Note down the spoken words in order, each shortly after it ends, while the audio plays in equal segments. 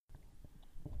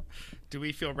Do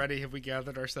we feel ready? Have we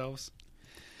gathered ourselves?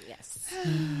 Yes.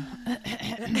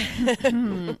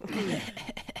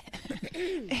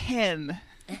 Ahem.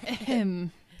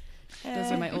 Ahem.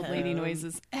 Those are my old lady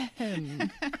noises. Ahem.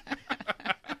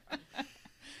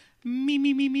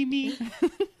 Me.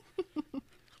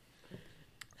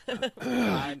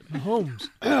 Holmes.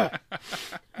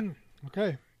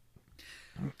 Okay.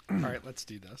 All right, let's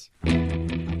do this.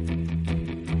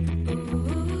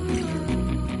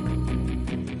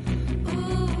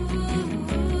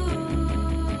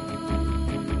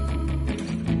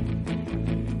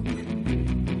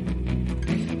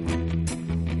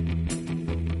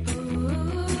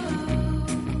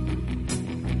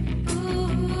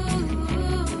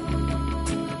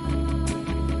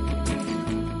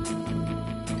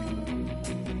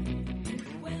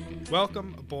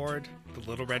 Welcome aboard the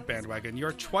Little Red Bandwagon,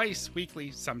 your twice weekly,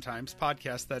 sometimes,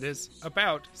 podcast that is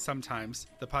about sometimes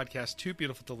the podcast Too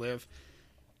Beautiful to Live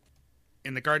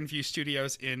in the Garden View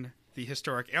Studios in the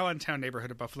historic Allentown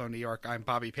neighborhood of Buffalo, New York. I'm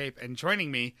Bobby Pape, and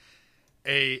joining me,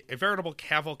 a veritable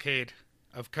cavalcade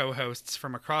of co-hosts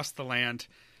from across the land,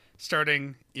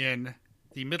 starting in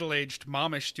the middle-aged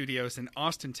Momish Studios in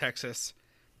Austin, Texas.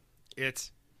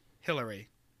 It's Hillary.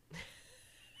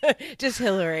 Just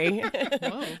Hillary.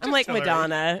 Whoa, I'm like Hillary.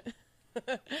 Madonna.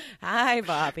 Hi,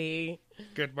 Bobby.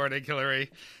 Good morning,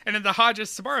 Hillary. And in the Hodges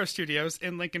Sabaro Studios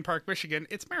in Lincoln Park, Michigan,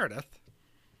 it's Meredith.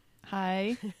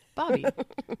 Hi, Bobby.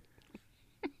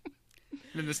 And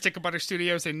in the Stick of Butter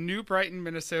Studios in New Brighton,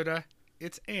 Minnesota,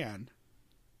 it's Anne.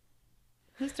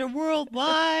 Mr.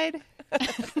 Worldwide.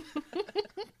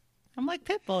 I'm like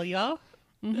Pitbull, yo.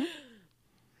 Mm-hmm.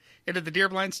 And in the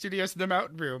Deerblind Studios in the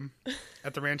Mountain Room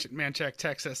at the ranch at Manchac,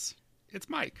 Texas, it's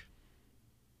Mike.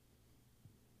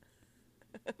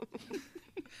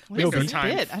 What No is this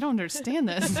time. bit? I don't understand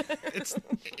this.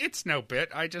 It's no bit.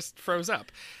 I just froze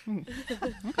up. Okay.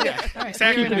 Yeah, All right.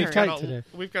 exactly. Keeping it tight today.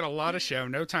 We've got a lot of show.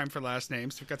 No time for last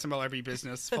names. We've got some LRB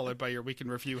business, followed by your week in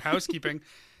review, housekeeping,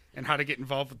 and how to get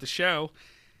involved with the show.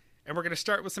 And we're going to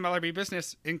start with some LRB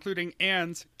business, including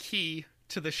Anne's key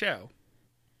to the show.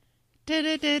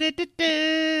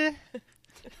 Da-da-da-da-da-da.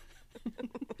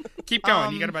 Keep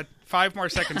going. You got about 5 more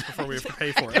seconds before we have to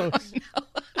pay for it.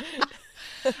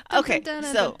 Okay, Dun,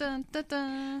 dun, so dun, dun,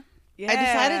 dun. Yeah. I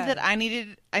decided that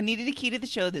I needed a key to the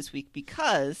show this week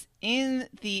because in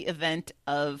the event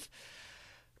of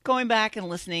going back and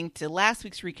listening to last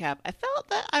week's recap, I felt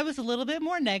that I was a little bit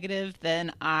more negative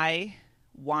than I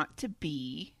want to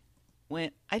be. When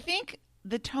I think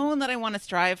the tone that I want to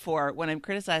strive for when I'm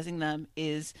criticizing them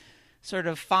is sort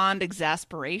of fond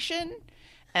exasperation,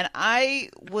 and I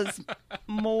was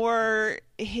more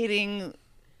hitting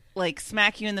like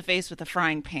smack you in the face with a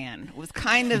frying pan was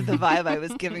kind of the vibe I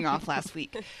was giving off last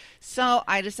week. So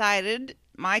I decided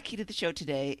my key to the show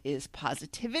today is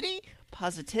positivity,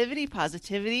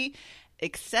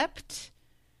 except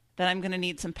that I'm going to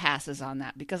need some passes on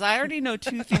that because I already know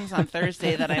 2 things on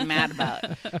Thursday that I'm mad about.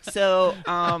 So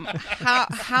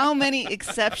how many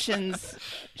exceptions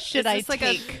should I this like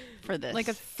take for this? Like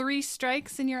a 3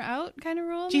 strikes and you're out kind of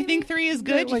rule? Do you maybe? think 3 is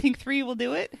good? Do you think 3 will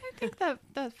do it? I think that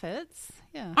fits.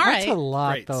 Yeah. All That's right. a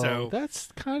lot, Great, though. so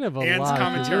That's kind of a Anne's lot. If you're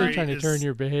commentary really trying to is- turn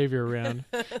your behavior around.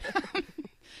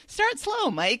 Start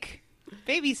slow, Mike.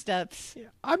 Baby steps.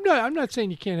 I'm not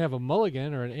saying you can't have a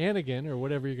mulligan or an Anakin or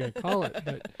whatever you're going to call it,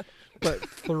 but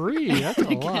 3, that's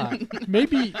a lot.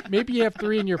 Maybe you have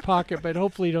 3 in your pocket, but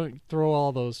hopefully you don't throw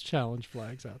all those challenge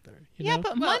flags out there. You Yeah, know?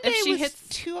 but Well, Monday if she was hits-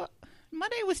 2.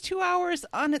 Monday was 2 hours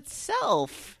on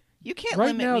itself. You can't right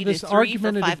limit now, me this to 3 for 5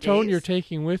 argumentative days. tone you're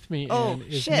taking with me Oh, Ann,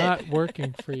 is shit. not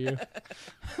working for you.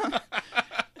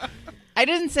 I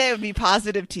didn't say I would be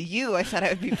positive to you. I said I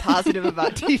would be positive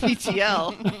about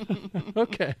TVTL.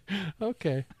 Okay.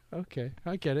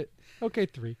 I get it. Okay,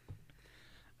 3.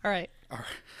 All right. Our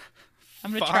I'm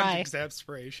going to fond try.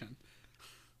 exasperation.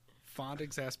 Fond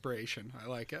exasperation. I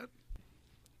like it.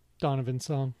 Donovan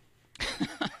song.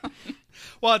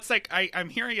 Well, it's like I'm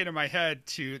hearing it in my head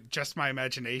to just my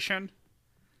imagination.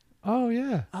 Oh,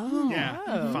 yeah. Oh.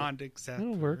 Yeah. Fond work.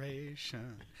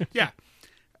 exasperation. Yeah.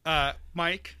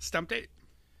 Mike, stump date?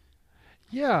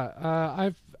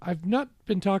 Yeah, I've not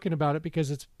been talking about it because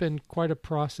it's been quite a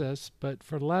process, but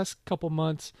for the last couple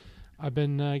months, I've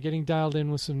been getting dialed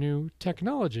in with some new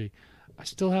technology. I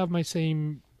still have my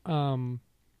same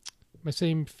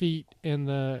feet in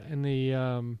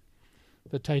the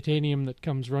titanium that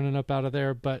comes running up out of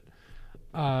there, but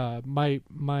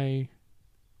the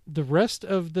rest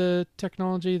of the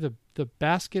technology, the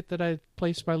basket that I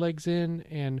place my legs in,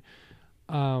 and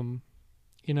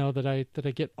that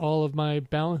I get all of my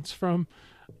balance from.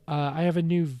 I have a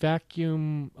new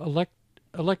vacuum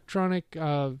electronic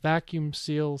vacuum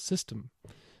seal system.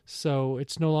 So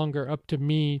it's no longer up to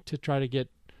me to try to get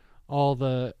all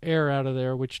the air out of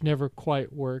there, which never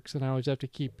quite works, and I always have to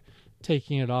keep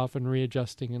taking it off and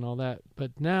readjusting and all that.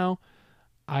 But now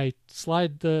I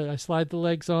slide the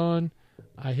legs on,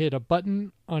 I hit a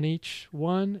button on each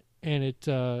one, and it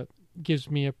gives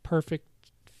me a perfect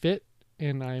fit,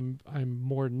 and I'm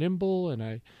more nimble,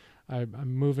 and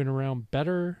I'm moving around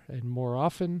better and more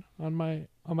often on my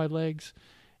legs,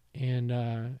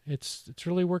 and it's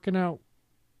really working out.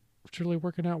 It's really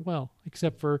working out well,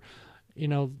 except for,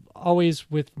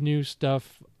 always with new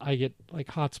stuff, I get like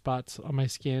hot spots on my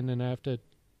skin, and I have to,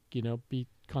 be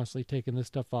constantly taking this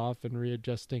stuff off and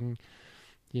readjusting,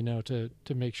 to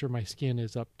make sure my skin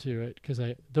is up to it. Because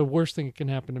the worst thing that can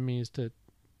happen to me is to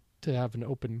have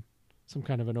some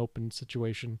kind of an open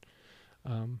situation,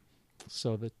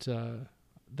 so that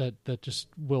that just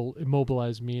will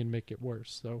immobilize me and make it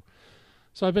worse.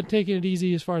 So I've been taking it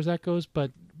easy as far as that goes,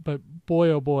 but boy,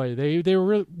 oh boy, they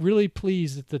were really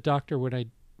pleased at the doctor when I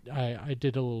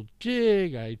did a little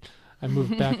jig. I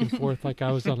moved back and forth like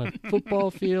I was on a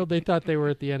football field. They thought they were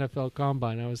at the NFL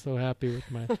Combine. I was so happy with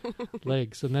my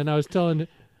legs. And then I was telling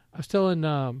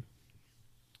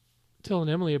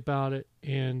Emily about it,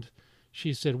 and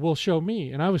she said, "Well, show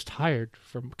me." And I was tired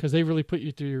because they really put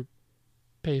you through your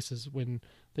paces when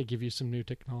they give you some new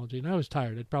technology. And I was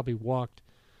tired. I'd probably walked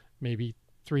maybe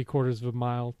 3/4 of a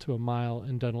mile to a mile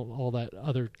and done all that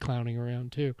other clowning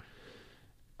around too.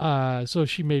 So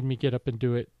she made me get up and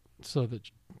do it so that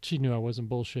she knew I wasn't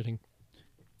bullshitting.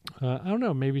 I don't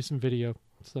know, maybe some video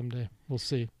someday. We'll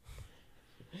see.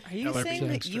 Are you LRB saying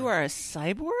that extra. you are a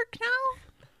cyborg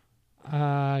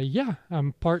now? Yeah,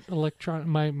 I'm part electron.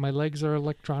 My legs are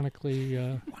electronically.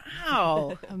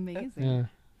 Wow. Amazing.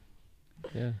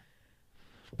 Yeah.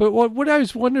 But what I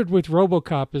was wondered with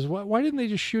RoboCop is why didn't they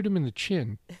just shoot him in the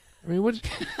chin? I mean, what?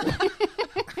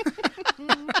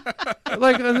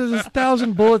 Like there's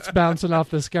 1,000 bullets bouncing off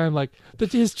this guy. I'm like,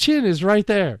 but his chin is right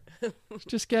there.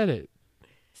 Just get it.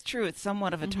 It's true. It's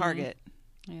somewhat of a target.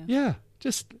 Yeah.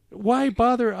 Just why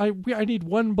bother? I need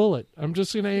one bullet. I'm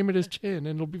just gonna aim at his chin,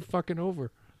 and it'll be fucking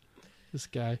over. This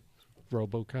guy,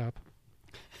 RoboCop.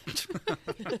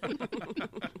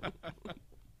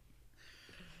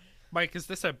 Mike, is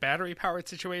this a battery-powered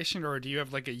situation, or do you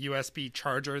have like a USB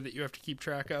charger that you have to keep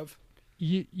track of?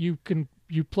 You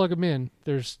plug them in.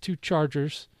 There's 2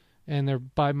 chargers, and they're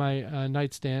by my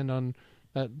nightstand on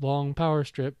that long power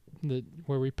strip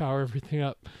where we power everything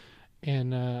up.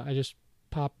 And I just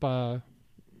pop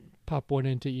one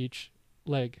into each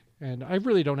leg. And I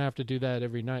really don't have to do that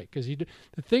every night because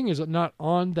the thing is not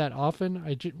on that often.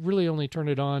 I really only turn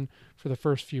it on for the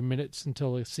first few minutes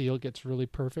until the seal gets really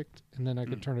perfect, and then I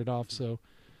can turn it off. So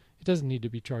it doesn't need to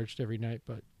be charged every night,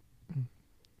 but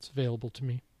it's available to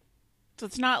me. So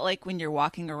it's not like when you're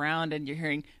walking around and you're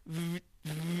hearing.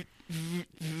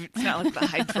 It's not like the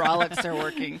hydraulics are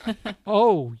working.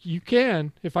 Oh, you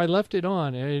can. If I left it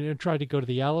on and tried to go to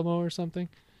the Alamo or something,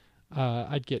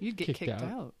 I'd get You'd get kicked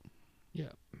out. Yeah.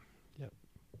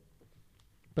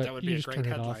 But That would you be a just great turn it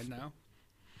headline off. now.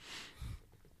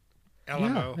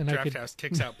 Alamo and I Draft could- House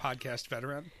kicks out podcast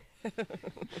veteran.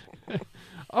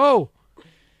 Oh,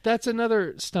 that's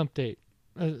another stump date.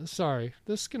 Sorry,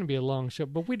 this is going to be a long show,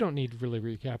 but we don't need to really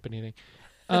recap anything.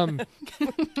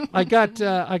 I got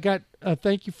a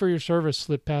thank you for your service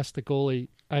slip past the goalie.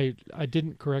 I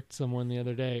didn't correct someone the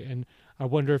other day, and I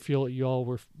wonder if you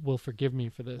all will forgive me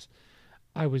for this.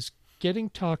 I was getting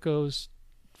tacos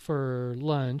for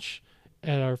lunch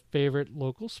at our favorite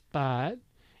local spot,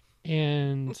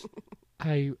 and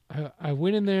I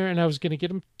went in there and I was going to get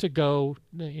them to go.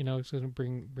 I was going to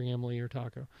bring Emily her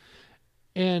taco,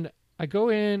 and I go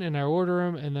in and I order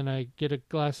them, and then I get a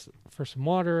glass for some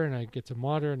water, and I get some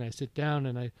water, and I sit down,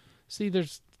 and I see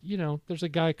there's a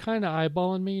guy kind of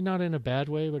eyeballing me, not in a bad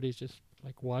way, but he's just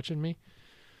like watching me.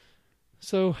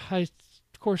 So I,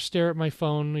 of course, stare at my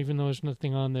phone, even though there's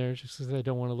nothing on there, just because I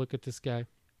don't want to look at this guy.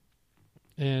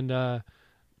 And I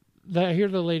hear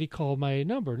the lady call my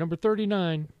number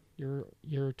 39.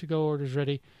 Your to-go order's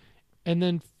ready. And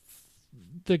then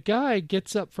the guy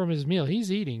gets up from his meal.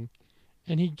 He's eating.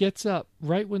 And he gets up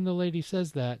right when the lady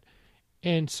says that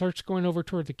and starts going over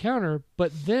toward the counter.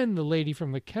 But then the lady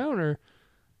from the counter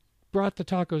brought the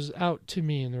tacos out to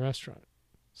me in the restaurant.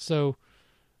 So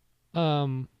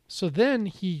then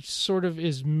he sort of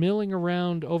is milling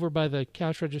around over by the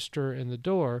cash register and the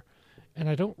door. And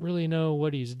I don't really know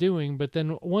what he's doing. But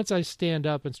then once I stand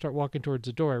up and start walking towards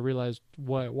the door, I realize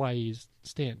why he's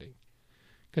standing.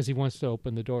 Because he wants to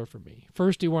open the door for me.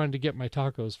 First he wanted to get my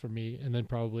tacos for me and then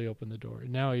probably open the door.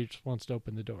 And now he just wants to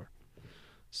open the door.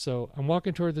 So I'm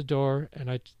walking toward the door, and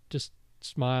I just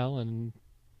smile and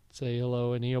say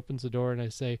hello, and he opens the door, and I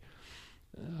say,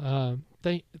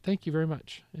 thank you very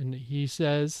much. And he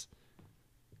says,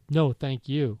 no, thank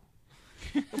you.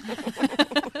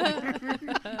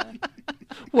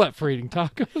 What, for eating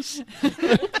tacos?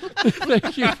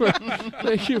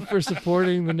 thank you for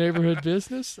supporting the neighborhood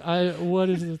business. What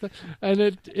is the thing? And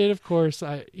it of course,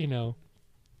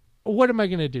 what am I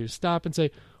going to do? Stop and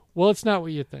say, well, it's not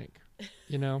what you think.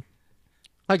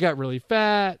 I got really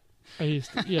fat. It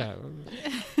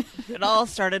all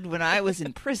started when I was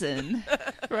in prison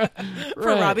for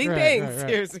robbing banks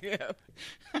years ago.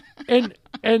 And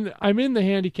I'm in the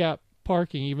handicap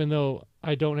parking, even though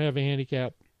I don't have a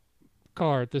handicap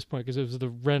car at this point, because it was the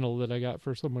rental that I got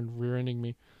for someone rear-ending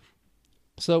me.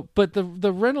 So, but the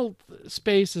rental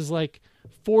space is like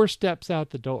 4 steps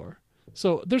out the door.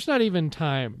 So there's not even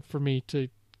time for me to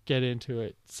get into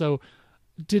it. So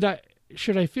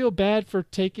should I feel bad for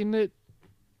taking it?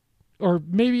 Or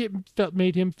maybe it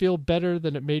made him feel better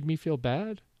than it made me feel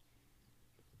bad?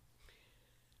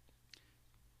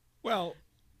 Well,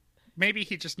 maybe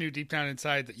he just knew deep down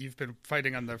inside that you've been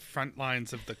fighting on the front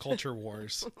lines of the culture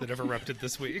wars that have erupted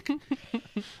this week.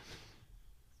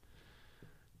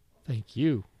 Thank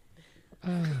you.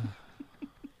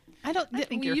 I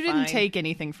think you didn't take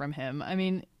anything from him. I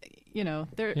mean,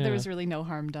 there was really no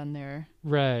harm done there.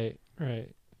 Right.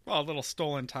 Well, a little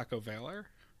stolen taco valor.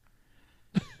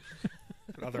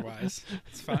 But otherwise,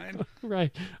 it's fine.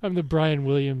 Right. I'm the Brian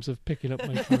Williams of picking up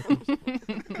my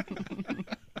tacos.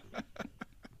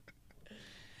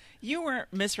 You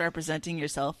weren't misrepresenting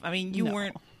yourself. I mean, you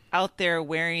weren't out there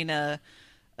wearing a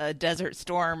Desert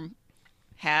Storm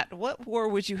hat. What war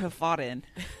would you have fought in?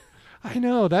 I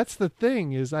know, that's the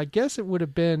thing, is I guess it would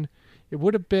have been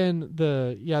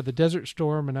the Desert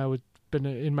Storm, and I would have been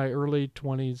in my early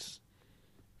 20s.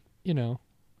 That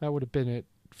would have been it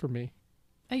for me.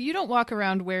 You don't walk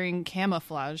around wearing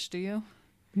camouflage, do you?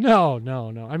 No.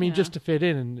 I mean, just to fit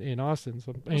in Austin,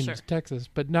 Sure. Texas,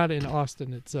 but not in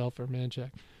Austin itself or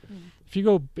Manchac. If you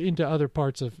go into other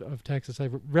parts of Texas, I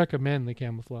recommend the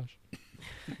camouflage.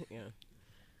 Yeah.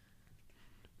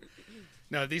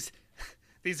 No, these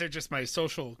are just my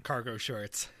social cargo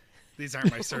shorts. These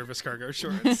aren't my service cargo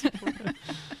shorts.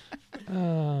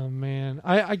 Oh, man.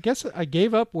 I guess I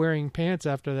gave up wearing pants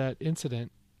after that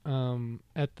incident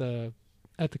at the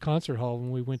concert hall when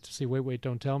we went to see Wait,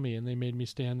 Don't Tell Me, and they made me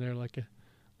stand there like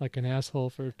an asshole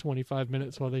for 25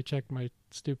 minutes while they checked my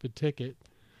stupid ticket.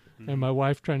 And my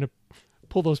wife trying to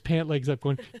pull those pant legs up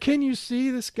going, can you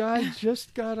see this guy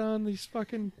just got on these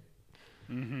fucking...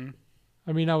 Mm-hmm.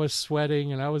 I mean, I was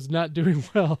sweating and I was not doing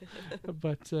well.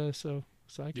 But so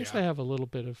I guess I have a little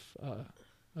bit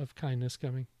of kindness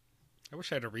coming. I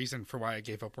wish I had a reason for why I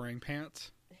gave up wearing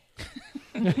pants.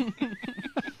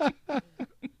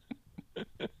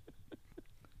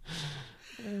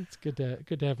 It's good to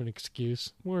have an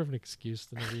excuse. More of an excuse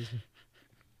than a reason.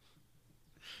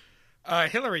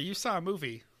 Hillary, you saw a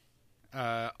movie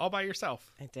all by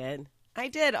yourself. I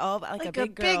did all like a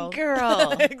big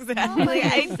girl. Exactly.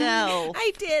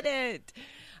 I did it.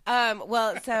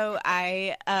 Well, so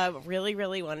I really,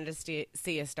 really wanted to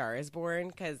see A Star Is Born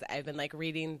because I've been like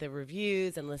reading the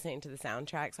reviews and listening to the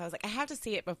soundtrack. So I was like, I have to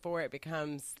see it before it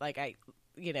becomes like I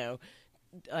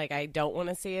don't want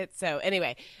to see it. So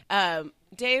anyway,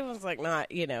 Dave was like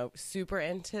not, super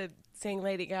into seeing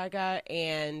Lady Gaga,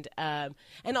 and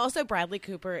also Bradley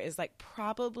Cooper is like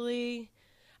probably,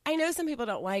 I know some people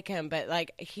don't like him, but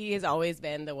like he has always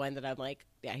been the one that I'm like,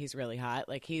 yeah, he's really hot.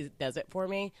 Like he does it for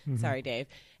me. Mm-hmm. Sorry, Dave.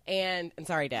 And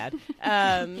sorry, Dad.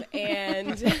 And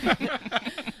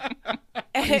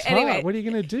He's anyway, hot. What are you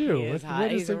going to do?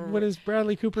 What is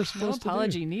Bradley Cooper supposed to do? No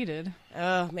apology needed.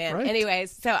 Oh man. Right.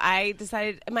 Anyways, so I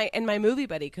decided my movie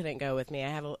buddy couldn't go with me. I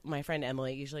have my friend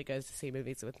Emily usually goes to see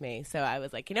movies with me. So I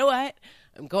was like, you know what?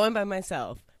 I'm going by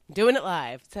myself. I'm doing it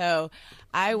live. So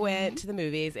I went to the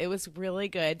movies. It was really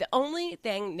good. The only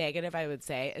thing negative I would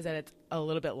say is that it's a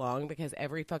little bit long because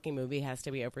every fucking movie has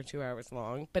to be over 2 hours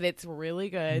long, but it's really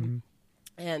good. Mm-hmm.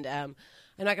 And I'm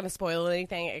not going to spoil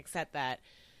anything except that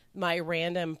my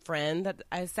random friend that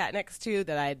I sat next to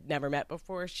that I'd never met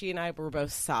before, she and I were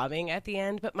both sobbing at the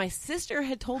end, but my sister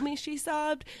had told me she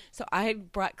sobbed, so I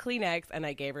brought Kleenex and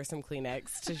I gave her some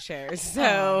Kleenex to share.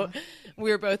 So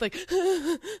we were both like,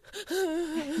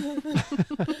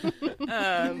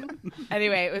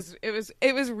 anyway,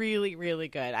 it was really, really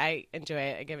good. I enjoy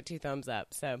it. I give it 2 thumbs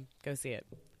up. So go see it.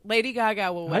 Lady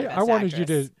Gaga will win. I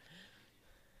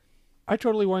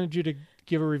totally wanted you to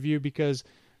give a review because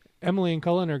Emily and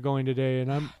Cullen are going today,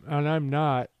 and I'm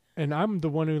not. and I'm the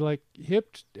one who like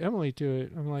hipped Emily to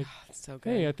it. I'm like, It's so good.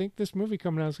 hey, I think this movie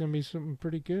coming out is going to be something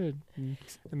pretty good. And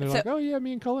they're So- like, oh yeah,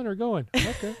 me and Cullen are going.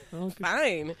 Okay.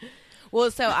 Fine. Well,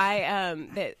 so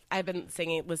I've been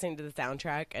listening to the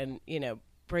soundtrack, and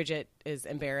Bridget is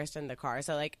embarrassed in the car.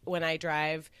 So like when I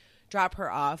drop her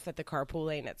off at the carpool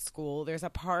lane at school, there's a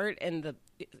part in the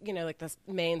like the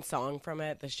main song from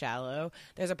it, The Shallow.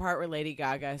 There's a part where Lady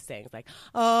Gaga sings like,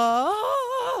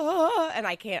 oh, and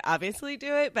I can't obviously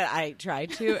do it, but I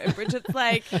tried to. And Bridget's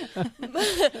like,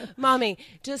 Mommy,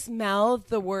 just mouth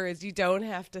the words. You don't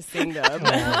have to sing them.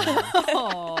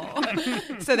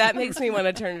 So that makes me want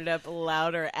to turn it up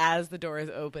louder as the door is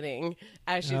opening,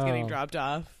 as she's getting dropped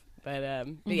off. But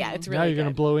yeah, it's really now you're good. going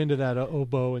to blow into that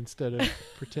oboe instead of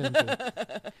pretend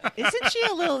to. Isn't she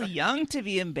a little young to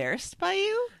be embarrassed by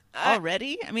you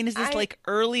already? I mean, is this like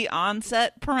early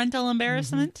onset parental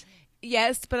embarrassment?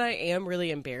 Yes, but I am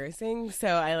really embarrassing,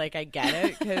 so I get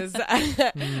it, because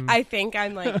I think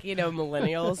I'm like,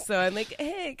 millennials, so I'm like,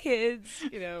 hey, kids,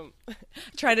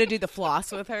 trying to do the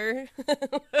floss with her.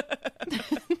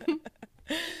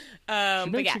 She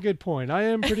makes a good point. I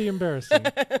am pretty embarrassing.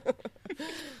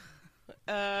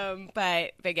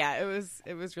 But yeah,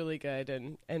 it was really good,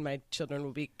 and my children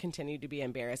will continue to be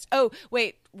embarrassed. Oh,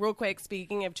 wait, real quick,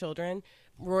 speaking of children,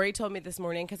 Rory told me this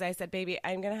morning, because I said, baby,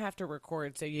 I'm going to have to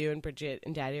record, so you and Bridget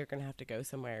and Daddy are going to have to go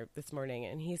somewhere this morning.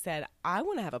 And he said, I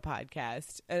want to have a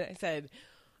podcast. And I said,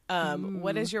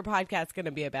 what is your podcast going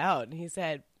to be about? And he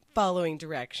said, following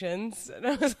directions. And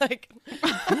I was like,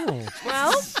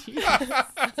 well,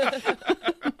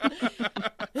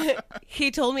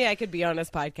 he told me I could be on his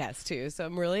podcast too, so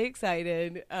I'm really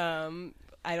excited.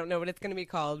 I don't know what it's going to be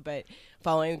called, but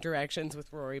Following Directions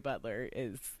with Rory Butler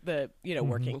is the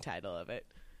working title of it.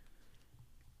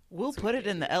 We'll put it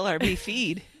in the LRB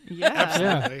feed.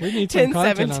 Yeah, we need some 10,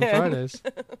 content 7, on 10. Fridays.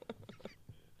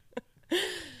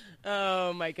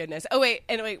 Oh my goodness. Oh wait,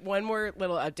 one more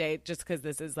little update, just because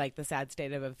this is like the sad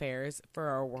state of affairs for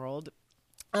our world.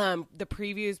 The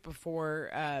previews before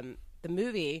the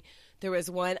movie, there was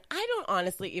one, I don't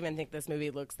honestly even think this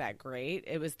movie looks that great.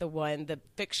 It was the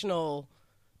fictionalized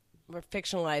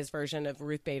version of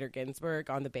Ruth Bader Ginsburg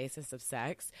on the basis of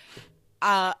sex.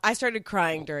 I started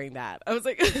crying during that. I was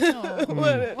like,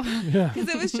 because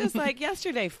it was just like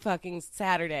yesterday, fucking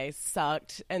Saturday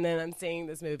sucked, and then I'm seeing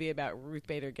this movie about Ruth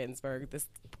Bader Ginsburg, this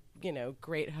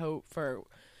great hope for,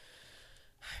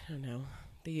 I don't know,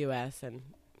 the U.S. And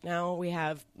now we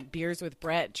have Beers with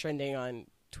Brett trending on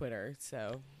Twitter.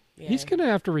 So yeah. He's going to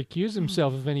have to recuse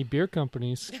himself if any beer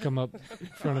companies come up in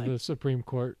front of the Supreme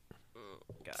Court.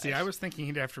 See, I was thinking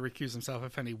he'd have to recuse himself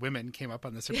if any women came up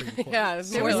on the Supreme Court. Yeah,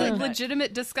 There was a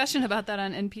legitimate discussion about that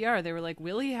on NPR. They were like,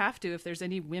 will he have to if there's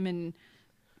any women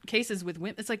cases with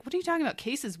women? It's like, what are you talking about?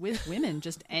 Cases with women?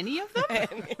 Just any of them?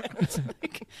 It's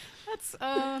like, that's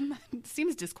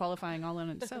seems disqualifying all on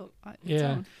its own.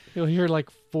 You'll hear like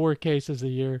 4 cases a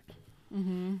year.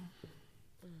 Mm-hmm.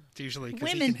 It's usually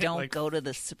women don't go to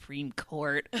the Supreme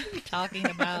Court. What are you talking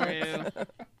about?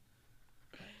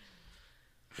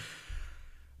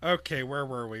 Okay, where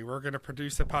were we? We're going to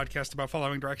produce a podcast about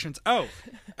Following Directions. Oh,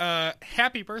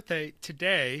 happy birthday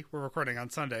today. We're recording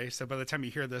on Sunday, so by the time you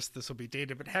hear this, this will be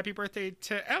dated. But happy birthday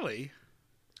to Ellie.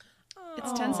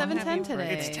 It's 10/7/10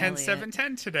 today. It's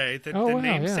 10/7/10 today, the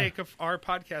namesake of our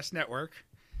podcast network,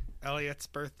 Elliot's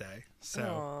birthday.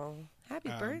 So, happy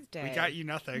birthday. We got you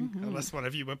nothing, unless one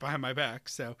of you went behind my back.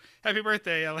 So, happy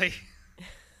birthday, Ellie.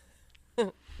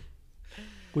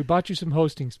 We bought you some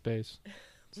hosting space.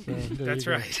 So that's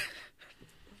right.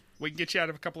 We can get you out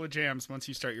of a couple of jams once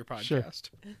you start your podcast.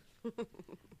 Sure.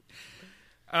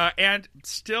 And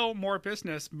still more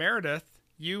business. Meredith,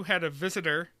 you had a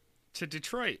visitor to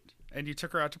Detroit, and you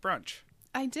took her out to brunch.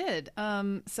 I did.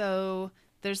 So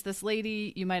there's this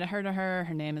lady, you might have heard of her.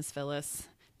 Her name is Phyllis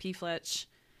P. Fletch.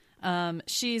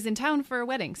 She's in town for a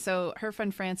wedding. So her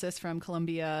friend Frances from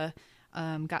Columbia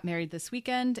got married this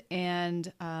weekend,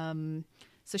 and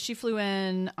so she flew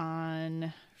in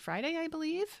on Friday, I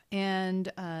believe, and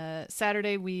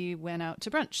Saturday we went out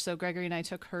to brunch. So Gregory and I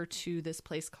took her to this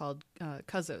place called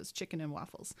Cuzzo's Chicken and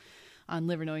Waffles on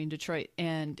Livernois in Detroit,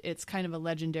 and it's kind of a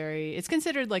legendary, it's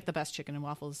considered like the best chicken and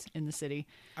waffles in the city.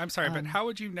 I'm sorry, but how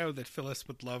would you know that Phyllis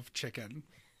would love chicken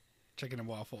and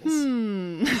waffles?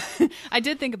 I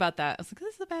did think about that. I was like,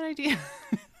 this is a bad idea.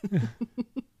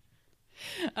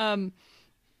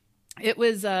 It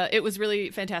was really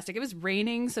fantastic. It was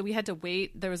raining, so we had to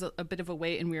wait. There was a bit of a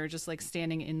wait, and we were just like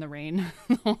standing in the rain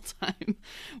the whole time,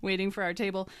 waiting for our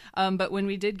table. But when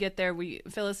we did get there,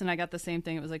 Phyllis and I got the same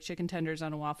thing. It was like chicken tenders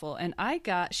on a waffle, and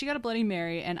she got a Bloody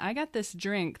Mary, and I got this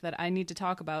drink that I need to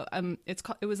talk about.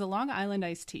 It was a Long Island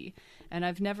iced tea, and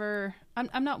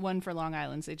I'm not one for Long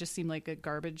Islands. They just seem like a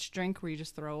garbage drink where you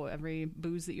just throw every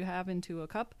booze that you have into a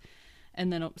cup,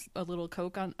 and then a little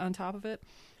Coke on top of it.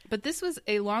 But this was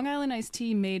a Long Island iced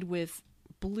tea made with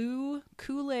blue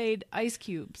Kool-Aid ice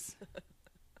cubes.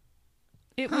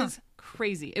 It was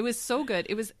crazy. It was so good.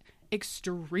 It was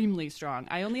extremely strong.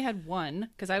 I only had one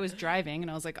because I was driving,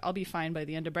 and I was like, I'll be fine by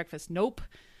the end of breakfast. Nope,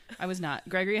 I was not.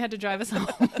 Gregory had to drive us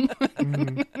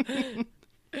home.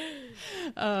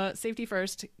 Safety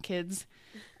first, kids.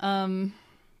 So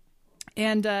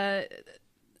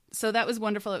that was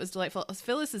wonderful. It was delightful.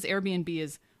 Phyllis's Airbnb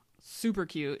is super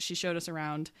cute. She showed us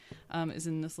around. Is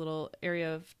in this little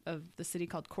area of the city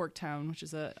called Corktown, which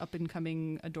is a up and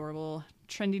coming, adorable,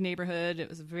 trendy neighborhood. It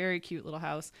was a very cute little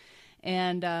house.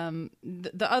 And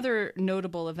the other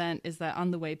notable event is that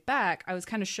on the way back, I was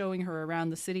kind of showing her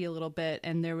around the city a little bit,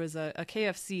 and there was a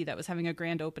KFC that was having a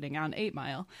grand opening on 8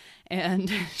 Mile, and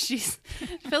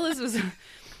Phyllis was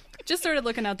just started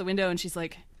looking out the window, and she's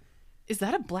like, "Is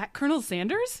that a black Colonel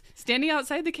Sanders standing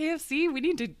outside the KFC? We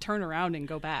need to turn around and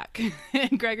go back."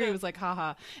 And Gregory was like,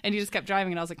 haha. And he just kept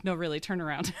driving. And I was like, no, really, turn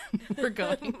around. We're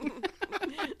going.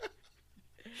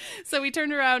 So we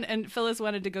turned around, and Phyllis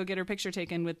wanted to go get her picture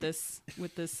taken with this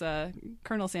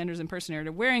Colonel Sanders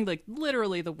impersonator wearing like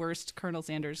literally the worst Colonel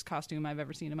Sanders costume I've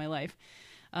ever seen in my life.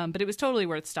 But it was totally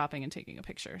worth stopping and taking a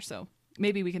picture. So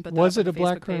maybe we can put that Was up it on a the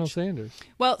black Facebook Colonel page. Sanders?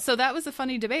 Well, so that was a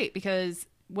funny debate because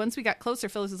once we got closer,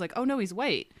 Phyllis was like, oh, no, he's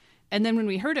white. And then when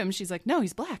we heard him, she's like, no,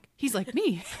 he's black. He's like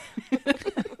me.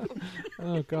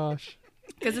 Oh, gosh.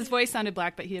 Because his voice sounded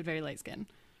black, but he had very light skin.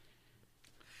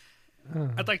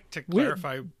 I'd like to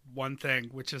clarify one thing,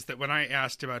 which is that when I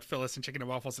asked about Phyllis and chicken and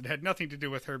waffles, it had nothing to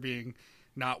do with her being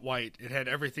not white. It had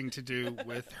everything to do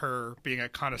with her being a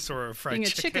connoisseur of fried Being a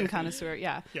chicken. chicken connoisseur,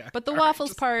 yeah. Yeah. But the All right,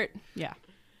 waffles just- part, yeah.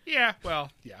 Yeah, well,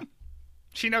 yeah.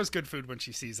 She knows good food when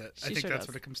she sees it. I She think sure that's does.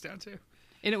 what it comes down to.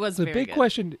 And it was The very big good.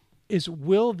 question is,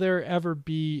 will there ever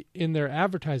be in their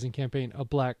advertising campaign a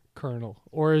black colonel?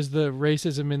 Or is the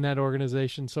racism in that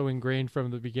organization so ingrained from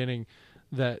the beginning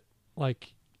that,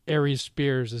 like, Aries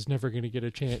Spears is never going to get a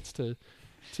chance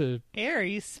to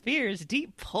Aries Spears,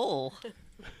 deep pull.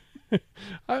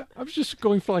 I was just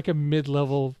going for like a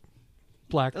mid-level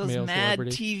black Those male mad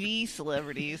celebrity. TV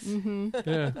celebrities.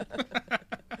 Yeah.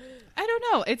 I don't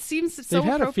know. It seems so They've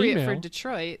had a appropriate for female.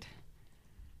 Detroit.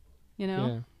 You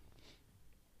know?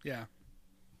 Yeah. Yeah.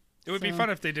 It would be So- fun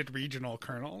if they did regional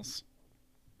colonels.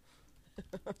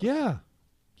 Yeah.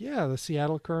 Yeah, the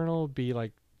Seattle Colonel would be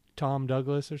like Tom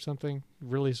Douglas or something.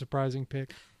 Really surprising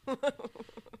pick.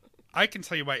 I can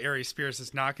tell you why Aries Spears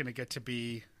is not going to get to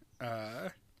be.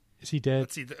 Is he dead?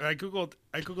 Let's see. I googled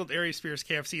Aries Spears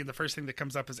KFC, and the first thing that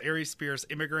comes up is Aries Spears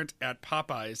immigrant at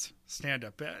Popeyes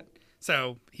stand-up bed.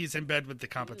 So he's in bed with the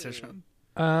competition.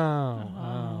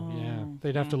 Oh, yeah.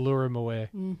 They'd have to lure him away.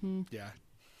 Yeah.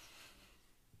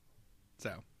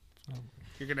 So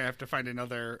you're going to have to find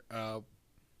another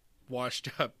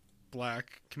washed-up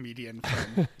black comedian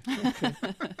from.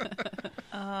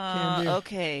 Can do.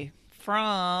 Okay.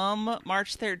 From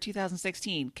March 3rd,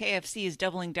 2016, KFC is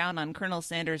doubling down on Colonel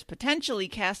Sanders potentially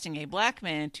casting a black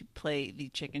man to play the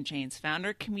chicken chain's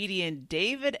founder, comedian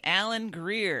David Allen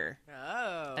Greer.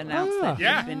 Oh. Announced that he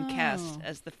Yeah. had been cast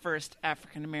as the first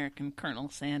African-American Colonel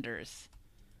Sanders.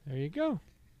 There you go.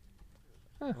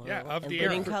 Yeah, of And the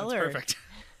living era. That's color. perfect.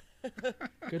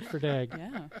 Good for Dag.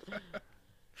 Yeah.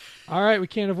 All right, we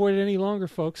can't avoid it any longer,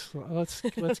 folks. Let's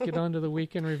get on to the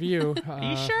weekend review.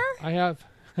 you sure? I have.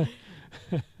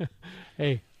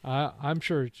 Hey, I'm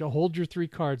sure. So hold your 3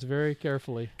 cards very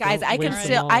carefully, Guys, Don't I can waste them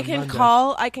still all I on can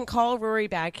Monday. call Rory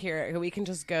back here. We can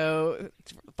just go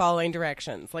following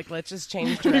directions. Like, let's just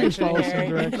change direction Follow some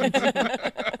here. directions.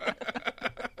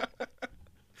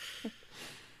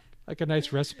 Like a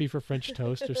nice recipe for French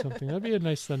toast or something. That'd be a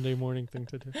nice Sunday morning thing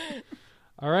to do.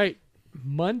 All right.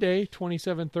 Monday,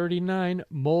 2739,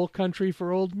 Mole Country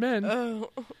for Old Men.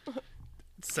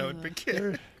 So it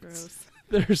begins. Gross.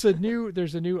 There's a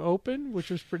new open, which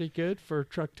was pretty good for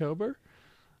Trucktober.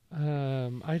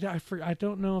 I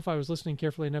don't know if I was listening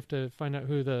carefully enough to find out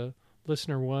who the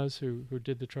listener was who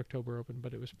did the Trucktober open,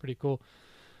 but it was pretty cool.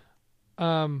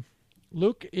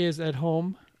 Luke is at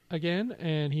home again,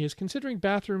 and he is considering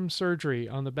bathroom surgery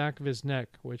on the back of his neck,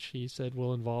 which he said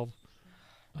will involve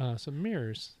some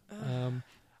mirrors.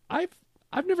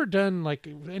 I've never done like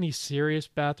any serious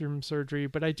bathroom surgery,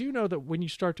 but I do know that when you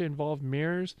start to involve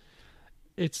mirrors,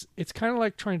 it's kind of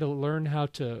like trying to learn how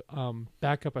to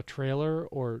back up a trailer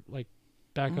or like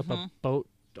back up a boat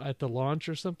at the launch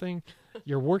or something.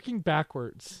 You're working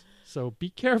backwards, so be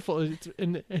careful.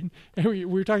 And we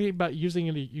were talking about using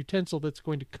a utensil that's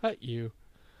going to cut you.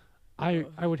 I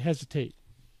would hesitate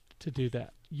to do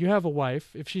that. You have a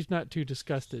wife. If she's not too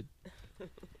disgusted,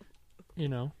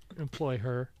 employ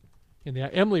her. And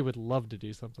Emily would love to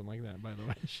do something like that, by the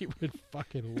way. She would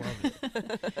fucking love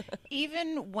it.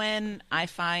 Even when I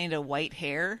find a white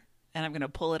hair and I'm going to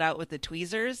pull it out with the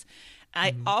tweezers,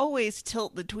 I always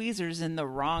tilt the tweezers in the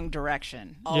wrong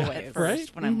direction. Always. At first,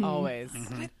 right? when I'm Always.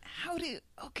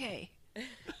 okay.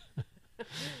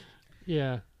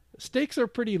 Yeah. Stakes are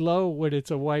pretty low when it's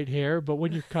a white hair, but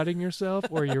when you're cutting yourself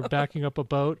or you're backing up a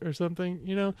boat or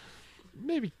something,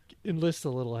 maybe enlist a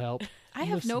little help. I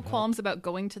have no qualms about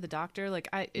going to the doctor. Like,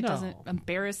 it No. doesn't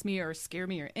embarrass me or scare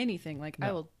me or anything. Like, I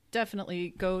No. will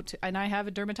definitely go to, and I have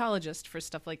a dermatologist for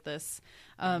stuff like this.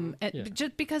 And Yeah.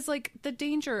 just because, like, the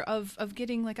danger of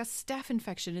getting like a staph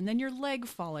infection and then your leg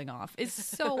falling off is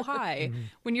so high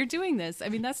when you're doing this. I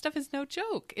mean, that stuff is no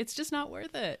joke. It's just not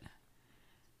worth it.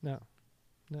 No.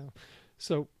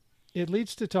 So it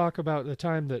leads to talk about the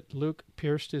time that Luke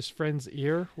pierced his friend's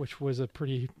ear, which was a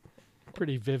pretty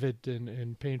vivid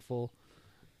and painful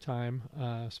time,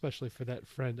 especially for that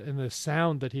friend. And the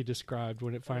sound that he described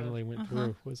when it finally went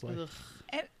through was like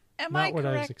Am not I what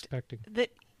I was correct expecting. that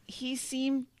he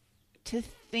seemed to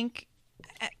think...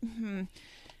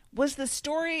 Was the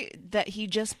story that he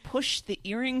just pushed the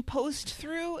earring post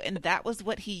through and that was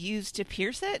what he used to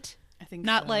pierce it? I think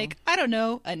Not so. like, I don't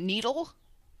know, a needle?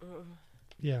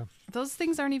 Yeah. Those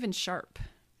things aren't even sharp.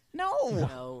 No.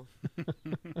 No.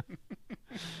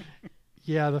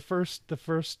 Yeah, the first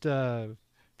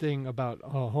thing about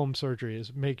home surgery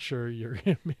is make sure your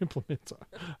implements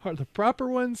are the proper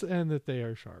ones and that they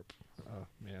are sharp. Oh,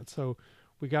 man. So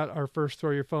we got our first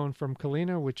throw your phone from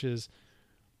Kalina, which is,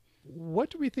 what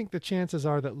do we think the chances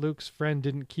are that Luke's friend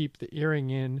didn't keep the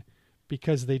earring in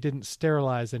because they didn't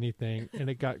sterilize anything and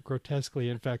it got grotesquely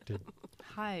infected?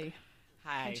 High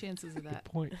Hi. chances of that.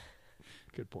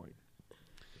 Good point.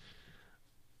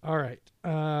 All right.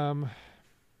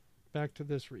 Back to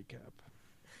this recap.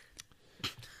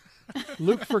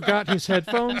 Luke forgot his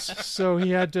headphones, so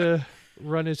he had to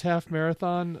run his half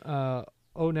marathon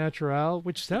au naturel,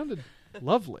 which sounded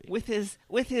lovely. With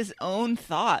his own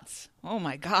thoughts. Oh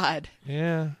my God.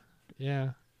 Yeah.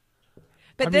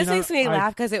 But I this mean, makes me I-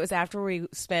 laugh because it was after we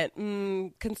spent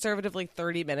conservatively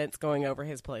 30 minutes going over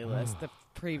his playlist the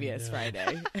previous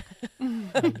Friday.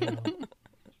 I know.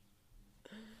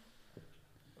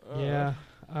 Yeah.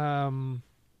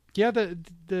 Yeah,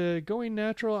 the going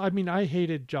natural, I mean, I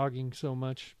hated jogging so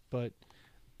much, but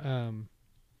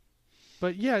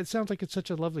yeah, it sounds like it's such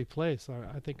a lovely place.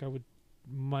 I think I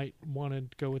might want to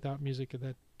go without music at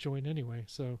that joint anyway.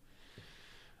 So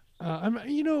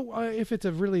if it's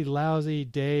a really lousy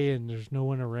day and there's no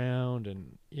one around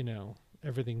and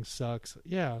everything sucks,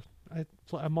 yeah,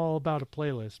 I'm all about a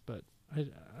playlist, but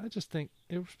I just think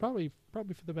it was probably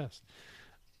for the best.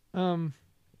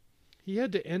 He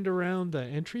had to end around the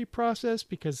entry process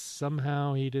because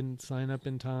somehow he didn't sign up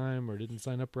in time or didn't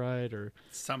sign up right, or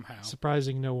Somehow.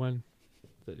 surprising no one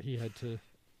that he had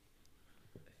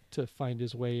to find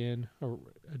his way in or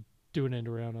do an end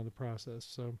around on the process.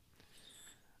 So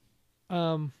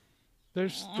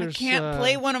there's I can't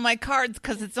play one of my cards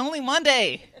because it's only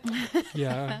Monday.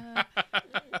 Yeah.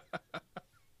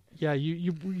 Yeah,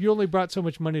 you only brought so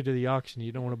much money to the auction.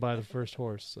 You don't want to buy the first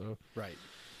horse, so Right.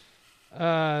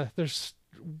 there's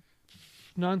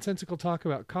nonsensical talk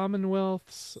about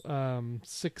commonwealths,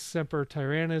 Six Semper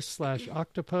Tyrannis /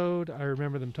 Octopode. I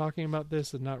remember them talking about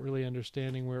this and not really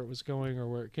understanding where it was going or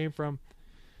where it came from.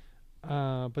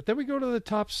 But then we go to the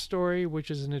top story, which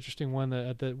is an interesting one,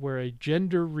 where a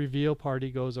gender reveal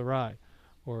party goes awry.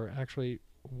 Or actually,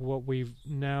 what we've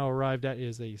now arrived at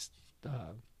is a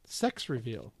sex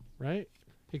reveal, right?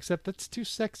 Except that's too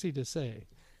sexy to say.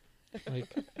 Like...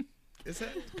 Is it?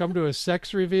 Come to a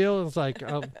sex reveal. It's like,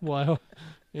 well,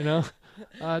 no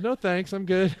thanks, I'm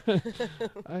good.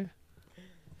 I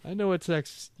know what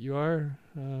sex you are.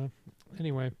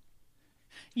 Anyway,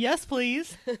 Yes,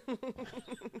 please.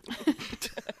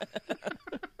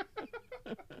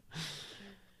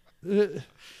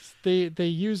 they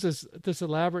use this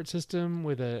elaborate system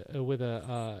with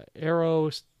a arrow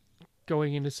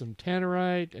going into some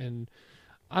tannerite, and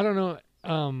I don't know.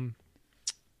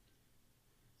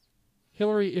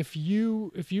 Hillary, if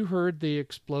you heard the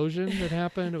explosion that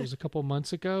happened, it was a couple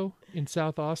months ago in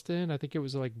South Austin. I think it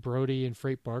was like Brody and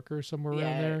Freight Barker, somewhere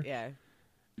around there. Yeah.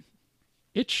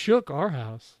 It shook our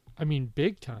house. I mean,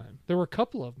 big time. There were a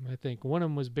couple of them, I think. One of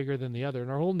them was bigger than the other.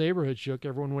 And our whole neighborhood shook.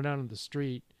 Everyone went out on the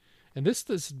street. And this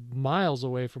is miles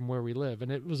away from where we live.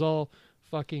 And it was all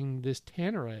fucking this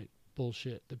tannerite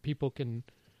bullshit that people can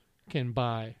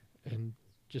buy and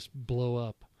just blow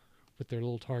up with their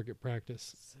little target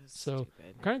practice. So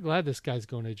I'm kind of glad this guy's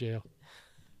going to jail.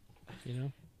 You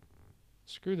know?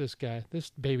 Screw this guy. This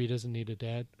baby doesn't need a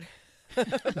dad.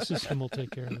 The system will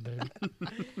take care of the baby.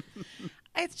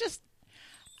 It's just,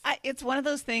 it's one of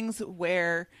those things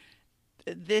where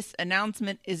this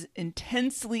announcement is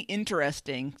intensely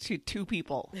interesting to two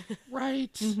people.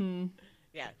 Right. Mm-hmm.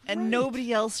 Yeah. And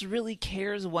nobody else really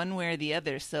cares one way or the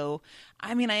other. So,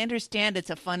 I mean, I understand it's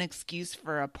a fun excuse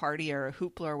for a party or a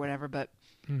hoopla or whatever, but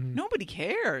nobody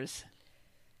cares.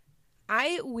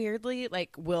 I weirdly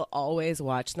will always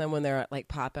watch them when they're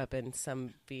pop up in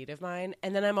some feed of mine,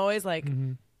 and then I'm always like,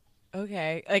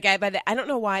 okay, I don't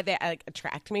know why they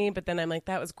attract me, but then I'm like,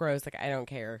 that was gross. I don't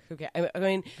care. Who cares? I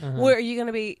mean, where are you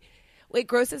gonna be? It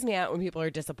grosses me out when people are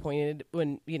disappointed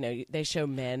when they show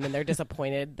men and they're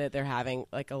disappointed that they're having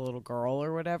a little girl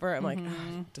or whatever. I'm like,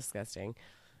 oh, disgusting.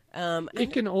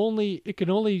 It can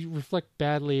only reflect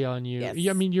badly on you. Yes.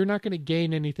 I mean, you're not going to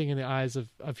gain anything in the eyes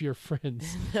of your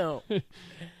friends. No.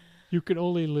 You can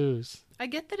only lose. I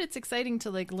get that it's exciting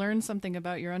to learn something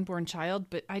about your unborn child,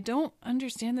 but I don't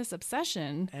understand this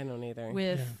obsession I don't either.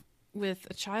 with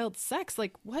a child's sex.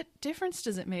 What difference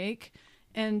does it make,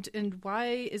 and why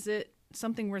is it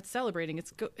something worth celebrating?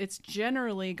 It's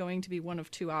generally going to be one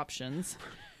of two options,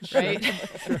 right?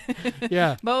 Sure.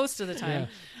 Yeah. Most of the time.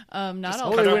 Not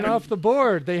all. They went off the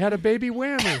board. They had a baby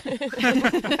whammy.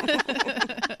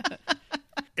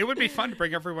 It would be fun to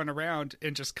bring everyone around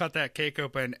and just cut that cake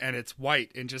open and it's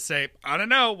white and just say, I don't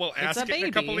know, we'll ask it in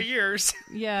a couple of years.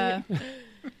 Yeah.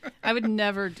 I would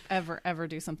never, ever, ever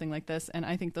do something like this, and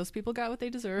I think those people got what they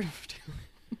deserved.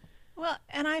 Well,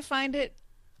 and I find it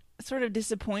sort of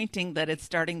disappointing that it's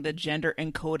starting the gender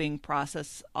encoding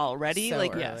process already. So early.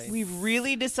 Yes. We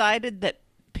really decided that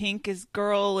pink is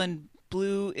girl and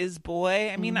blue is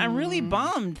boy. I mean, I'm really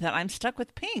bummed that I'm stuck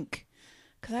with pink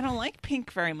because I don't like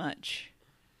pink very much.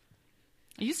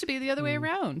 It used to be the other way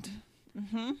around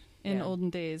in Yeah. olden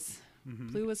days.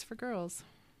 Blue was for girls.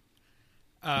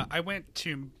 I went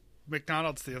to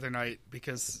McDonald's the other night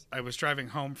because I was driving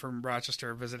home from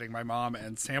Rochester visiting my mom,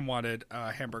 and Sam wanted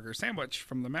a hamburger sandwich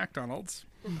from the McDonald's.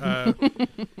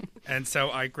 And so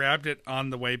I grabbed it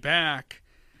on the way back,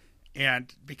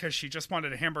 and because she just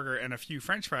wanted a hamburger and a few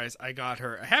French fries, I got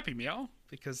her a Happy Meal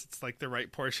because it's the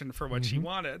right portion for what she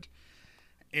wanted.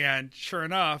 And sure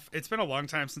enough, it's been a long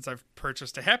time since I've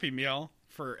purchased a Happy Meal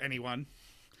for anyone.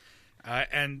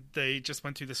 And they just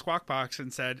went through the squawk box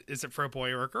and said, is it for a boy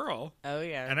or a girl? Oh,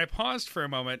 yeah. And I paused for a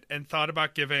moment and thought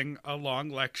about giving a long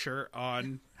lecture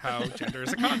on how gender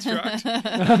is a construct.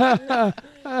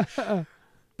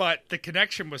 But the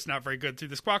connection was not very good through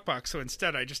the squawk box, so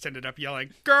instead I just ended up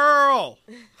yelling, girl!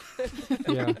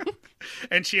 Yeah.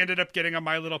 And she ended up getting a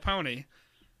My Little Pony.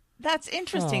 That's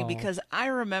interesting Aw. because I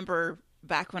remember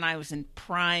back when I was in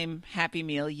prime Happy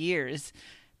Meal years,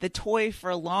 the toy for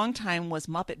a long time was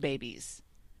Muppet Babies.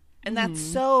 And that's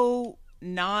so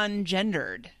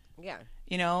non-gendered. Yeah.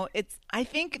 I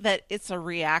think that it's a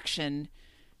reaction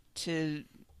to,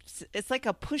 it's like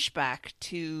a pushback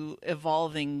to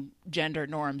evolving gender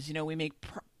norms. We make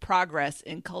progress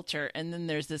in culture, and then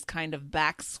there's this kind of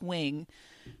backswing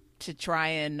to try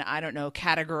and, I don't know,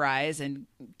 categorize and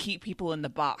keep people in the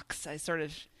box. I sort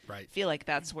of feel like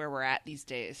that's where we're at these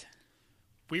days.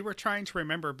 We were trying to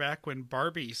remember back when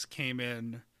Barbies came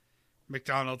in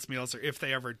McDonald's meals, or if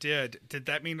they ever did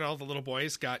that mean that all the little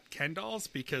boys got Ken dolls?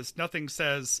 Because nothing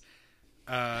says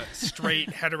straight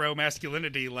hetero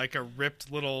masculinity like a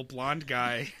ripped little blonde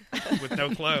guy with no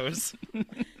clothes.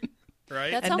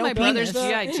 Right? That's And how no my brother's penis.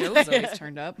 G.I. Joes always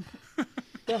turned up.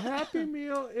 The Happy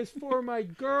Meal is for my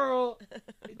girl.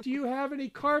 Do you have any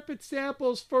carpet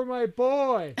samples for my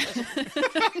boy?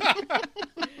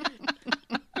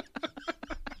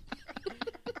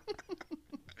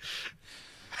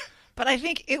 But I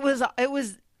think it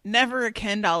was never a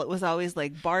Ken doll. It was always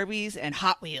like Barbies and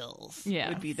Hot Wheels. Yeah.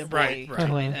 Would be the boy Right.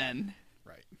 toy then.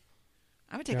 Right.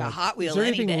 I would take a Hot Wheel Is there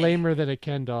any anything day. lamer than a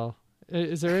Ken doll?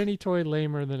 Is there any toy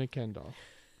lamer than a Ken doll?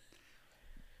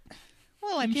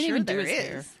 Well, I'm Can't sure even do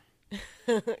there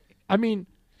his is. I mean,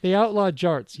 they outlawed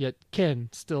jarts, yet Ken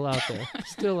still out there.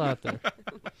 Still out there.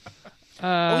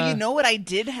 Oh, you know what I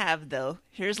did have, though?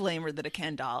 Here's lamer than a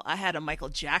Ken doll. I had a Michael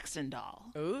Jackson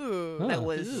doll. Ooh. That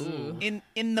was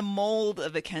in the mold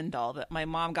of a Ken doll that my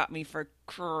mom got me for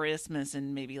Christmas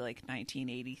in maybe like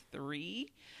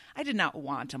 1983. I did not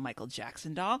want a Michael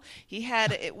Jackson doll. He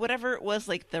had whatever it was,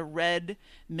 like the red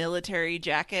military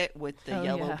jacket with the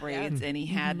yellow braids, and he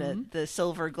had the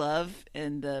silver glove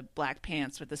and the black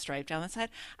pants with the stripe down the side.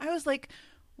 I was like,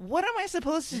 what am I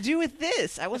supposed to do with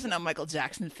this? I wasn't a Michael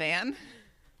Jackson fan.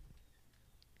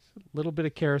 A little bit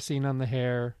of kerosene on the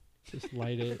hair. Just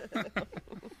light it.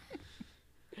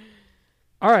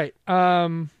 All right.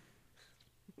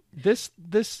 This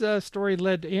story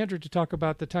led Andrew to talk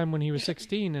about the time when he was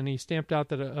 16 and he stamped out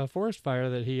that a forest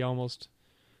fire that he almost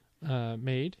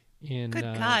made in Good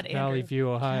God, Valley Andrew. View,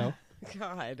 Ohio.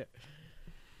 God.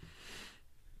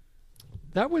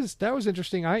 That was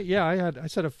interesting. I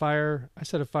set a fire. I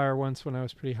set a fire once when I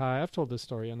was pretty high. I've told this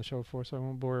story on the show before, so I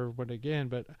won't bore everyone again.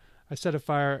 But I set a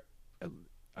fire.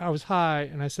 I was high,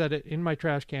 and I set it in my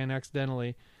trash can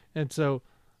accidentally, and so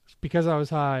because I was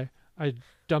high, I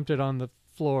dumped it on the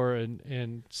floor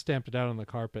and stamped it out on the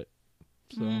carpet.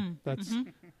 So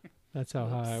that's how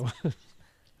high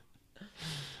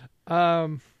I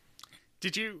was.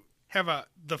 Did you have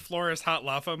the floor is hot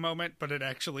lava moment, but it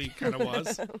actually kind of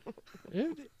was?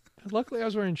 Luckily, I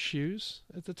was wearing shoes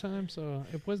at the time, so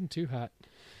it wasn't too hot.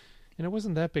 And it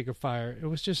wasn't that big a fire. It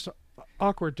was just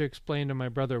awkward to explain to my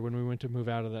brother when we went to move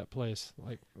out of that place.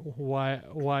 Like,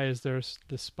 why is there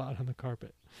this spot on the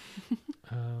carpet?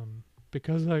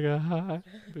 Because I got high.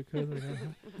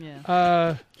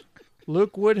 Yeah.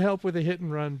 Luke would help with a hit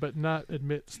and run, but not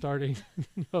admit starting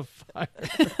a fire.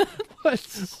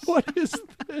 What is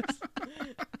this?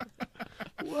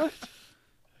 What?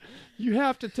 You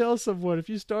have to tell someone. If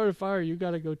you start a fire, you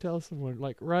got to go tell someone,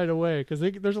 like, right away, because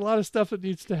there's a lot of stuff that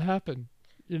needs to happen,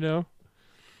 you know?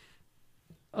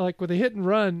 Like with a hit and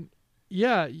run,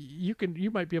 yeah, you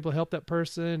might be able to help that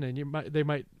person, and they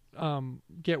might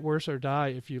get worse or die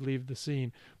if you leave the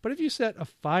scene. But if you set a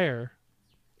fire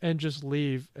and just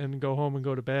leave and go home and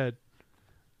go to bed,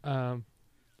 a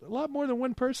lot more than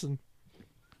one person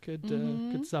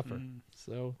could suffer.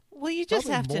 So, well, you just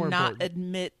probably have to more not important.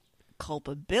 admit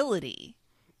culpability.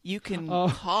 You can Oh.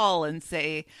 call and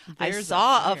say, I There's a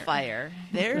saw a fire." fire.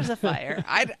 There's a fire.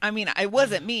 I mean, it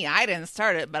wasn't me. I didn't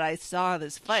start it, but I saw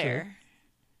this fire.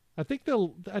 I think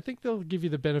they'll give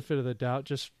you the benefit of the doubt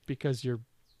just because you're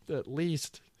at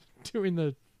least doing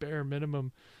the bare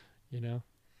minimum, you know.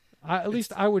 At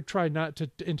least I would try not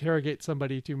to interrogate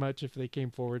somebody too much if they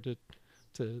came forward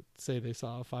to say they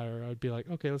saw a fire. I'd be like,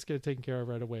 okay, let's get it taken care of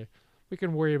right away. We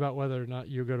can worry about whether or not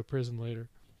you go to prison later.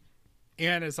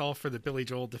 And is all for the Billy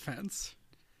Joel defense.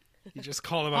 You just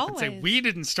call them up and say, Always. we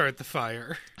didn't start the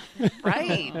fire.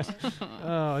 Right.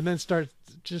 Oh, and then start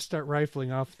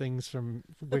rifling off things from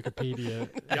Wikipedia.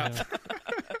 Yeah.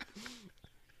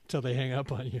 Till they hang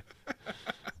up on you.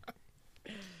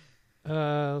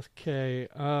 Okay.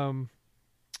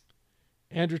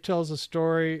 Andrew tells a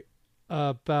story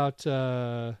about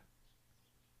how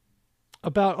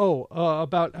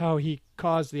he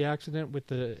caused the accident with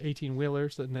the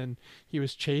 18-wheelers, and then he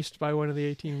was chased by one of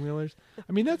the 18-wheelers.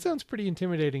 I mean, that sounds pretty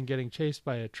intimidating, getting chased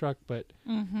by a truck, but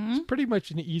it's pretty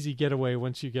much an easy getaway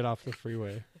once you get off the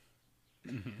freeway.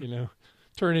 You know,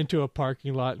 turn into a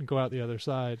parking lot and go out the other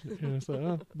side. You know,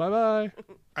 so, bye-bye.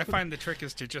 I find the trick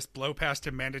is to just blow past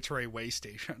a mandatory way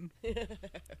station.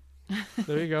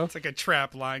 There you go. It's like a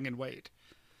trap lying in wait.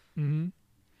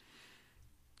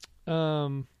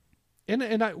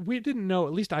 We didn't know,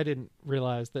 at least I didn't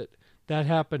realize that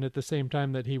happened at the same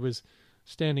time that he was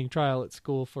standing trial at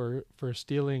school for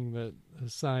stealing the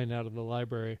sign out of the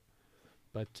library.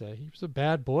 But he was a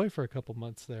bad boy for a couple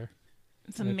months there.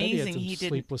 It's And I bet he had amazing some he didn't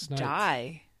sleepless nights.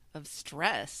 die of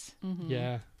stress.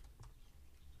 Yeah.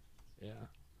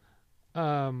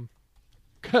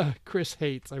 Chris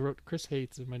Hates. I wrote Chris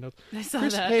Hates in my notes. I saw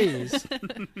Chris that. Hayes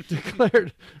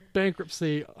declared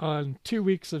bankruptcy on 2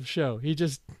 weeks of show.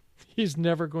 He's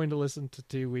never going to listen to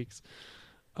 2 weeks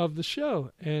of the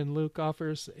show. And Luke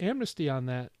offers amnesty on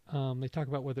that. They talk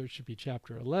about whether it should be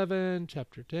chapter 11,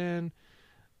 chapter 10.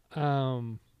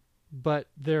 But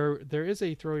there is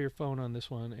a throw your phone on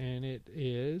this one, and it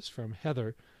is from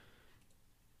Heather.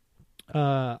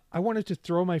 I wanted to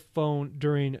throw my phone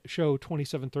during show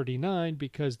 2739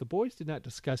 because the boys did not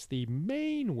discuss the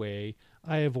main way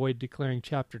I avoid declaring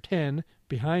chapter 10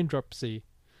 bankruptcy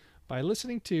by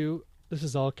listening to, this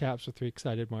is all caps with 3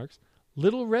 excited marks,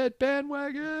 Little Red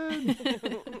Bandwagon.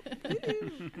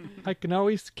 I can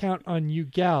always count on you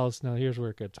gals. Now here's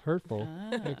where it gets hurtful.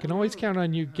 I can always count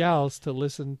on you gals to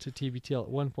listen to TBTL at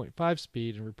 1.5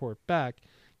 speed and report back.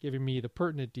 giving me the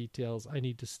pertinent details I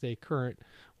need to stay current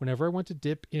whenever I want to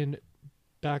dip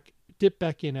back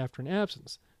in after an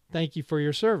absence. Thank you for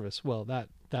your service. Well,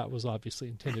 that was obviously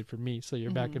intended for me, so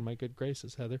you're back in my good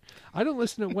graces, Heather. I don't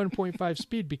listen at 1.5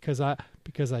 speed because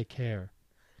I care.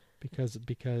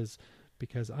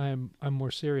 Because I'm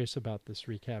more serious about this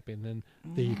recapping than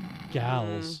the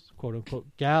gals, quote unquote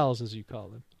gals as you call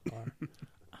them, are.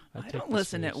 I don't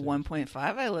listen at 1.5.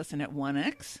 I listen at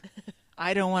 1x.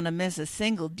 I don't want to miss a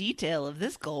single detail of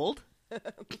this gold.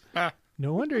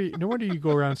 No wonder you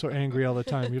go around so angry all the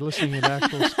time. You're listening at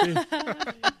actual speed.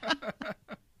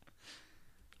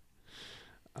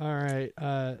 All right.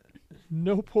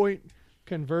 No point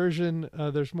conversion.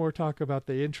 There's more talk about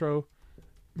the intro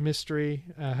mystery,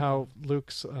 how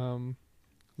Luke's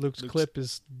clip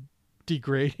is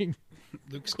degrading.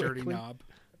 Luke's quickly. dirty knob.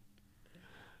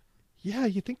 Yeah,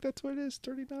 you think that's what it is,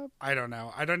 dirty knob? I don't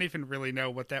know. I don't even really know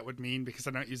what that would mean because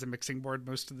I don't use a mixing board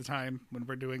most of the time when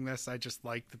we're doing this. I just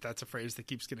like that that's a phrase that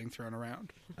keeps getting thrown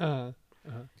around.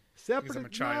 Separate I'm a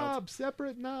child. knob,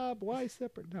 separate knob. Why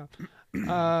separate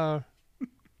knob?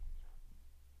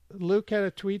 Luke had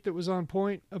a tweet that was on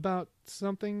point about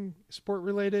something sport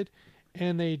related,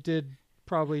 and they did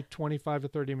probably 25 to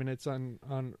 30 minutes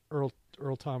on Earl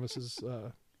Thomas's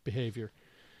behavior.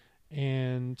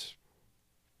 And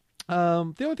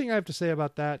the only thing I have to say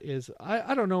about that is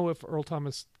I don't know if Earl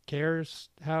Thomas cares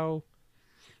how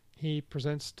he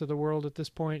presents to the world at this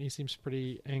point. He seems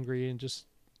pretty angry and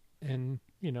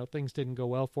things didn't go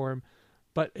well for him.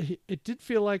 But it did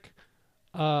feel like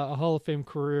a Hall of Fame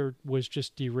career was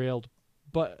just derailed,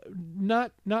 but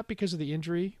not because of the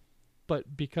injury,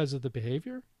 but because of the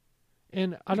behavior.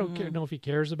 And I don't know if he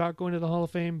cares about going to the Hall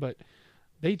of Fame, but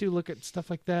they do look at stuff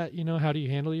like that. How do you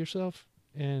handle yourself?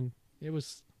 And it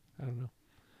was, I don't know.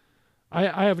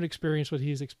 I haven't experienced what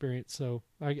he's experienced, so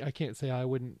I can't say I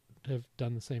wouldn't have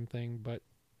done the same thing. But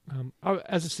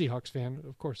as a Seahawks fan,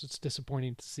 of course, it's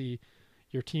disappointing to see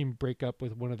your team break up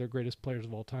with one of their greatest players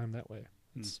of all time that way.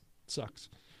 It sucks.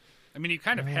 I mean, you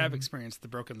kind of have experienced the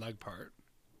broken leg part.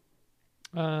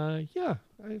 Yeah,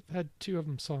 I've had 2 of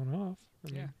them sawn off.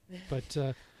 But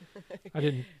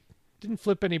I didn't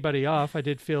flip anybody off. I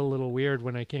did feel a little weird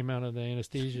when I came out of the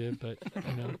anesthesia, but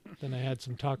then I had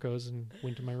some tacos and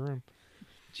went to my room.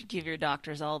 Did you give your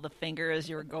doctors all the finger as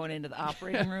you were going into the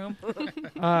operating room?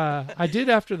 I did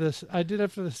after this. I did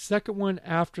after the second one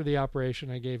after the operation.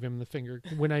 I gave him the finger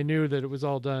when I knew that it was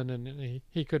all done and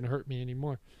he couldn't hurt me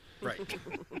anymore. Right.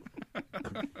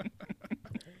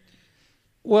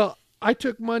 Well, I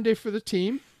took Monday for the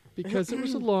team because it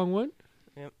was a long one.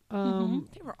 Yep.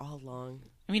 They were all long.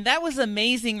 I mean, that was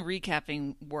amazing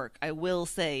recapping work, I will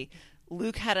say.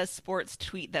 Luke had a sports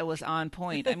tweet that was on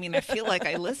point. I mean, I feel like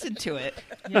I listened to it.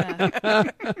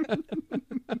 Yeah.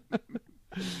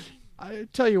 I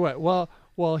tell you what,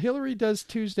 while Hillary does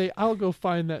Tuesday, I'll go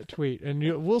find that tweet, and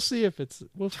we'll see if it's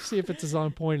as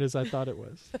on point as I thought it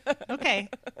was. Okay.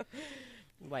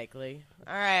 Likely.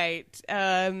 All right.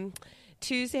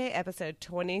 Tuesday, episode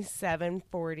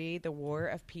 2740, The War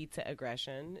of Pizza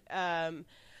Aggression. Sometimes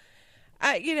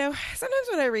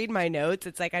when I read my notes,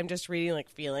 it's like I'm just reading like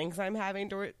feelings I'm having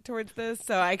towards this.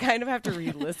 So I kind of have to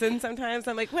re-listen sometimes.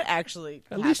 I'm like, what actually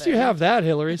At least you have that,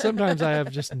 Hillary. Sometimes I have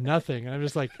just nothing. I'm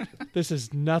just like, this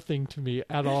is nothing to me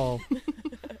at all.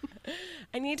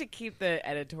 I need to keep the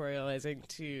editorializing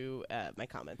to my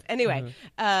comments. Anyway,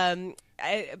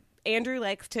 Andrew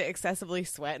likes to excessively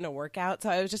sweat in a workout. So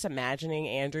I was just imagining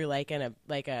Andrew like in a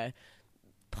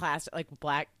plastic, like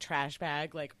black trash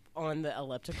bag, like on the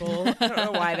elliptical. I don't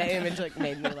know why that image like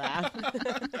made me laugh.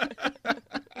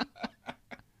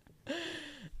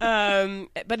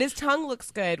 But his tongue looks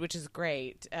good, which is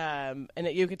great. And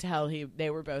you could tell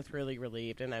they were both really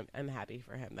relieved, and I'm happy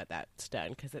for him that that's done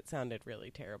because it sounded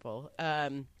really terrible.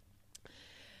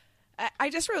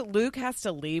 I just wrote Luke has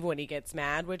to leave when he gets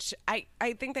mad, which I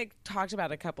think they talked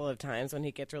about a couple of times. When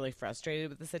he gets really frustrated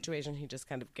with the situation, he just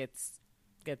kind of gets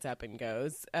up and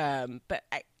goes. But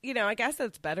I guess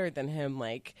that's better than him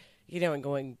and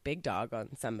going big dog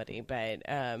on somebody. But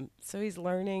so he's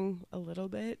learning a little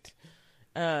bit.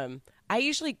 I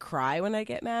usually cry when I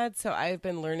get mad, so I've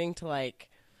been learning to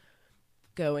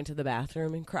go into the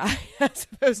bathroom and cry as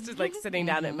opposed to sitting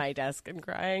down at my desk and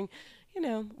crying.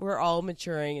 We're all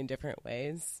maturing in different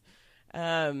ways.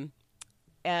 But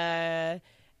I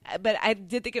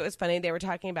did think it was funny. They were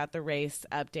talking about the race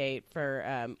update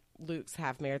for Luke's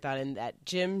half marathon, and that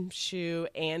Jim Shue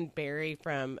and Barry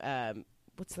from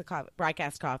what's the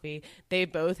Broadcast Coffee, they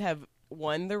both have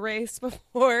won the race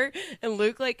before, and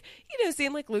Luke, like, you know,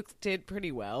 seemed like Luke did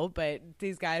pretty well, but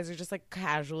these guys are just like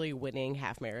casually winning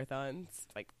half marathons,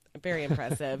 like very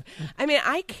impressive. I mean,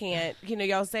 I can't, you know,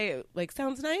 y'all say like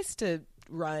sounds nice to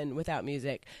run without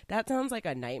music. That sounds like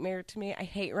a nightmare to me. I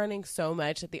hate running so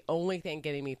much that the only thing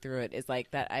getting me through it is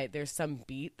like that there's some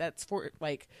beat that's for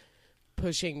like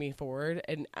pushing me forward,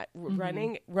 and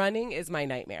running is my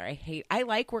nightmare. I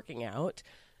like working out.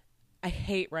 I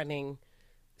hate running.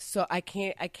 So I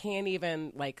can't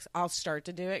even, like, I'll start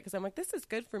to do it because I'm like, this is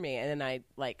good for me. And then I,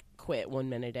 like, quit 1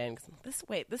 minute in because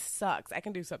this sucks. I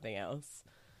can do something else.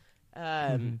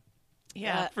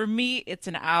 Yeah. For me, it's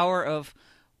an hour of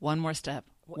one more step,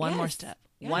 one more step,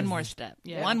 one more step,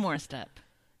 one more step.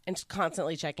 And just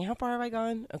constantly checking, how far have I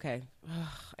gone? Okay.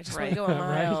 I just want to go a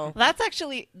mile.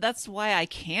 That's why I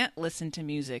can't listen to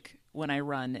music when I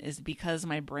run, is because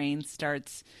my brain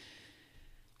starts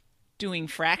doing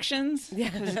fractions.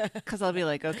 Because I'll be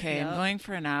like, okay, I'm going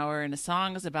for an hour and a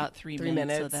song is about 3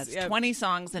 minutes. So that's 20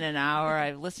 songs in an hour.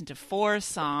 I've listened to 4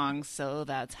 songs, so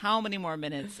that's how many more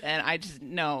minutes? And I just,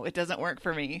 no, it doesn't work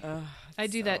for me. I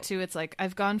do that too. It's like,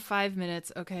 I've gone 5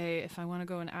 minutes. Okay, if I want to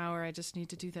go an hour, I just need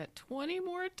to do that 20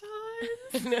 more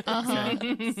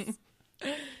times.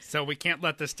 So we can't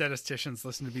let the statisticians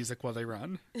listen to music while they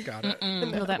run. Got it.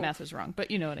 Well, that math was wrong,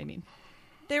 but you know what I mean.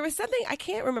 There was something, I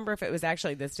can't remember if it was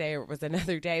actually this day or it was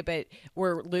another day, but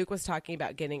where Luke was talking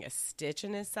about getting a stitch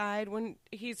in his side when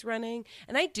he's running.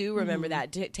 And I do remember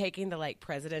that, taking the, like,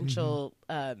 presidential,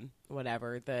 remember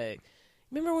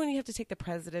when you have to take the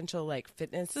presidential, like,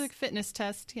 fitness? It's like fitness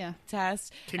test, yeah.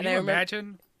 Test. Can you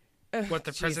imagine what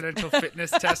the presidential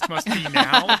fitness test must be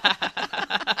now?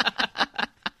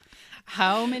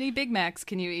 How many Big Macs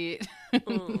can you eat?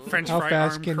 French How fry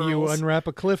fast arm can curls. you unwrap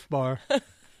a Cliff Bar?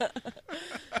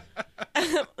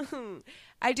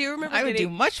 I do remember I would do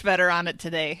much better on it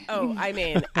today. Oh, I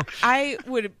mean, I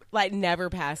would, like, never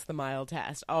pass the mile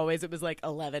test. Always, it was like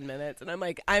 11 minutes, and I'm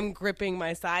like, I'm gripping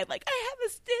my side, like, I have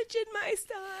a stitch in my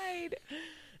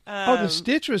side. The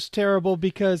stitch was terrible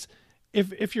because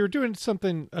if you're doing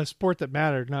a sport that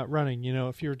mattered, not running, you know,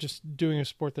 if you're just doing a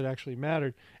sport that actually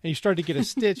mattered, and you start to get a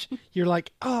stitch, you're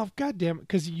like, oh, God damn it,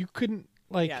 because you couldn't,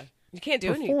 like, you can't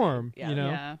do perform, anything. you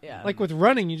know? Yeah. Like with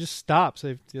running, you just stop.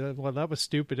 So, well, that was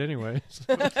stupid anyway.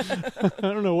 I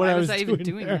don't know what Why I was was I even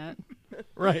doing there. that?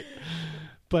 Right.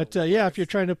 But if you're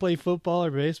trying to play football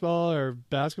or baseball or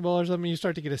basketball or something, you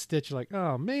start to get a stitch. You're like,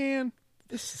 oh, man,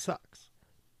 this sucks.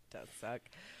 It does suck.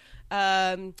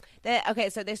 Okay,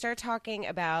 so they start talking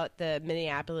about the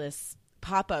Minneapolis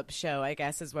pop-up show, I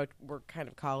guess is what we're kind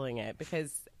of calling it,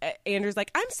 because Andrew's like,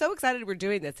 I'm so excited we're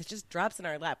doing this. It just drops in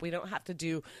our lap. We don't have to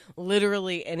do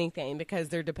literally anything because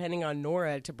they're depending on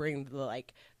Nora to bring the,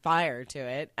 like, fire to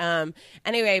it.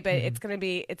 Anyway, but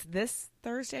it's this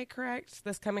Thursday, correct?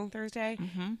 This coming Thursday?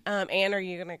 Anne, are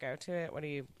you going to go to it? What do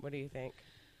you think?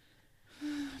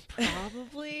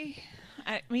 Probably.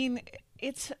 I mean,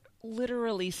 it's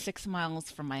literally 6 miles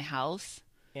from my house.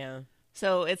 Yeah.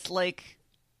 So it's like,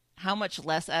 how much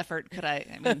less effort could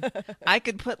I mean, I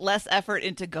could put less effort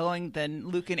into going than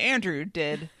Luke and Andrew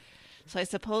did. So I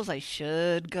suppose I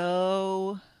should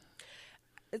go.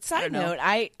 Side note,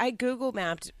 I Google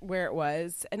mapped where it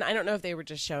was, and I don't know if they were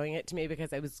just showing it to me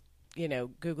because I was, you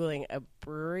know, Googling a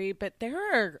brewery, but there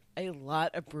are a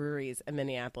lot of breweries in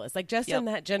Minneapolis. Like, just in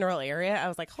that general area, I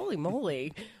was like, holy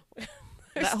moly.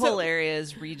 That whole area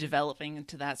is redeveloping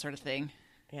into that sort of thing.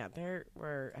 Yeah, there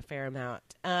were a fair amount.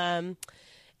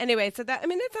 Anyway, so that, I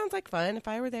mean, it sounds like fun. If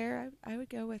I were there, I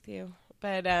would go with you.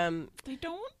 But they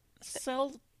don't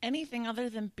sell anything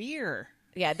other than beer.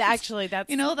 Yeah, that's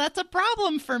you know, that's a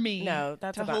problem for me. No,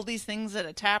 that's to hold these things at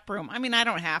a tap room. I mean, I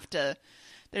don't have to.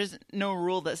 There's no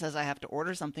rule that says I have to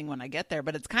order something when I get there,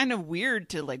 but it's kind of weird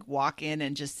to, like, walk in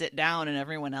and just sit down and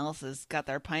everyone else has got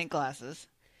their pint glasses.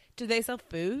 Do they sell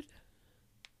food?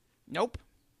 Nope.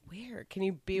 Weird. Can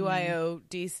you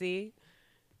BYODC?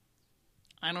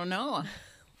 I don't know.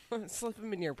 Slip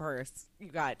them in your purse. You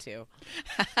got to.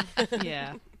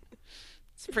 Yeah.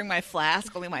 Just bring my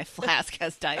flask. Only my flask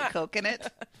has Diet Coke in it.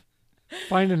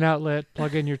 Find an outlet,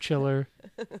 plug in your chiller.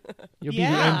 You'll be the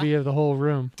envy of the whole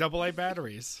room. AA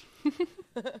batteries.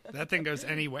 That thing goes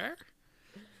anywhere.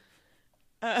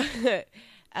 They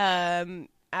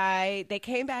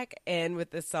came back in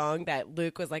with this song that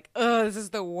Luke was like, oh, this is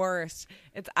the worst.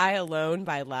 It's I Alone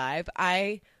by Live.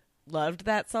 I loved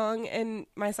that song in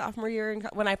my sophomore year.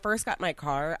 When I first got my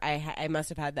car, I must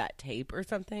have had that tape or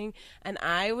something, and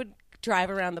I would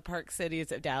drive around the park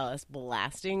cities of Dallas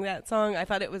blasting that song. I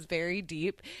thought it was very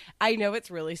deep. I know it's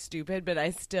really stupid, but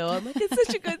I'm like, it's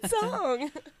such a good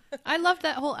song. I loved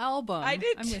that whole album. I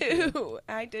did I'm with you. too.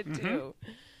 I did too.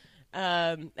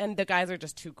 And the guys are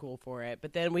just too cool for it.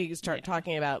 But then we start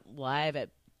talking about live at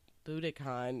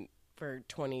Budokan for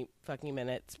 20 fucking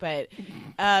minutes. But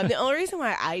the only reason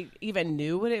why I even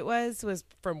knew what it was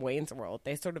from Wayne's World.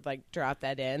 They sort of like dropped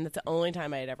that in. That's the only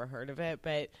time I had ever heard of it.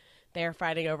 But they're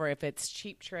fighting over if it's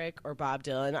Cheap Trick or Bob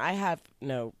Dylan. I have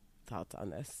no thoughts on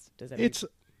this. Does it? It's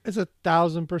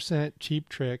 1,000% Cheap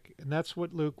Trick, and that's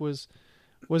what Luke was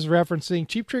referencing.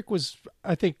 Cheap Trick was,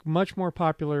 I think, much more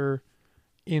popular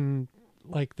in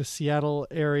like the Seattle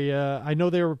area. I know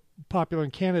they were popular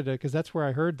in Canada because that's where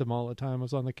I heard them all the time. I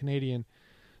was on the Canadian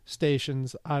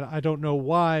stations. I don't know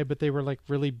why, but they were like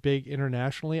really big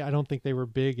internationally. I don't think they were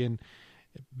big in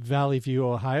Valley View,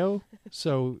 Ohio.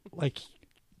 So like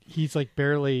he's like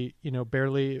barely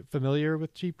familiar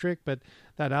with Cheap Trick, but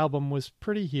that album was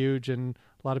pretty huge and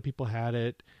a lot of people had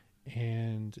it.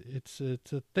 And it's a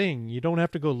thing. You don't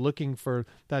have to go looking for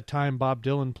that time Bob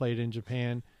Dylan played in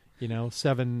Japan,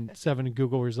 seven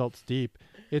Google results deep.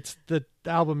 It's the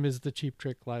album is the Cheap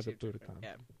Trick live at Budokan.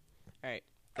 Yeah. All right.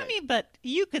 I mean, but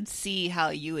you could see how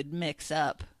you would mix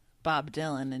up Bob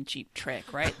Dylan and Cheap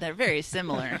Trick, right? They're very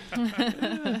similar.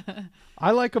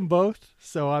 I like them both,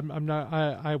 so I'm not.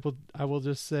 I will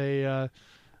just say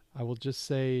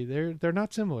they're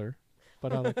not similar,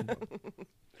 but I like them both.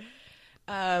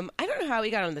 I don't know how we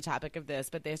got on the topic of this,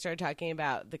 but they started talking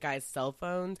about the guy's cell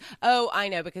phones. Oh, I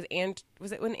know, because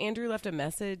was it when Andrew left a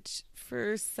message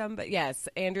for somebody? Yes,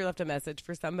 Andrew left a message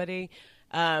for somebody,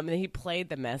 and he played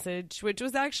the message, which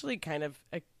was actually kind of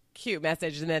a cute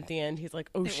message. And at the end, he's like,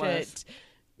 "Oh shit,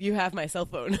 you have my cell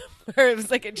phone." It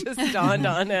was like it just dawned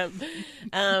on him.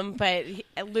 But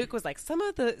Luke was like, "Some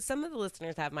of the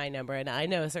listeners have my number, and I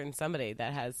know a certain somebody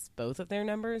that has both of their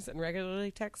numbers and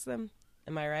regularly texts them."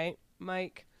 Am I right,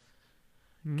 Mike?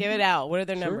 Mm-hmm. Give it out. What are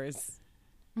their numbers?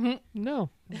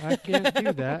 No, I can't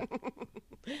do that.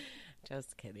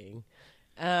 Just kidding.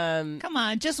 Come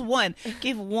on, just one.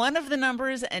 Give one of the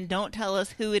numbers and don't tell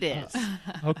us who it is.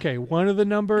 Okay, one of the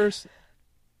numbers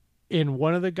in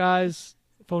one of the guys'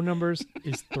 phone numbers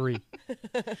is 3.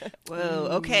 Whoa,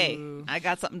 okay. I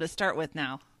got something to start with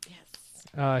now.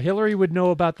 Yes. Hillary would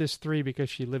know about this 3 because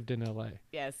she lived in L.A.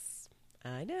 Yes,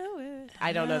 I know it.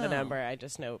 I don't know the number. I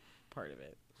just know part of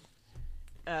it.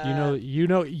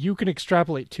 You can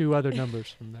extrapolate 2 other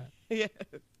numbers from that. Yeah.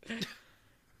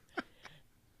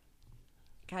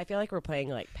 I feel like we're playing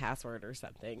like Password or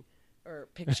something, or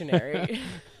Pictionary.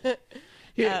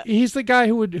 He's the guy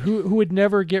who would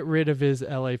never get rid of his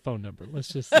LA phone number. Let's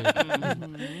just say that.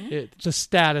 It's a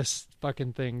status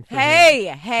fucking thing. For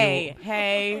him.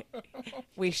 Hey!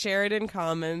 We share it in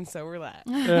common, so relax.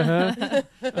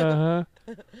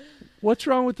 What's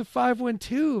wrong with the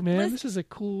 512, man? This is a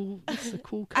cool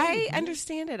code. I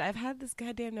understand it. I've had this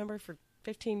goddamn number for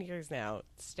 15 years now.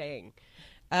 It's staying.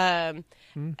 They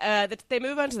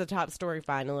move on to the top story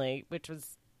finally, which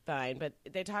was fine, but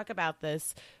they talk about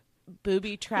this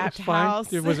booby-trapped house.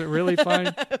 Was it really fine?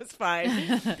 It was fine.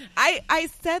 I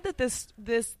said that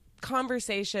this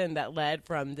conversation that led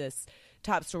from this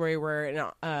top story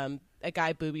where a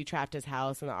guy booby-trapped his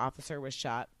house and the officer was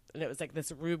shot, and it was like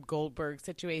this Rube Goldberg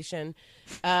situation.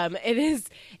 This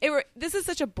is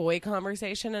such a boy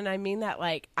conversation, and I mean that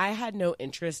like I had no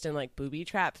interest in like booby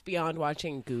traps beyond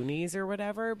watching Goonies or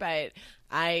whatever, but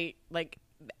I like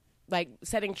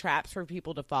setting traps for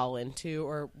people to fall into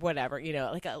or whatever,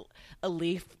 like a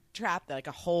leaf trap, like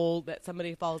a hole that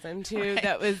somebody falls into. Right.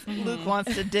 That was Luke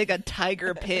wants to dig a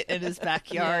tiger pit in his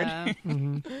backyard. Yeah.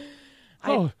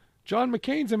 Mm-hmm. John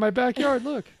McCain's in my backyard.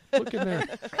 Look in there.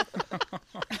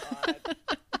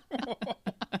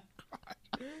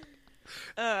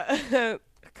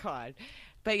 God.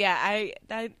 But yeah, I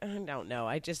don't know.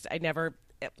 It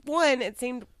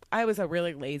seemed I was a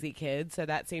really lazy kid, so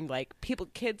that seemed like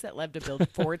kids that love to build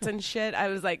forts and shit. I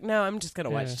was like, no, I'm just gonna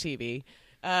watch TV.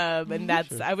 And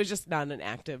I was just not an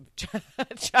active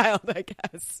child, I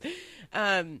guess.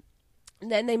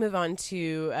 Then they move on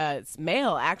to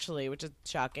mail, actually, which is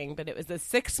shocking, but it was a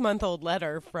 6-month-old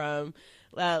letter from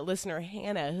listener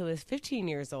Hannah, who is 15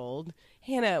 years old.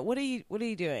 Hannah, what are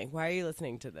you doing? Why are you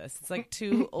listening to this? It's like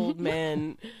 2 old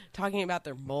men talking about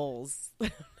their moles.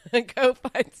 Go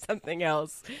find something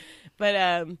else.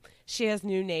 But she has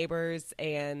new neighbors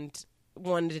and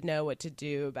wanted to know what to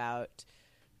do about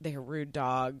their rude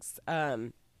dogs. I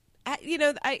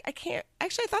can't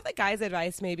actually. I thought the guy's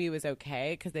advice maybe was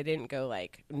okay because they didn't go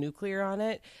like nuclear on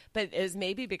it, but it was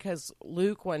maybe because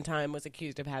Luke one time was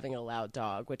accused of having a loud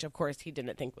dog, which of course he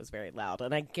didn't think was very loud,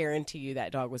 and I guarantee you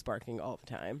that dog was barking all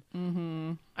the time.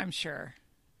 Mm-hmm. I'm sure.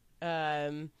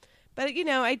 But But, you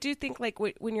know, I do think, like,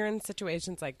 when you're in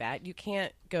situations like that, you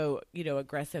can't go, you know,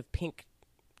 aggressive pink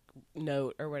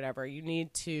note or whatever. You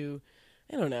need to,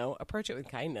 I don't know, approach it with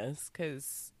kindness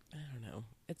because, I don't know,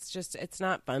 it's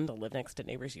not fun to live next to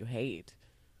neighbors you hate.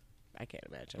 I can't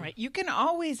imagine. Right. You can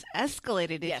always escalate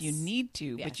it if Yes. you need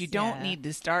to, Yes. but you don't Yeah. need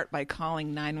to start by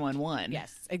calling 911.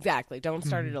 Yes, exactly. Don't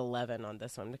start at 11 on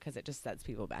this one because it just sets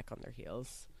people back on their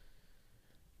heels.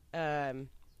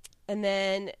 And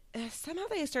then somehow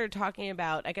they started talking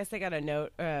about, I guess they got a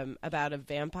note about a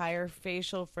vampire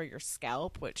facial for your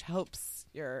scalp, which helps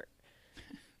your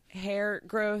hair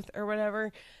growth or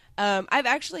whatever. I've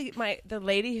actually, the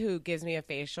lady who gives me a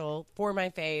facial for my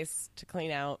face to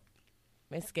clean out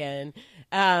my skin,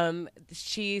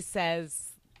 she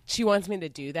says she wants me to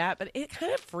do that, but it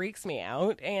kind of freaks me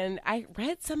out. And I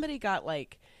read somebody got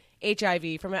like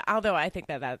HIV from it, although I think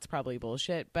that that's probably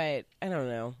bullshit, but I don't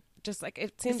know. Just like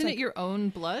it seems Isn't like it your own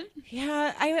blood?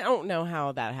 yeah, I don't know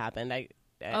how that happened.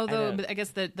 Although I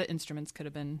guess the instruments could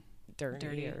have been dirty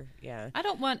dirty. or, yeah. I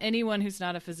don't want anyone who's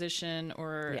not a physician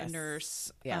or Yes. a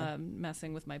nurse Yeah.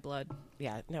 messing with my blood.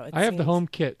 Yeah, no, it I have the seems- home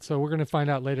kit, so we're going to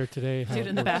find out later today. How Do it it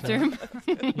in the works out.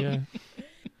 bathroom. Yeah.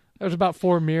 There's about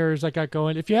 4 mirrors I got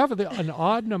going. If you have an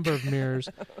odd number of mirrors,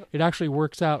 it actually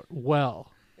works out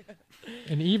well.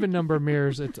 An even number of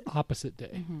mirrors, it's opposite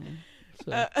day.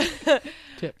 So,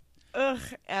 tip. Ugh.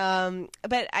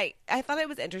 But I thought it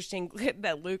was interesting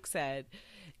that Luke said,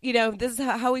 you know, this is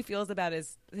how he feels about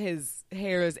his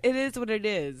hairs. It is what it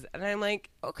is. And I'm like,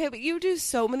 okay, but you do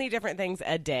so many different things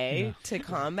a day to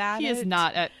combat He it. is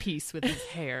not at peace with his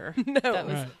hair. No. That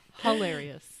was Right.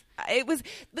 hilarious. It was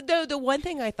the one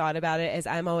thing I thought about it is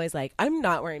I'm always like, I'm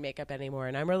not wearing makeup anymore,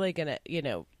 and I'm really gonna, you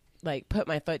know, like put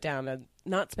my foot down and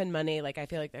not spend money. Like I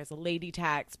feel like there's a lady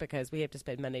tax because we have to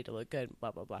spend money to look good,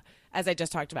 blah blah blah. As I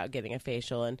just talked about getting a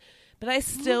facial, but I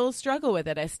still struggle with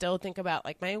it. I still think about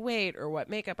like my weight or what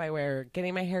makeup I wear,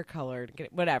 getting my hair colored,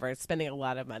 whatever. Spending a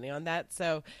lot of money on that.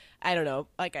 So I don't know.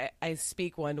 Like I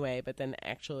speak one way, but then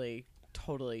actually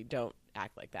totally don't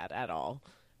act like that at all.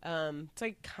 So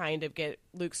I kind of get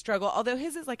Luke's struggle, although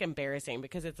his is like embarrassing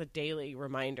because it's a daily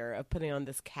reminder of putting on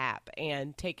this cap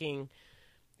and taking,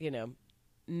 you know,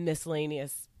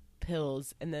 miscellaneous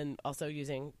pills and then also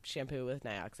using shampoo with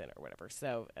Nioxin or whatever.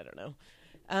 So I don't know.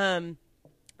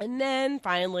 And then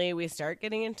finally we start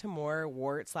getting into more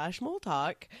wart/mole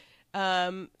talk.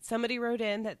 Somebody wrote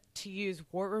in that to use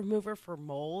wart remover for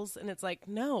moles, and it's like,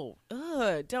 no,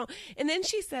 don't. And then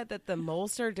she said that the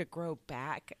moles started to grow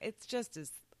back. It's just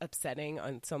as upsetting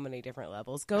on so many different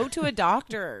levels. Go to a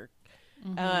doctor.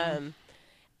 And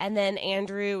then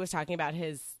Andrew was talking about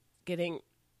his getting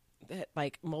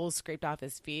like moles scraped off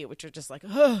his feet, which are just like,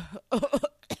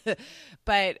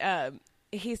 but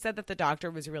he said that the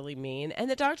doctor was really mean, and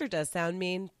the doctor does sound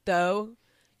mean, though.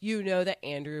 You know that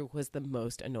Andrew was the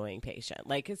most annoying patient.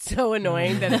 Like, it's so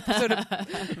annoying that it sort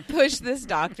of pushed this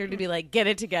doctor to be like, get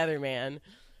it together, man.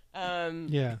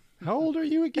 Yeah. How old are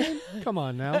you again? Come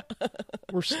on now.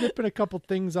 We're snipping a couple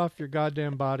things off your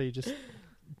goddamn body. Just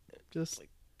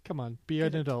come on. Be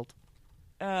an adult.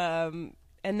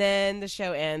 And then the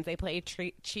show ends. They play a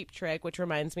Cheap Trick, which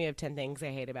reminds me of 10 Things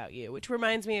I Hate About You, which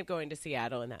reminds me of going to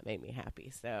Seattle, and that made me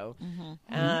happy. So,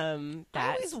 I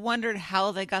that's always wondered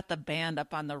how they got the band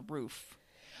up on the roof.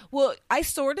 well, I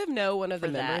sort of know one of the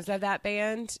For that. members of that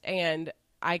band, and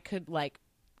I could like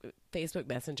Facebook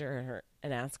Messenger her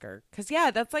and ask her because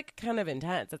that's like kind of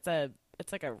intense. It's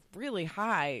like a really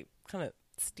high kind of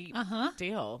steep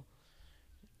deal.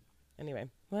 Anyway,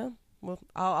 well,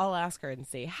 I'll ask her and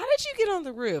see. How did you get on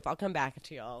the roof? I'll come back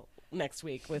to y'all next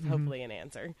week with hopefully an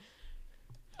answer.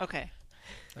 Okay.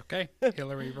 Okay,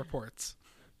 Hillary reports.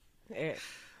 Eh,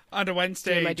 On to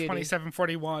Wednesday, Doing my duty.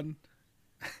 2741.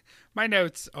 My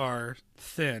notes are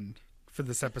thin for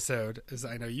this episode, as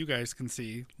I know you guys can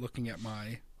see looking at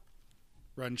my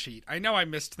run sheet. I know I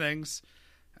missed things,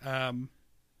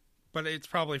 but it's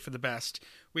probably for the best.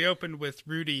 We opened with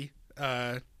Rudy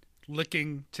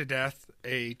licking to death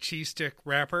a cheese stick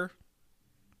wrapper.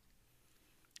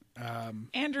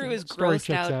 Andrew is Story grossed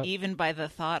checks out out. even by the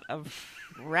thought of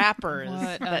wrappers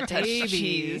What a that touch baby.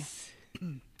 cheese.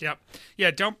 Yep.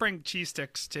 Yeah, don't bring cheese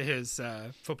sticks to his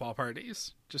football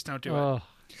parties. Just don't do it. Oh,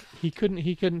 he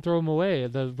couldn't throw them away.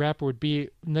 The wrapper would be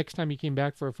next time he came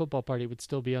back for a football party. It would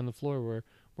still be on the floor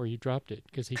where he dropped it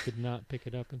because he could not pick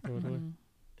it up and throw it away.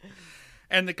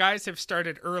 And the guys have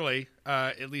started early,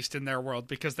 at least in their world,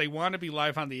 because they want to be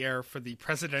live on the air for the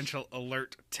presidential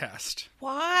alert test.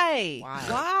 Why?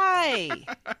 Why?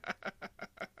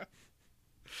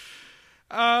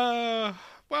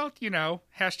 Well, you know,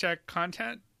 hashtag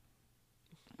content.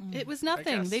 It was I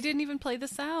nothing. guess. They didn't even play the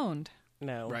sound.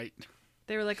 No. Right.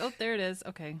 They were like, "Oh, there it is."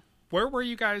 Okay. Where were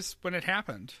you guys when it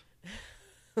happened?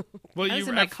 Will I was you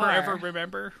in my forever car.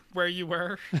 remember where you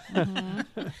were?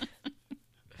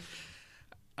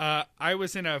 I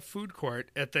was in a food court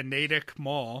at the Natick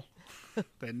Mall,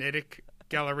 the Natick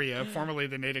Galleria, formerly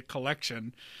the Natick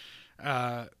Collection,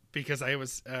 because I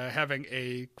was having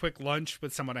a quick lunch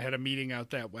with someone. I had a meeting out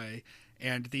that way,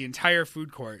 and the entire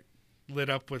food court lit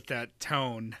up with that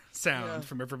tone sound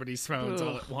from everybody's phones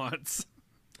all at once.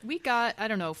 We got, I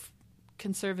don't know,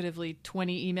 conservatively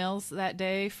 20 emails that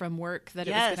day from work that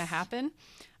it was going to happen.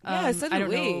 Yeah, so did I don't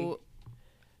we. know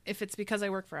if it's because I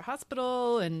work for a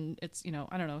hospital and it's,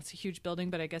 I don't know, it's a huge building,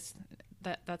 but I guess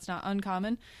that's not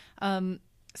uncommon.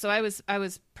 So I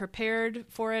was prepared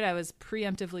for it. I was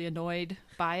preemptively annoyed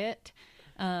by it.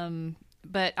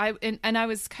 But I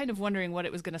was kind of wondering what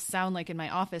it was going to sound like in my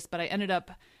office, but I ended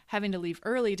up having to leave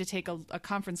early to take a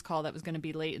conference call that was going to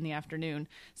be late in the afternoon.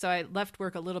 So I left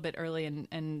work a little bit early,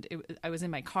 and I was in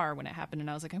my car when it happened, and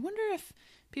I was like, I wonder if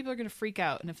people are going to freak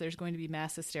out and if there's going to be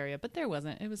mass hysteria. But there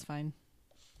wasn't. It was fine.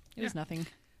 It was nothing.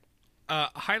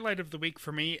 Highlight of the week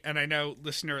for me, and I know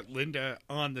listener Linda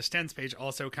on the Stens page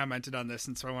also commented on this,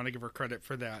 and so I want to give her credit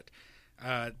for that.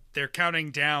 They're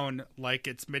counting down like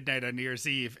it's midnight on New Year's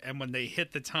Eve, and when they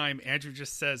hit the time, Andrew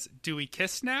just says, "Do we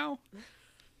kiss now?"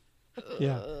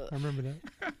 Yeah, I remember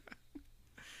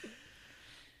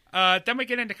that. Then we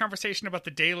get into conversation about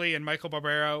the Daily and Michael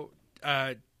Barbaro.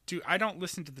 I don't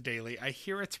listen to the Daily. I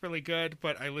hear it's really good,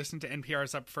 but I listen to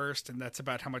NPR's Up First, and that's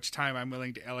about how much time I'm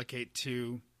willing to allocate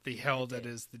to the hell that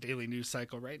is the daily news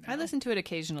cycle right now. I listen to it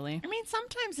occasionally. I mean,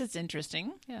 sometimes it's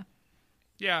interesting. Yeah.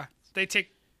 Yeah, they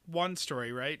take one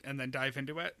story, right, and then dive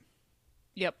into it.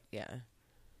 Yep. Yeah.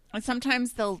 And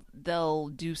sometimes they'll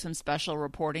do some special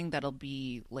reporting that'll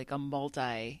be like a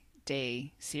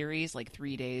multi-day series, like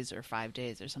 3 days or 5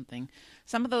 days or something.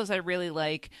 Some of those I really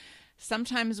like.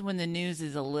 Sometimes when the news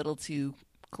is a little too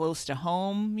close to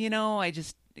home, I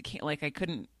just can't. Like I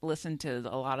couldn't listen to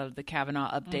a lot of the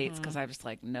Kavanaugh updates because I was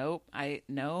like, nope,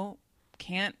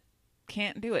 can't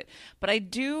do it. But I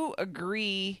do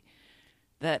agree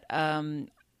that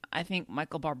I think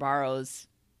Michael Barbaro's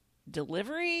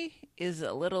delivery is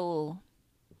a little,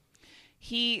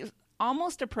 he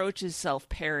almost approaches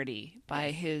self-parody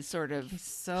by his sort of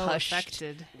So hushed,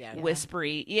 affected.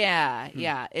 whispery.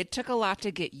 Yeah. It took a lot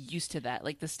to get used to that.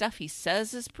 Like the stuff he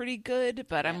says is pretty good,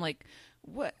 but I'm like,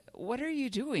 what are you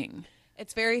doing?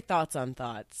 It's very thoughts on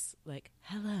thoughts. Like,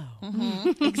 hello.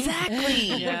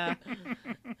 Exactly. Yeah.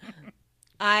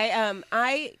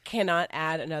 I cannot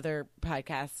add another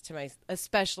podcast to my,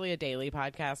 especially a daily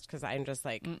podcast, because I'm just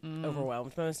like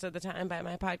overwhelmed most of the time by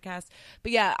my podcast.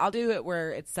 But yeah, I'll do it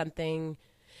where it's something.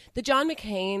 The John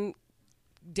McCain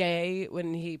day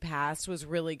when he passed was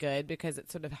really good because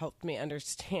it sort of helped me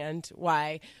understand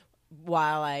why,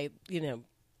 while I,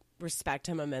 respect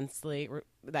him immensely,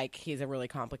 like he's a really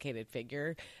complicated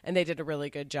figure, and they did a really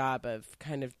good job of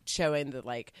kind of showing the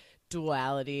like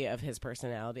duality of his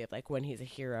personality, of like when he's a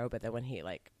hero but then when he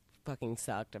like fucking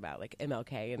sucked about like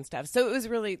MLK and stuff. So it was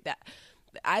really that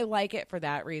I like it for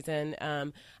that reason.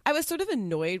 I was sort of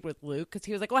annoyed with Luke because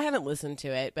he was like, well, I haven't listened to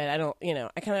it, but I don't,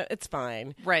 I kind of, it's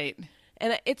fine. Right.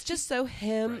 And it's just so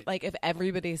him, Right. like if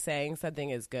everybody's saying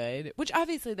something is good, which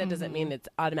obviously that doesn't mean it's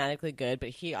automatically good, but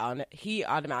he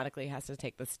automatically has to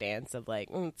take the stance of like,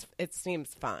 it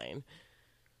seems fine.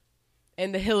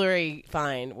 In the Hillary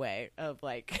fine way of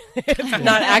like, it's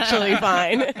not actually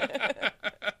fine.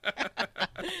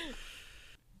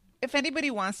 If anybody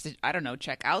wants to, I don't know,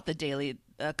 check out the Daily,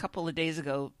 a couple of days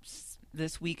ago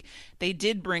this week, they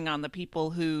did bring on the people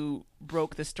who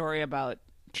broke the story about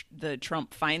the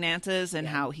Trump finances and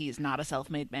how he's not a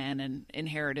self-made man and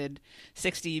inherited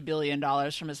 $60 billion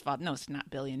from his father. No, it's not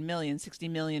 $60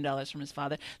 million from his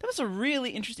father. That was a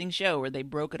really interesting show where they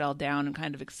broke it all down and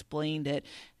kind of explained it.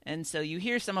 And so you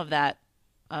hear some of that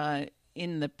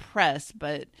in the press,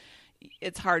 but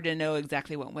it's hard to know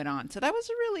exactly what went on. So that was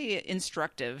a really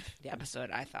instructive episode,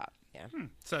 I thought. Yeah.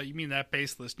 So you mean that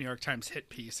baseless New York Times hit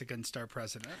piece against our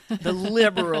president? The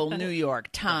liberal New York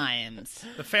Times.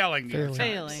 The failing New York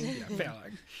Failing. Times. Yeah,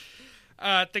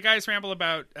 failing. The guys ramble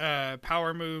about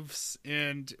power moves,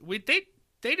 and they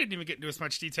didn't even get into as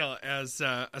much detail as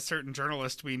a certain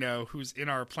journalist we know who's in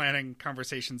our planning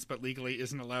conversations but legally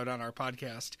isn't allowed on our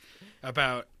podcast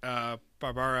about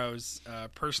Barbaro's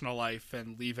personal life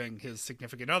and leaving his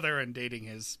significant other and dating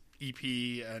his EP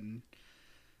and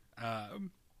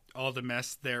all the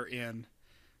mess they're in.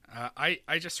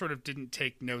 I just sort of didn't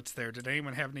take notes there. Did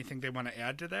anyone have anything they want to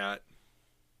add to that?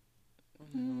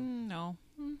 No.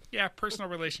 Yeah, personal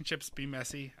relationships be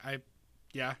messy.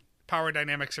 power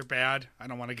dynamics are bad. I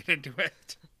don't want to get into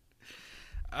it.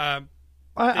 I'm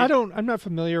not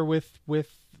familiar with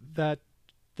that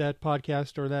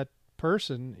podcast or that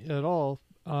person at all.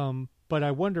 But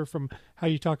I wonder, from how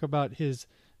you talk about his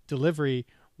delivery,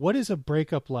 what is a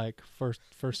breakup like for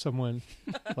someone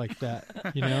like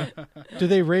that? You know, do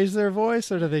they raise their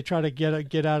voice, or do they try to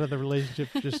get out of the relationship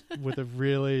just with a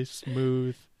really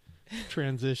smooth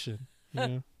transition? You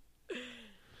know,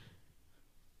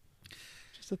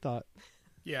 just a thought.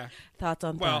 Yeah. Thoughts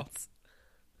on Well, thoughts.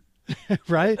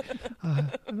 Right? I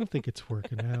don't think it's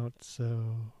working out,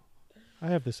 so I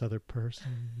have this other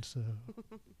person, so...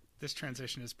 This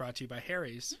transition is brought to you by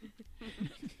Harry's.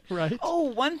 Right? Oh,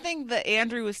 one thing that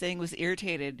Andrew was saying was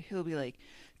irritated. He'll be like,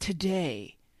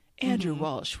 today, Andrew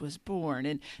Walsh was born.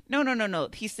 And no.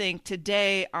 He's saying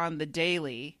today on the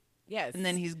daily. Yes. And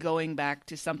then he's going back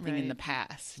to something in Right. the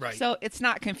past. Right. So it's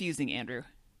not confusing, Andrew.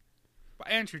 But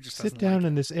Andrew just Sit doesn't down like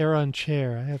in this Aeron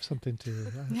chair. I have something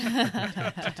to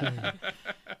tell you.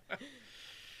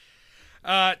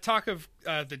 Talk of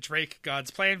the Drake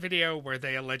God's Plan video, where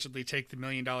they allegedly take the $1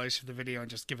 million for the video and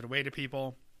just give it away to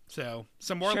people. So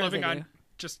some more Sure loving they on, do.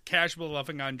 just casual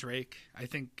loving on Drake. I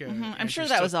think I'm Andrew's sure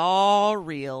that still- was all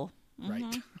real.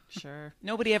 right. Sure.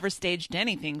 Nobody ever staged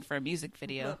anything for a music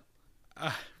video.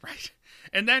 Right.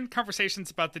 And then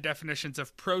conversations about the definitions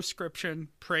of proscription,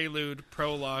 prelude,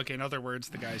 prologue, and other words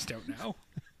the guys don't know.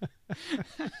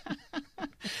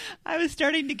 I was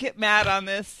starting to get mad on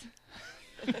this.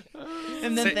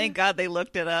 And then Say- thank God they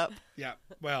looked it up. Yeah,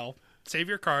 well, save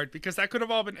your card, because that could have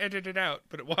all been edited out,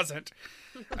 but it wasn't.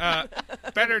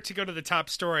 Better to go to the top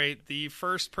story. The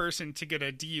first person to get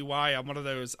a DUI on one of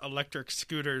those electric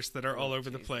scooters that are all over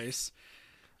the place.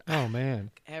 Oh,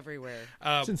 man. Everywhere.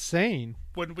 It's insane.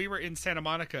 When we were in Santa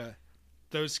Monica,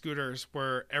 those scooters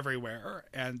were everywhere,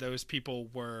 and those people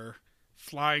were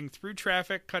flying through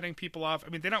traffic, cutting people off.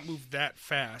 I mean, they don't move that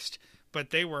fast,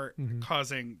 but they were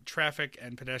causing traffic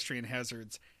and pedestrian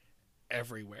hazards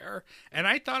everywhere. And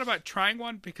I thought about trying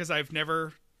one, because I've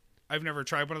never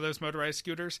tried one of those motorized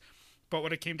scooters. But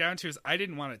what it came down to is I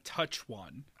didn't want to touch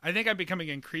one. I think I'm becoming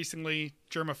increasingly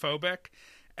germophobic,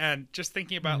 and just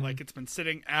thinking about like it's been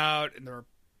sitting out and there are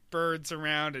birds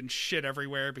around and shit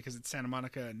everywhere because it's Santa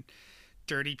Monica, and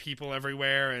dirty people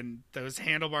everywhere, and those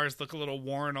handlebars look a little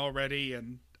worn already,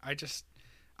 and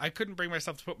I couldn't bring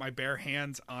myself to put my bare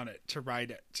hands on it to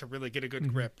ride it, to really get a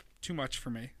good grip. Too much for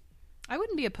me. I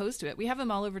wouldn't be opposed to it. We have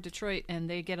them all over Detroit, and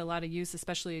they get a lot of use,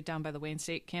 especially down by the Wayne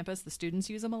State campus. The students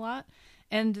use them a lot,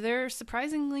 and they're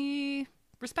surprisingly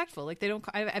respectful. Like, they don't.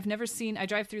 I've never seen. I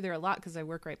drive through there a lot because I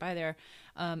work right by there,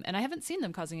 and I haven't seen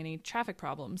them causing any traffic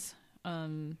problems.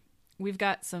 We've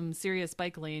got some serious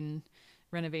bike lane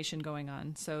renovation going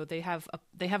on, so they have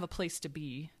a place to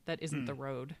be that isn't the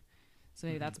road. So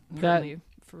maybe that's partly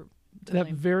for That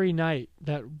very night,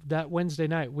 that Wednesday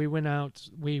night, we went out.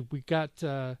 We got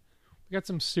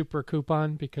some super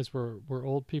coupon, because we're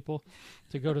old people,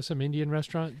 to go to some Indian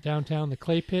restaurant downtown, the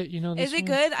Clay Pit. You know, this Is it one?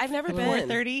 good? I've never been.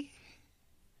 4:30.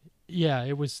 Yeah,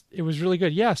 it was really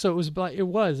good. Yeah, so it was about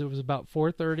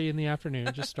 4:30 in the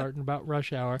afternoon, just starting about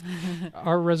rush hour.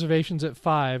 Our reservation's at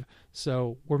 5,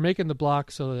 so we're making the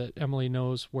block so that Emily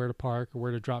knows where to park or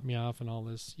where to drop me off and all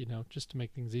this, just to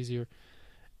make things easier.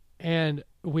 And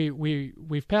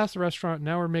we've passed the restaurant.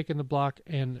 Now we're making the block,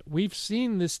 and we've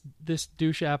seen this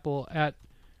douche apple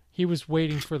he was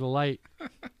waiting for the light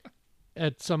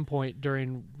at some point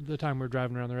during the time we were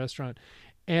driving around the restaurant,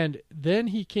 and then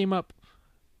he came up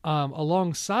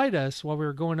alongside us while we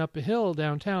were going up a hill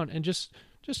downtown, and just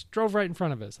drove right in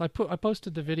front of us. I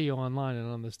posted the video online and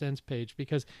on the Stens page,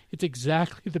 because it's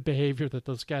exactly the behavior that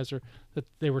those guys that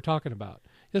they were talking about.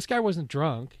 This guy wasn't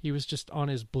drunk; he was just on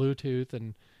his Bluetooth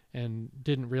and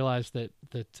didn't realize that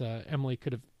Emily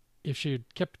could have, if she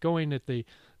had kept going at the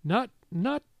not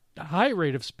high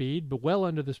rate of speed, but well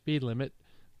under the speed limit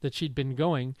that she'd been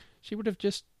going, she would have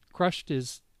just crushed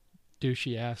his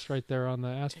douchey ass right there on the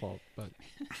asphalt. But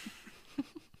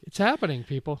it's happening,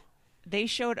 people. They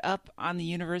showed up on the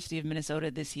University of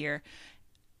Minnesota this year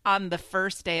on the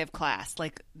first day of class.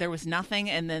 Like, there was nothing,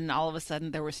 and then all of a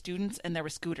sudden there were students and there were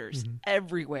scooters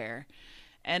everywhere.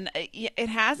 And it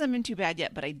hasn't been too bad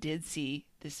yet, but I did see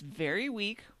this very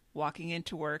week, walking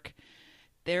into work,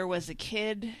 there was a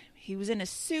kid. He was in a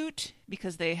suit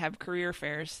because they have career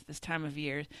fairs this time of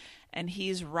year, and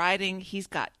he's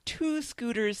got 2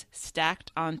 scooters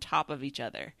stacked on top of each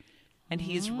other. And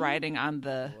he's riding on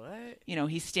the,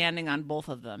 he's standing on both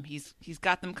of them. He's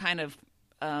got them kind of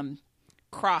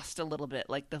crossed a little bit,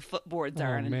 like the footboards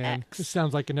are Oh on an man, X. this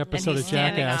sounds like an episode he's of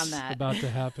standing Jackass on that. about to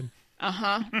happen.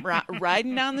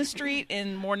 riding down the street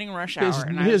in morning rush hour. His,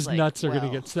 and I was his like, nuts are going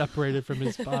well. to get separated from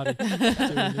his body. doing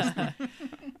this thing.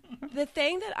 The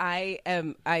thing that I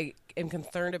am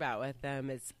concerned about with them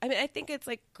is, I mean, I think it's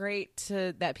like great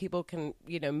that people can,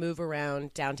 move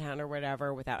around downtown or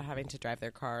whatever without having to drive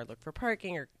their car, look for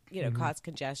parking, or cause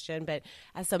congestion. But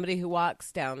as somebody who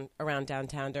walks around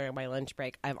downtown during my lunch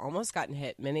break, I've almost gotten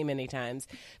hit many, many times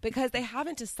because they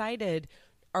haven't decided.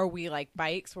 Are we like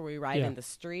bikes where we ride in the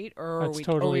street, or That's are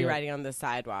totally we it. riding on the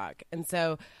sidewalk? And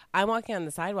so I'm walking on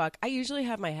the sidewalk. I usually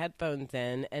have my headphones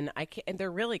in, and and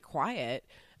they're really quiet,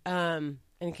 and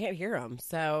you can't hear them.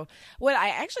 So what I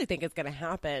actually think is going to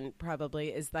happen probably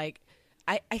is like,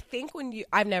 I think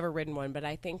I've never ridden one, but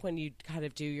I think when you kind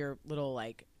of do your little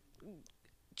like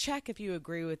check if you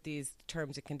agree with these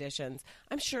terms and conditions,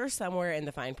 I'm sure somewhere in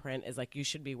the fine print is like you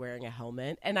should be wearing a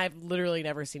helmet, and I've literally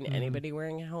never seen anybody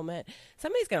wearing a helmet.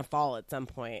 Somebody's going to fall at some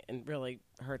point and really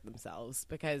hurt themselves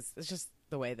because it's just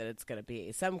the way that it's going to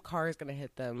be. Some car is going to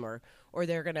hit them, or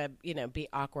they're going to be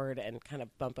awkward and kind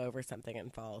of bump over something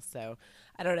and fall. So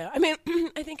I don't know. I mean,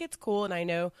 I think it's cool, and I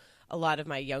know a lot of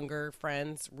my younger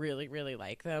friends really, really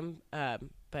like them,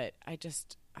 but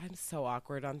I'm so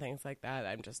awkward on things like that.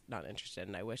 I'm just not interested,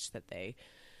 and I wish that they,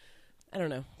 I don't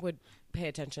know, would pay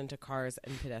attention to cars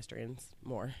and pedestrians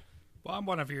more. Well, I'm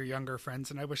one of your younger friends,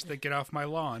 and I wish they'd get off my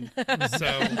lawn.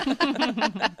 So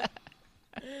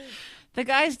The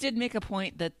guys did make a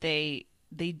point that they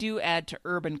do add to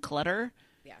urban clutter,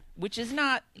 which is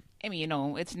not, I mean,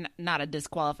 it's not a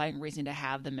disqualifying reason to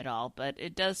have them at all, but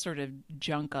it does sort of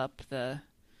junk up the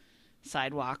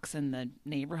sidewalks in the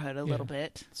neighborhood a little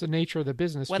bit. It's the nature of the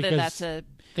business. Whether because that's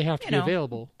they have to be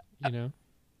available,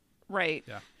 right.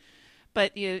 Yeah.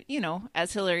 But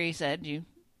as Hillary said,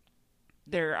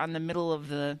 they're on the middle of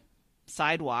the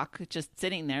sidewalk, just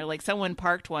sitting there. Like someone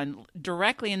parked one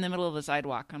directly in the middle of the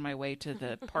sidewalk on my way to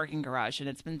the parking garage, and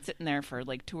it's been sitting there for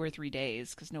like 2 or 3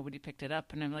 days because nobody picked it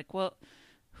up. And I'm like, well,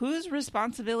 whose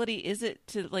responsibility is it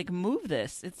to like move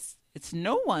this? It's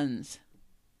no one's.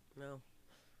 No.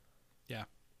 yeah.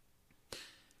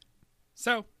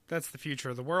 So that's the future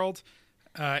of the world.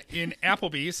 In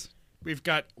Applebee's, we've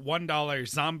got $1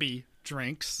 zombie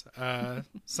drinks,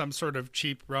 some sort of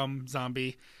cheap rum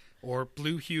zombie, or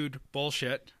blue-hued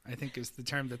bullshit, I think is the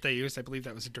term that they used. I believe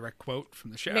that was a direct quote from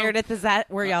the show. Meredith, is that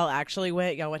where y'all actually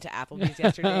went? Y'all went to Applebee's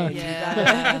yesterday?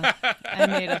 Yeah. I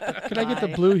made up the Could I get the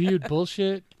pie. blue-hued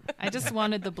bullshit? I just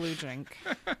wanted the blue drink.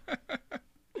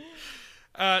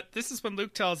 This is when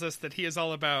Luke tells us that he is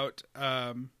all about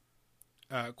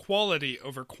quality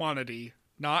over quantity,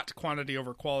 not quantity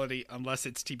over quality unless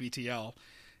it's TBTL.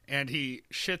 And he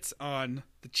shits on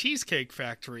the Cheesecake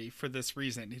Factory for this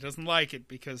reason. He doesn't like it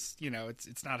because,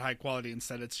 it's not high quality.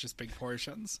 Instead, it's just big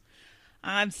portions.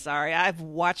 I'm sorry. I've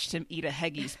watched him eat a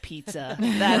Heggie's pizza.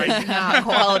 That is not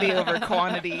quality over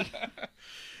quantity.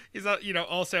 He's,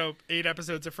 also 8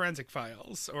 episodes of Forensic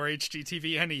Files or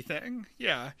HGTV anything.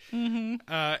 Yeah.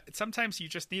 Mm-hmm. Sometimes you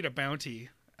just need a bounty.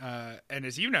 And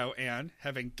as you know, Anne,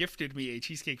 having gifted me a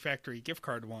Cheesecake Factory gift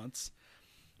card once,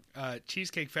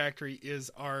 Cheesecake Factory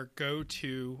is our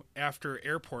go-to after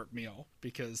airport meal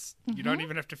because you don't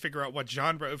even have to figure out what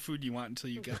genre of food you want until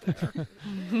you get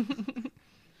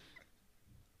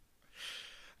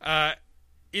there.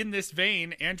 In this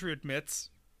vein, Andrew admits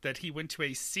that he went to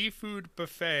a seafood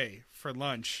buffet for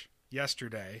lunch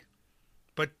yesterday.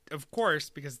 But, of course,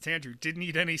 because it's Andrew, didn't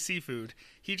eat any seafood.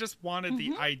 He just wanted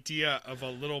the idea of a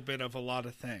little bit of a lot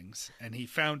of things, and he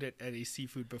found it at a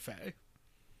seafood buffet.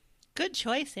 Good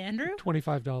choice, Andrew.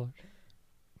 $25.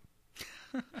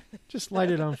 Just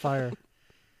light it on fire.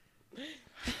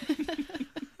 There's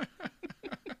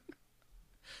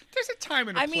a time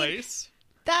and a place.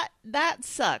 That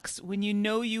sucks when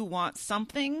you want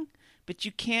something, but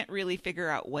you can't really figure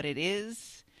out what it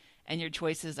is, and your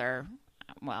choices are,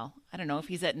 well, I don't know if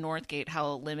he's at Northgate,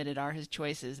 how limited are his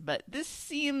choices, but this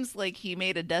seems like he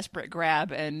made a desperate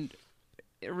grab and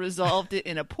resolved it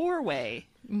in a poor way.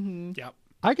 Mm-hmm. Yep.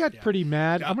 I got pretty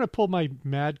mad. Yeah. I'm going to pull my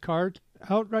mad card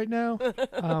out right now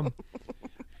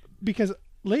because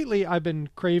lately I've been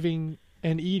craving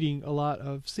and eating a lot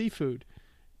of seafood.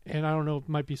 And I don't know, it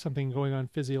might be something going on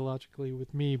physiologically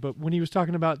with me. But when he was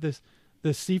talking about this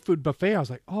seafood buffet, I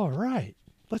was like, all right,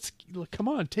 come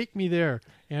on, take me there,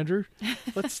 Andrew.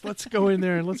 Let's go in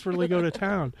there and let's really go to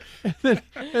town.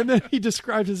 And then he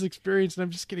described his experience, and I'm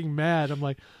just getting mad. I'm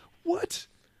like, what?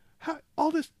 How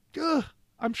all this? Ugh.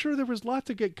 I'm sure there was lots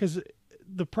of good, because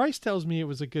the price tells me it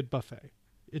was a good buffet.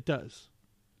 It does.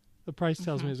 The price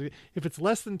tells me it's if it's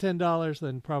less than $10,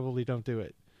 then probably don't do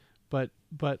it. But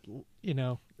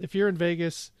if you're in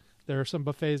Vegas, There are some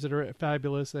buffets that are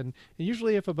fabulous, and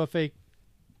usually if a buffet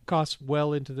costs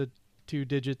well into the 2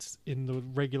 digits in the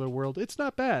regular world, it's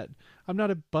not bad. I'm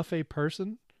not a buffet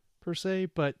person per se,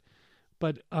 but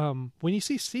when you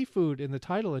see seafood in the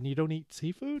title and you don't eat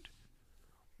seafood,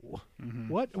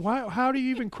 what? Why? How do you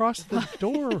even cross the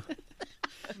door?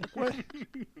 What?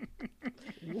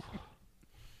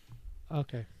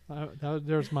 Okay,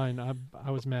 there's mine.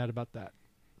 I was mad about that.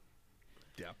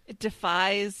 It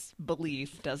defies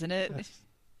belief, doesn't it? Yes.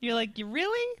 You're like, you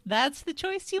really? That's the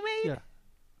choice you made?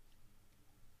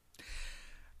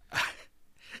 Yeah.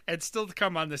 And still to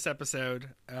come on this episode,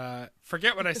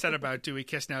 forget what I said about Do We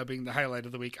Kiss Now being the highlight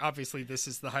of the week. Obviously, this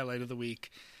is the highlight of the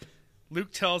week.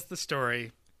 Luke tells the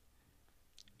story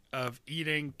of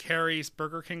eating Carrie's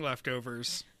Burger King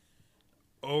leftovers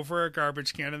over a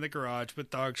garbage can in the garage with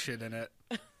dog shit in it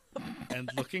and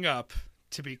looking up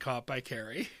to be caught by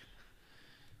Carrie.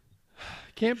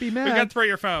 Can't be We mad. got to throw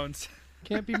your phones.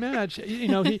 Can't be mad. You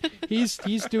know, he's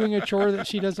doing a chore that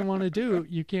she doesn't want to do.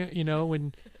 You can't,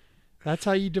 when that's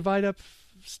how you divide up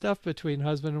stuff between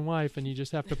husband and wife, and you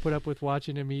just have to put up with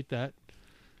watching him eat that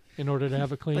in order to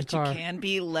have a clean But car. you can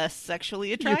be less sexually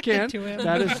You attracted can. to him.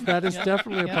 That is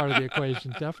definitely a part of the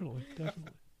equation. Definitely.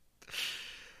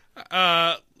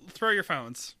 Throw your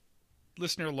phones.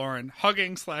 Listener Lauren,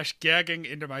 hugging/gagging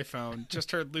into my phone.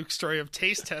 Just heard Luke's story of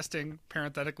taste testing,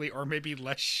 parenthetically, or maybe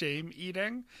less shame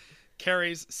eating.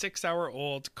 Carrie's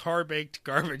 6-hour-old car-baked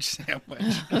garbage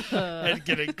sandwich and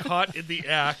getting caught in the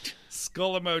act.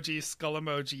 Skull emoji, skull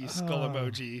emoji, skull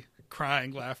emoji,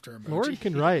 crying laughter emoji. Lauren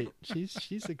can write.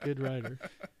 She's a good writer.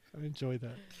 I enjoy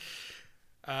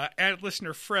that. And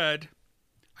listener Fred,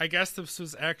 I guess this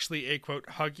was actually a, quote,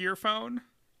 hug your phone, ?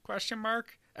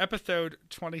 Episode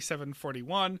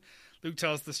 2741. Luke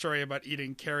tells the story about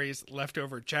eating Carrie's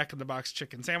leftover Jack-in-the-Box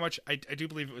chicken sandwich. I do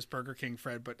believe it was Burger King,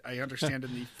 Fred, but I understand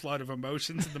in the flood of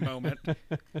emotions in the moment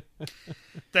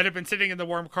that had been sitting in the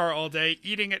warm car all day,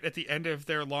 eating it at the end of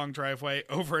their long driveway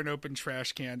over an open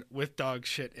trash can with dog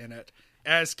shit in it,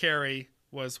 as Carrie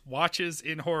watches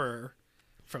in horror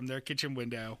from their kitchen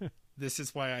window. This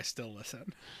is why I still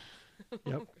listen.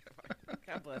 Yep.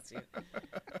 God bless you.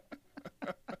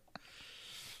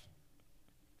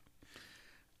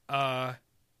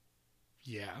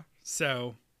 Yeah.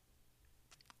 So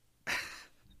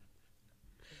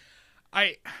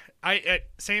I at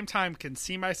same time can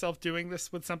see myself doing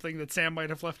this with something that Sam might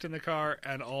have left in the car,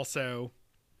 and also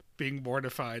being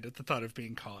mortified at the thought of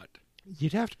being caught.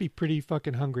 You'd have to be pretty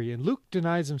fucking hungry, and Luke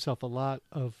denies himself a lot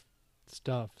of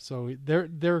stuff. So there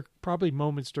are probably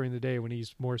moments during the day when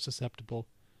he's more susceptible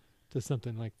to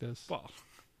something like this. Well,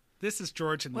 this is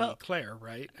George and Claire,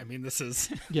 right? I mean, this is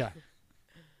Yeah.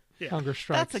 yeah. Hunger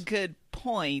strikes. That's a good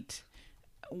point.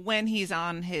 When he's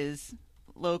on his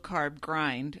low carb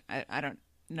grind, I don't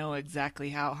know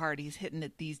exactly how hard he's hitting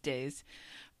it these days,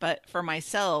 but for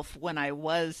myself, when I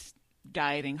was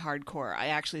dieting hardcore, I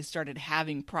actually started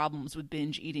having problems with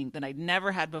binge eating that I'd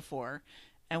never had before.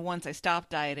 And once I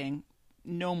stopped dieting,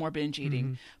 no more binge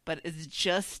eating. But it's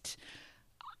just,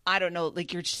 I don't know,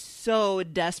 like you're so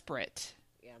desperate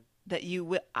that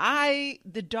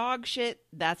the dog shit,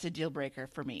 that's a deal breaker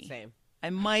for me. Same. I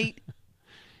might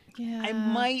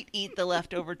eat the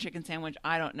leftover chicken sandwich.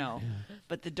 I don't know.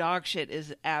 But the dog shit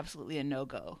is absolutely a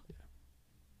no-go.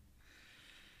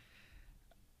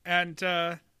 And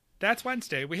that's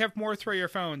Wednesday. We have more Throw Your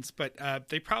Phones, but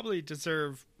they probably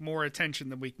deserve more attention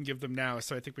than we can give them now,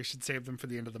 so I think we should save them for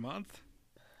the end of the month.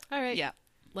 All right. Yeah.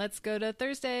 Let's go to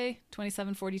Thursday,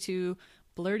 2742.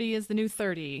 Blurty is the new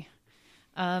 30.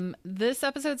 This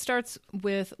episode starts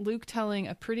with Luke telling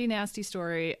a pretty nasty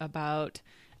story about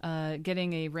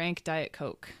getting a rank Diet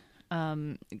Coke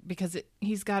because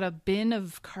he's got a bin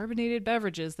of carbonated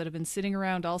beverages that have been sitting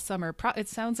around all summer. It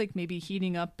sounds like maybe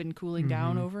heating up and cooling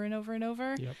down over and over and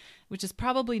over, which is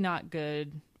probably not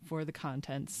good for the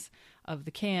contents of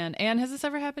the can. Anne, has this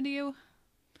ever happened to you?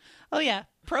 Oh, yeah.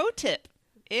 Pro tip.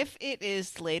 If it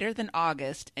is later than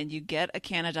August and you get a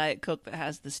can of Diet Coke that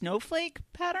has the snowflake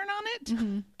pattern on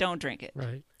it, don't drink it.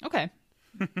 Right. Okay.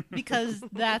 Because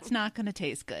that's not going to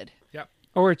taste good. Yep.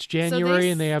 Or it's January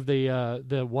they and they have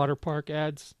the water park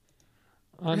ads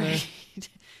on there.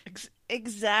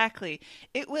 Exactly.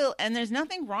 It will, and there's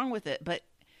nothing wrong with it, but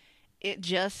it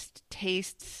just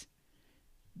tastes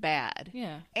bad.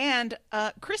 Yeah. And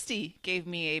Christy gave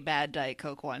me a bad Diet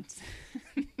Coke once,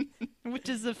 which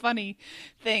is a funny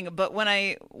thing. But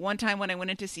one time when I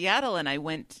went into Seattle and I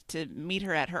went to meet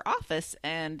her at her office,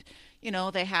 and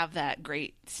they have that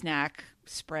great snack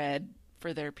spread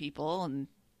for their people and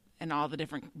all the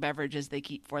different beverages they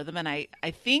keep for them. And I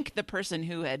think the person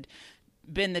who had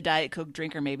been the Diet Coke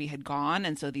drinker maybe had gone,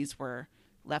 and so these were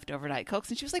leftover Diet Cokes.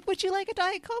 And she was like, would you like a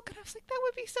Diet Coke? And I was like, that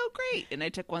would be so great. And I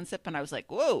took one sip, and I was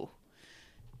like, whoa,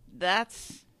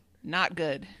 that's not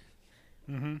good.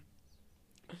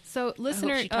 So,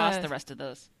 listener, I hope she tossed the rest of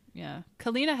those. Yeah.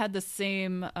 Kalina had the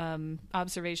same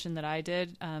observation that I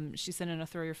did. She sent in a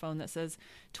Throw Your Phone that says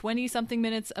 20-something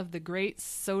minutes of the great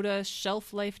soda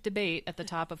shelf life debate at the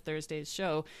top of Thursday's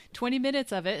show. 20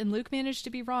 minutes of it, and Luke managed to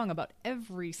be wrong about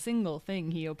every single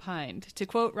thing he opined. To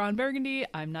quote Ron Burgundy,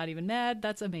 I'm not even mad.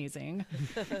 That's amazing.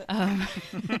 And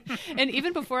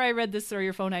even before I read this Throw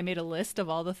Your Phone, I made a list of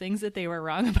all the things that they were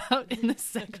wrong about in the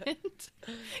segment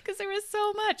because there was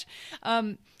so much.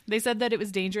 They said that it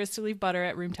was dangerous to leave butter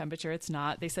at room temperature. It's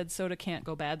not. They said soda can't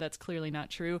go bad. That's clearly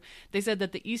not true. They said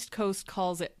that the East Coast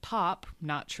calls it pop.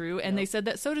 Not true. And they said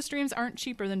that soda streams aren't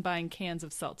cheaper than buying cans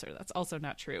of seltzer. That's also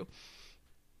not true.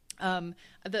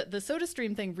 The soda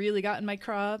stream thing really got in my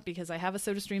craw because I have a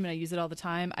soda stream and I use it all the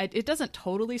time. It doesn't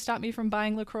totally stop me from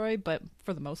buying LaCroix, but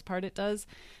for the most part it does.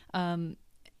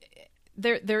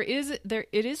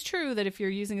 It is true that if you're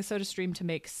using a soda stream to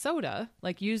make soda,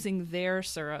 like using their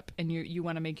syrup, and you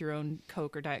want to make your own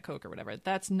Coke or Diet Coke or whatever,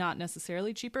 that's not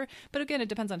necessarily cheaper. But again, it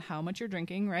depends on how much you're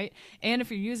drinking, right? And if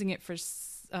you're using it for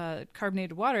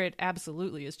carbonated water, it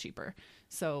absolutely is cheaper.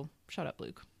 So shut up,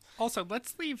 Luke. Also,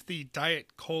 let's leave the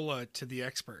Diet Cola to the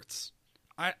experts.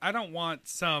 I don't want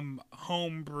some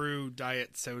homebrew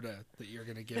diet soda that you're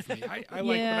going to give me. I like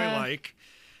what I like.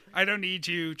 I don't need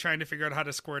you trying to figure out how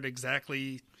to squirt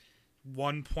exactly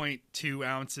 1.2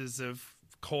 ounces of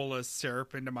cola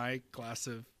syrup into my glass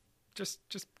of. Just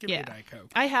give me a Diet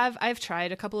Coke. I've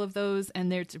tried a couple of those,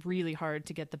 and it's really hard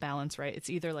to get the balance right. It's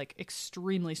either like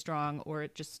extremely strong, or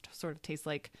it just sort of tastes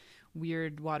like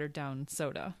weird watered down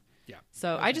soda. Yeah.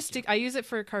 So I use it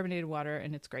for carbonated water,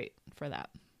 and it's great for that.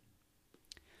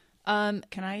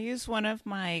 Can I use one of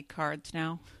my cards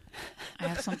now? I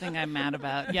have something I'm mad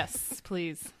about. Yes,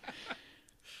 please.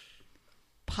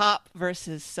 Pop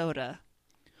versus soda.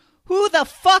 Who the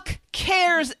fuck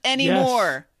cares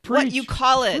anymore what you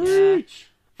call it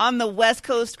on the West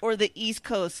Coast or the East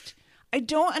Coast? I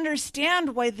don't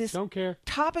understand why this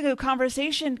topic of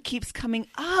conversation keeps coming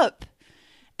up.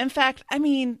 In fact, I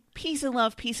mean, peace and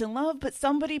love, but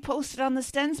somebody posted on the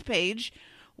Stens page,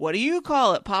 what do you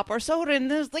call it, pop or soda? And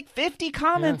there's like 50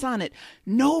 comments on it.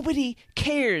 Nobody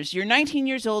cares. You're 19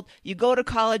 years old. You go to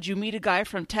college. You meet a guy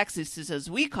from Texas who says,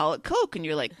 we call it Coke. And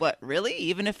you're like, what, really?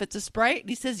 Even if it's a Sprite? And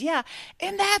he says, yeah.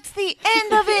 And that's the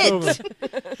end of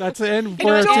it. That's the end. And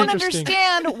I don't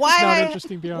understand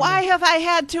why have I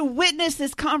had to witness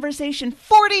this conversation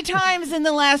 40 times in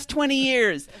the last 20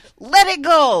 years? Let it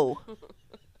go.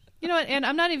 You know what? And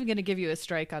I'm not even going to give you a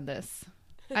strike on this.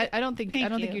 I don't think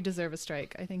think you deserve a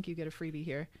strike. I think you get a freebie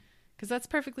here because that's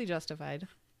perfectly justified.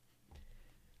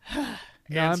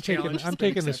 No, I'm taking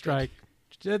the strike.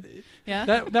 Yeah,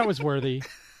 that was worthy.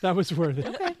 That was worthy.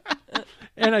 Okay.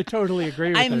 And I totally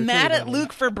agree with her. I'm mad at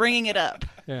Luke for bringing it up.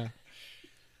 Yeah.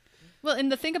 Well, and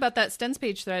the thing about that Stens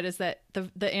page thread is that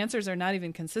the answers are not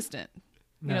even consistent.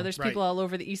 You know, there's people all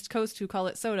over the East Coast who call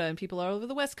it soda, and people all over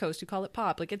the West Coast who call it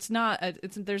pop. Like, there's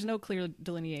no clear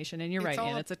delineation. And you're right,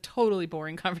 Ian. It's a totally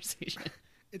boring conversation.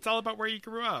 It's all about where you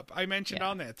grew up. I mentioned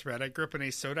on that thread, I grew up in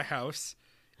a soda house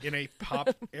in a pop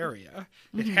area.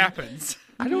 It happens.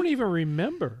 I don't even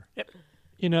remember,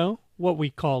 what we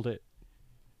called it.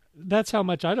 That's how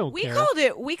much I don't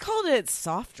care. We called it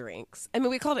soft drinks. I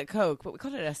mean, we called it Coke, but we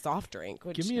called it a soft drink.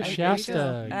 Give me a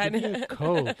Shasta. Give me a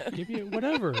Coke. Give me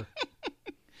whatever.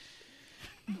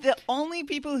 The only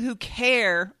people who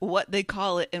care what they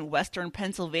call it in Western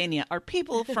Pennsylvania are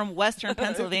people from Western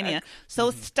Pennsylvania.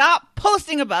 So stop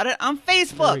posting about it on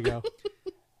Facebook. There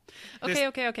we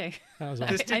go. Okay.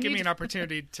 This did give me an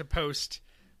opportunity to post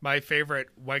my favorite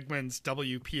Wegmans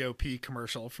WPOP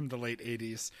commercial from the late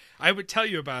 80s. I would tell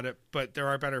you about it, but there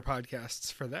are better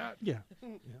podcasts for that. Yeah.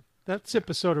 That sip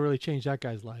of soda really changed that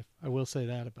guy's life. I will say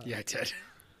that about it. Yeah, it did.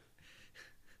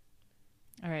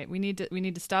 All right, we need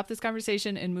to stop this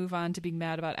conversation and move on to being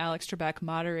mad about Alex Trebek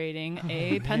moderating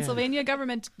a Pennsylvania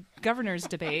governor's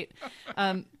debate.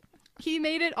 He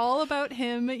made it all about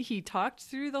him. He talked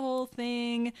through the whole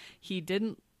thing. He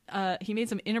made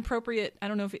some inappropriate, I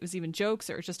don't know if it was even jokes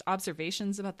or just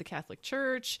observations about the Catholic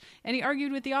Church, and he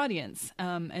argued with the audience.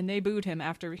 And they booed him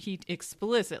after he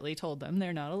explicitly told them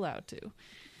they're not allowed to.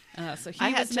 So he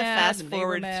was mad and they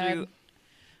were mad.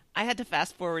 I had to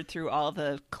fast forward through all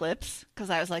the clips because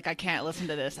I was like, I can't listen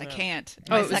to this. I can't.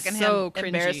 My secondhand so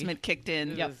embarrassment kicked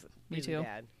in. Yep, me too.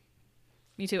 Bad.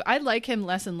 Me too. I like him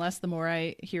less and less the more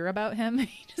I hear about him.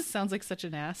 He just sounds like such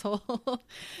an asshole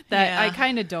that Yeah. I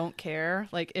kind of don't care.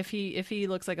 Like if he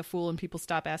looks like a fool and people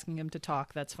stop asking him to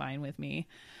talk, that's fine with me.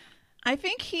 I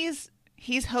think he's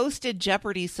hosted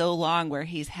Jeopardy so long where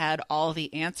he's had all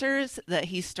the answers that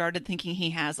he started thinking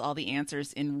he has all the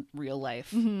answers in real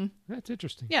life. That's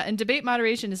interesting. Yeah, and debate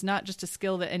moderation is not just a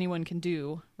skill that anyone can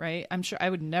do, right? I'm sure I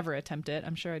would never attempt it.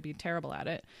 I'm sure I'd be terrible at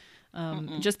it.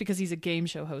 Just because he's a game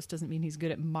show host doesn't mean he's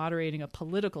good at moderating a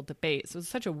political debate. So it's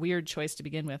such a weird choice to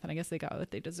begin with, and I guess they got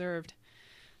what they deserved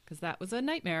because that was a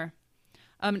nightmare.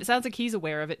 It sounds like he's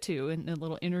aware of it too. In a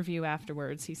little interview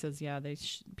afterwards, he says, "Yeah,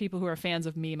 people who are fans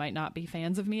of me might not be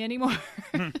fans of me anymore."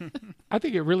 I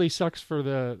think it really sucks for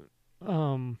the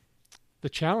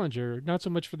challenger, not so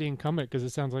much for the incumbent, because it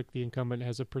sounds like the incumbent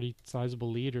has a pretty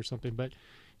sizable lead or something. But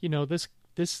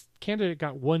this candidate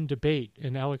got one debate,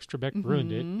 and Alex Trebek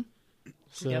ruined it.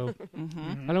 So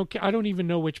I don't even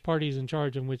know which party's in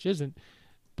charge and which isn't.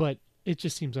 But it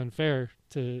just seems unfair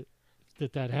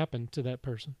that happened to that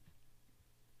person.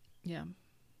 Yeah.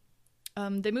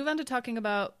 They move on to talking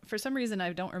about, for some reason,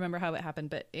 I don't remember how it happened,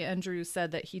 but Andrew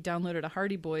said that he downloaded a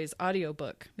Hardy Boys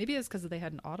audiobook. Maybe it's because they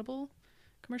had an Audible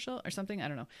commercial or something. I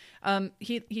don't know.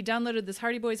 He downloaded this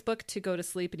Hardy Boys book to go to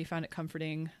sleep, and he found it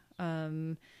comforting.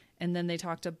 And then they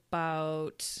talked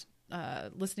about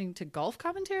listening to golf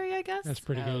commentary, I guess. That's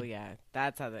pretty Oh good. yeah,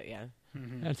 that's how that. Yeah,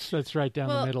 That's right down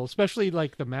the middle, especially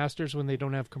like the Masters when they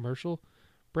don't have commercial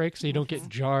breaks, so you don't get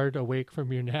jarred awake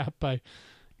from your nap by,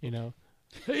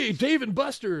 hey, Dave and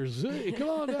Buster's, hey, come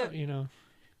on down,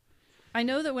 I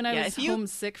know that when I Yeah, was if you-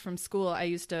 homesick from school,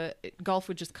 golf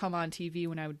would just come on TV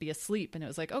when I would be asleep. And it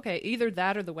was like, okay, either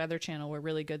that or the Weather Channel were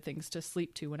really good things to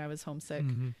sleep to when I was homesick.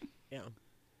 yeah.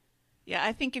 Yeah,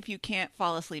 I think if you can't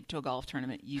fall asleep to a golf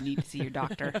tournament, you need to see your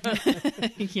doctor.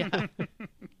 Yeah.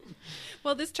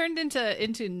 Well, this turned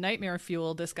into nightmare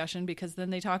fuel discussion because then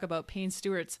they talk about Payne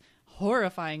Stewart's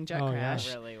horrifying jet Oh, yeah. crash.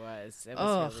 It really was. It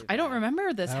was Oh, really I don't bad.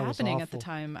 remember this That was happening at the awful.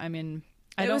 time. I mean,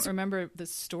 I It don't was- remember the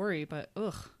story, but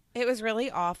ugh. It was really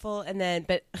awful. And then,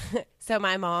 but so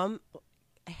my mom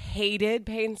hated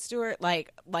Payne Stewart,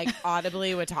 like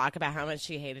audibly would talk about how much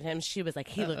she hated him. She was like,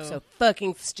 he looked so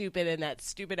fucking stupid in that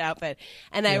stupid outfit.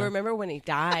 And I remember when he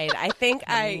died, I think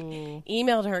I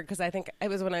emailed her because I think it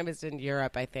was when I was in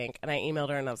Europe, I think. And I emailed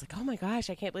her and I was like, oh my gosh,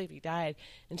 I can't believe he died.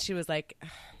 And she was like,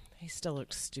 he still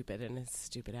looked stupid in his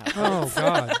stupid outfit. Oh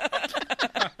God!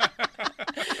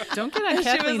 Don't get on was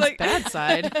Kathleen's like- bad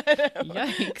side.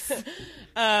 Yikes.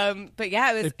 But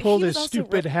yeah, it was. They pulled he his was also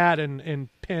stupid hat and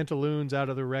pantaloons out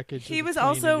of the wreckage. He of the was plane,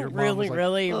 also and your mom really, was like,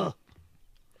 really. "Ugh."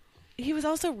 He was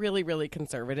also really, really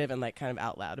conservative and like kind of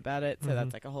out loud about it. So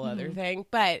that's like a whole other thing.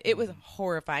 But it was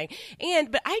horrifying.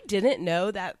 But I didn't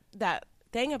know that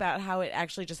thing about how it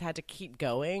actually just had to keep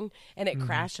going and it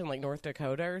crashed in like North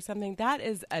Dakota or something. That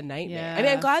is a nightmare. I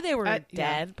mean, I'm glad they were Yeah.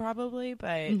 dead probably,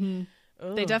 but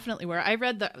They definitely were. I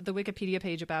read the Wikipedia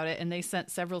page about it, and they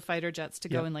sent several fighter jets to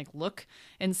go Yep. and like look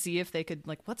and see if they could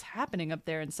like what's happening up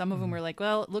there. And some of them were like,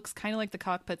 well, it looks kind of like the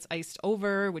cockpit's iced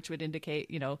over, which would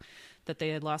indicate that they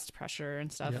had lost pressure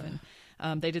and stuff. Yeah.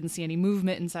 And they didn't see any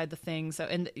movement inside the thing. So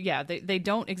they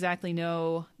don't exactly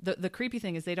know. The creepy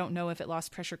thing is they don't know if it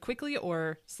lost pressure quickly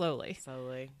or slowly,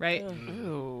 slowly. right?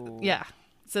 Ooh. Yeah.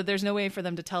 So there's no way for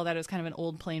them to tell that it was kind of an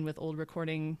old plane with old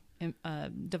recording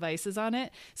devices on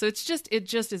it. So it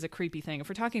just is a creepy thing. If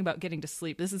we're talking about getting to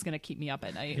sleep, this is going to keep me up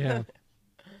at night. Yeah.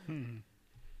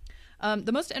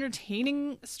 The most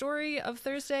entertaining story of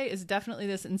Thursday is definitely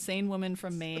this insane woman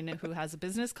from Maine who has a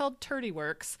business called Turdy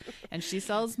Works, and she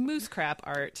sells moose crap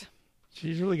art.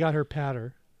 She's really got her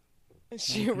patter.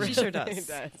 She really sure does.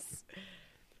 does.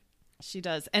 She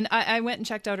does. And I went and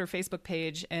checked out her Facebook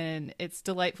page, and it's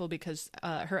delightful because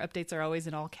her updates are always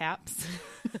in all caps.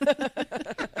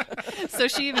 So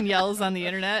she even yells on the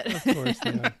internet. Of course,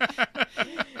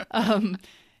 yeah.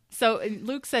 So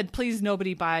Luke said, please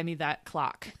nobody buy me that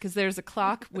clock, because there's a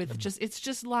clock with it's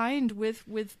just lined with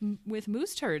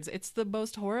moose turds. It's the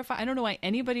most horrifying. I don't know why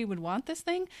anybody would want this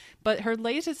thing, but her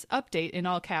latest update in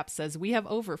all caps says, we have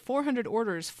over 400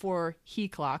 orders for he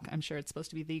clock. I'm sure it's supposed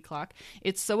to be the clock.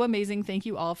 It's so amazing. Thank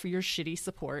you all for your shitty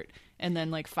support. And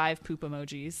then like 5 poop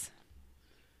emojis.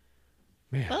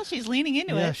 Man. Well, she's leaning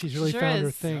into Yeah, it. she's really Sure found her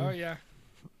is. thing. Oh yeah.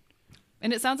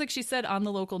 And it sounds like she said on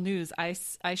the local news, I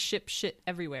ship shit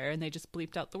everywhere, and they just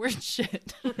bleeped out the word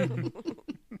shit.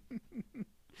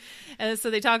 And so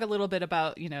they talk a little bit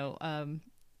about,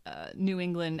 New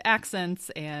England accents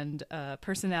and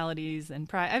personalities and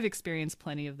pride. I've experienced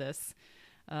plenty of this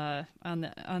on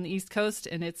the East Coast,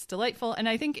 and it's delightful. And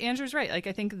I think Andrew's right. Like,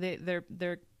 I think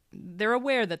they're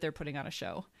aware that they're putting on a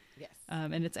show. Yes.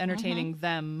 And it's entertaining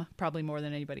them probably more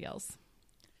than anybody else.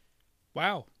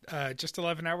 Wow. Just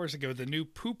 11 hours ago, the new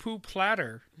Poo Poo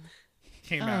Platter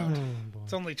came out.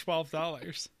 It's only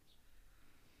 $12.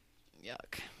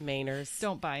 Yuck. Mainers.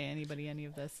 Don't buy anybody any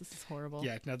of this. This is horrible.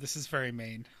 Yeah, no, this is very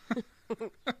Maine.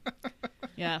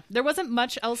 Yeah. There wasn't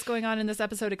much else going on in this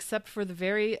episode except for the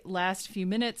very last few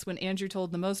minutes when Andrew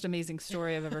told the most amazing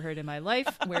story I've ever heard in my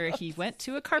life, where he went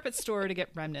to a carpet store to get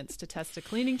remnants to test a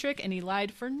cleaning trick, and he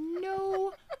lied for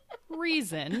no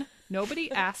reason.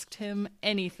 Nobody asked him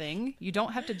anything. You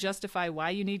don't have to justify why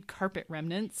you need carpet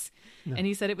remnants. No. And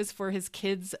he said it was for his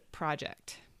kid's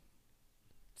project.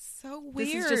 So weird.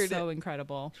 This is just so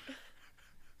incredible.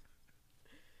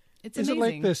 It's Is amazing.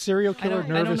 it like the serial killer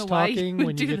nervous talking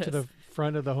when you get this. to the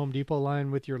front of the Home Depot line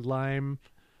with your lime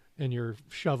and your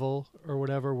shovel or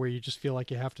whatever, where you just feel like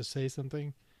you have to say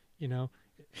something? You know,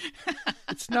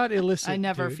 it's not illicit. I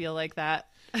never dude. feel like that.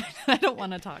 I don't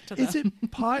want to talk to them. Is it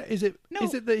No.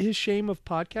 Is it his shame of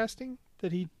podcasting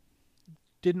that he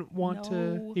didn't want to?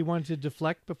 No. He wanted to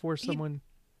deflect before someone.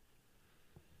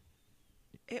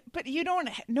 But you don't.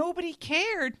 Nobody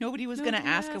cared. Nobody was going to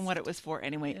Nobody ask him asked. what it was for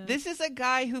anyway. Yeah. This is a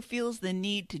guy who feels the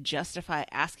need to justify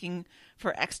asking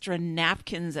for extra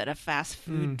napkins at a fast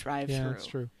food drive-through. Yeah, that's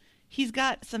true. He's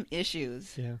got some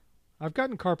issues. Yeah, I've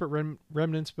gotten carpet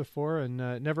remnants before, and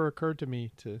it never occurred to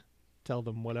me to tell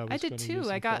them what I was. I did gonna too. use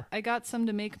them for. I got some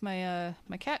to make my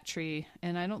my cat tree,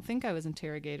 and I don't think I was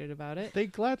interrogated about it. They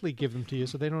gladly give them to you,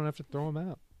 so they don't have to throw them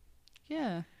out.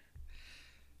 Yeah.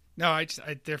 No,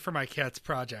 they're for my cat's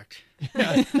project.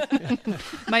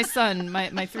 My son, my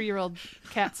 3-year-old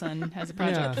cat son, has a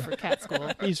project Yeah. for cat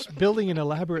school. He's building an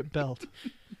elaborate belt.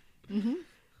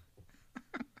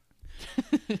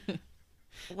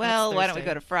 Well, That's why don't we Thursday.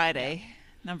 go to Friday?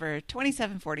 Number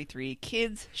 2743,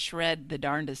 Kids Shred the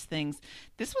Darndest Things.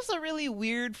 This was a really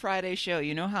weird Friday show.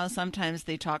 You know how sometimes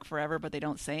they talk forever, but they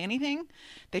don't say anything?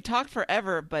 They talked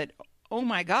forever, but oh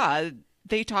my God,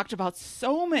 they talked about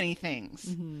so many things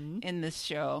in this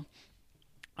show.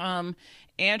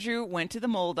 Andrew went to the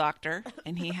mole doctor,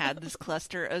 and he had this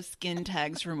cluster of skin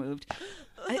tags removed.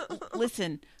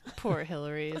 Listen, Poor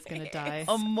Hillary is going to die.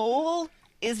 a mole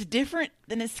is different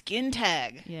than a skin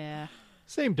tag. Yeah.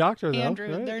 Same doctor, though.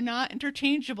 Andrew, right? they're not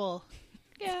interchangeable.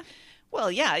 Yeah.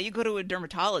 Well, yeah, you go to a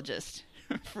dermatologist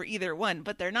for either one,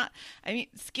 but they're not. I mean,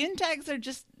 skin tags are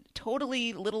just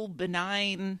totally little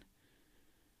benign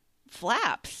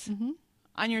flaps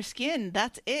on your skin.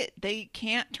 That's it. They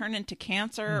can't turn into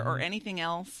cancer or anything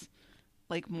else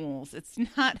like moles. It's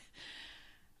not.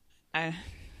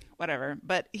 Whatever.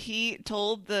 But he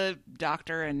told the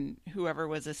doctor and whoever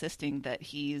was assisting that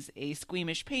he's a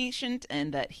squeamish patient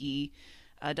and that he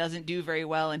doesn't do very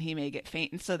well and he may get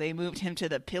faint. And so they moved him to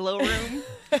the pillow room.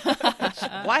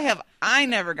 Why have I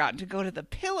never gotten to go to the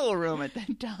pillow room at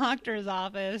the doctor's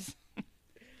office?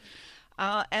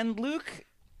 And Luke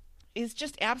is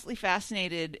just absolutely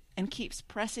fascinated and keeps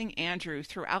pressing Andrew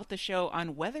throughout the show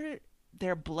on whether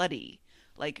they're bloody.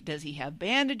 Like, does he have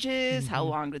bandages? How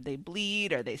long did they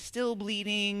bleed? Are they still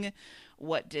bleeding?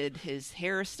 What did his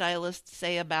hairstylist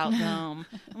say about them?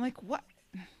 I'm like, what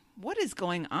is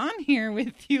going on here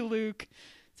with you, Luke?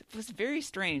 It was very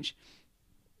strange.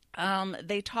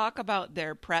 They talk about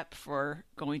their prep for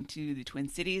going to the Twin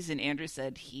Cities, and Andrew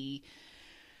said he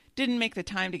didn't make the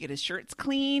time to get his shirts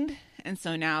cleaned, and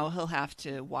so now he'll have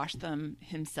to wash them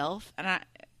himself. And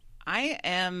I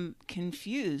am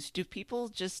confused. Do people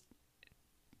just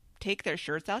take their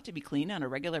shirts out to be cleaned on a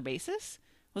regular basis?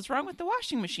 What's wrong with the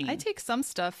washing machine? I take some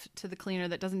stuff to the cleaner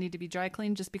that doesn't need to be dry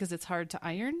cleaned just because it's hard to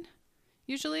iron.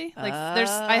 Usually, like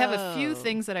I have a few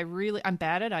things that I'm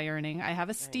bad at ironing. I have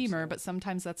a steamer, but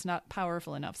sometimes that's not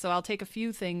powerful enough. So I'll take a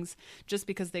few things just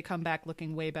because they come back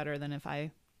looking way better than if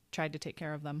I tried to take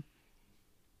care of them.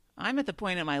 I'm at the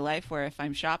point in my life where if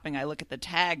I'm shopping, I look at the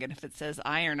tag, and if it says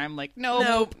iron, I'm like,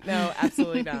 nope. No,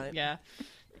 absolutely not. Yeah.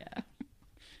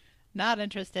 Not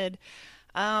interested.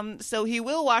 So he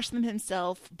will wash them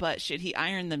himself, but should he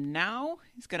iron them now?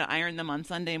 He's going to iron them on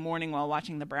Sunday morning while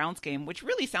watching the Browns game, which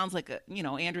really sounds like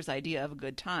Andrew's idea of a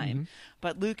good time.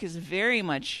 But Luke is very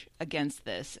much against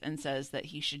this and says that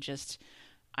he should just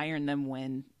iron them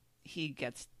when he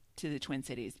gets to the Twin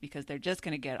Cities because they're just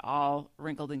going to get all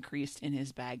wrinkled and creased in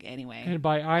his bag anyway. And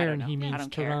by iron, know. he I means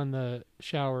don't turn care. on the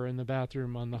shower in the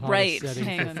bathroom on the hottest Right. setting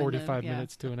Hang for on in the- 45 yeah.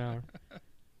 minutes to an hour.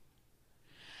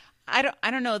 I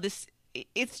don't know this.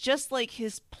 It's just like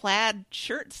his plaid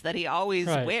shirts that he always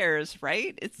Right. wears,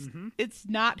 right? It's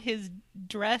not his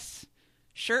dress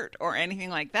shirt or anything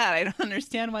like that. I don't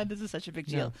understand why this is such a big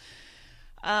deal.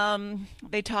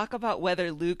 They talk about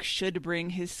whether Luke should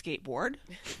bring his skateboard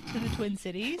to the Twin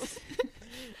Cities.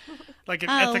 Like an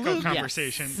ethical Luke,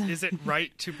 conversation. Is it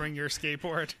right to bring your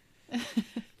skateboard?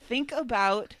 Think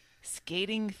about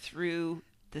skating through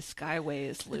the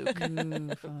Skyways, Luke.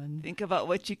 Ooh, fun. Think about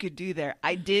what you could do there.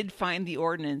 I did find the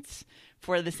ordinance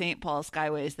for the St. Paul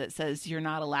Skyways that says you're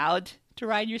not allowed to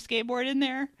ride your skateboard in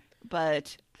there,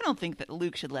 but I don't think that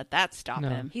Luke should let that stop No.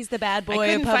 him. He's the bad I boy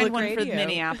couldn't of public find one radio. for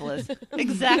Minneapolis.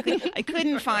 Exactly. I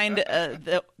couldn't find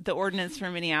the ordinance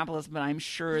for Minneapolis, but I'm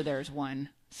sure there's one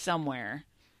somewhere.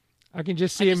 I can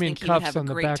just see I just him in think he would cuffs have a on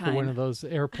the great back of one time. of those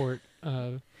airport,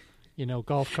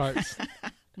 golf carts.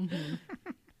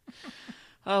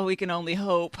 Oh, we can only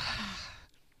hope.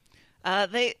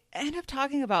 They end up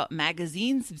talking about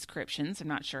magazine subscriptions. I'm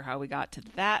not sure how we got to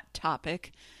that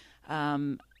topic.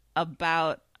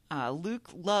 About Luke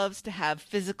loves to have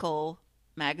physical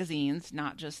magazines,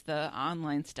 not just the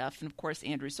online stuff. And of course,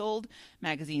 Andrew sold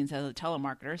magazines as a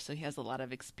telemarketer, so he has a lot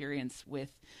of experience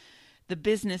with the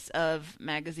business of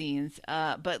magazines.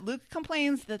 But Luke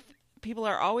complains that people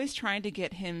are always trying to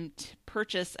get him to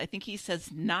purchase, I think he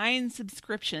says 9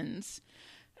 subscriptions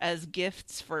as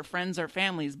gifts for friends or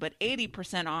families, but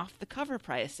 80% off the cover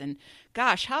price. And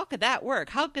gosh, how could that work?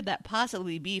 How could that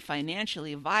possibly be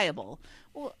financially viable?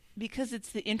 Well, because it's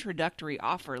the introductory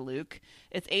offer, Luke.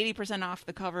 It's 80% off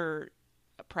the cover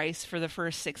price for the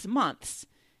first 6 months.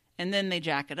 And then they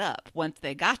jack it up once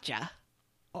they gotcha.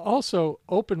 Also,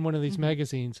 open one of these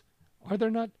magazines. Are there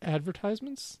not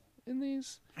advertisements in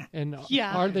these? And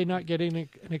Yeah. are they not getting an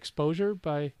exposure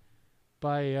by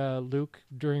Luke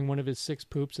during one of his 6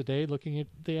 poops a day looking at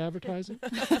the advertising?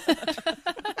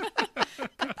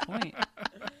 Point.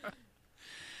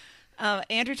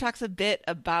 Andrew talks a bit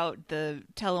about the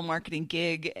telemarketing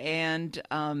gig and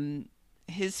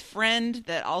his friend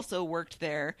that also worked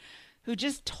there, who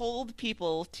just told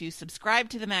people to subscribe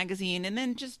to the magazine and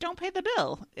then just don't pay the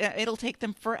bill. It'll take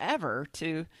them forever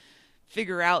to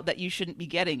figure out that you shouldn't be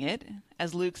getting it.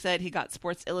 As Luke said, he got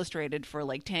Sports Illustrated for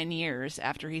like 10 years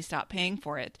after he stopped paying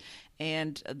for it.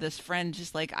 And this friend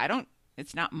just like,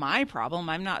 it's not my problem.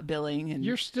 I'm not billing and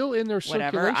You're still in their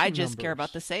whatever. circulation I just care numbers,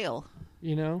 about the sale.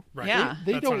 You know? Right. Yeah.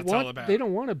 They That's what don't it's all want. about. They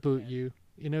don't want to boot you.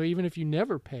 You know, even if you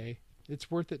never pay,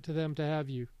 it's worth it to them to have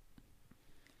you.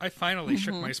 I finally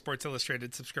shook my Sports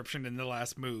Illustrated subscription in the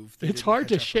last move. They It's didn't hard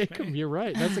to catch up shake with me. them. You're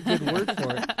right. That's a good word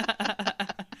for it.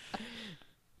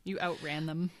 You outran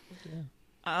them.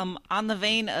 On the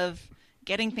vein of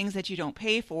getting things that you don't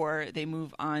pay for, they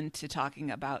move on to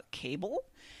talking about cable.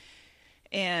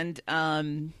 And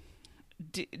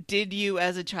did you,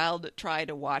 as a child, try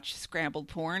to watch scrambled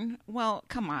porn? Well,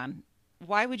 come on.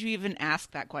 Why would you even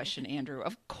ask that question, Andrew?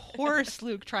 Of course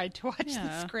Luke tried to watch the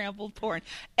Yeah. scrambled porn.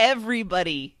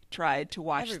 Everybody tried to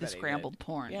watch the Everybody scrambled did.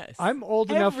 porn. Yes. I'm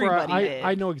old enough where Everybody did.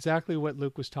 I know exactly what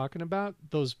Luke was talking about.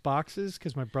 Those boxes,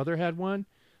 because my brother had one,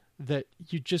 that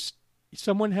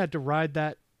someone had to ride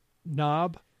that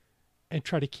knob and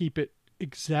try to keep it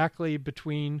exactly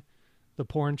between the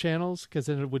porn channels, because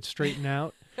then it would straighten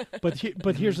out. But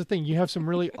here's the thing: you have some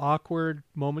really awkward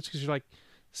moments because you're like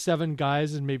 7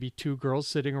 guys and maybe 2 girls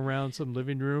sitting around some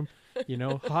living room, you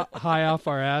know, high off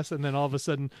our ass, and then all of a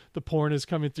sudden the porn is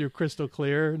coming through crystal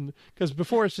clear, and because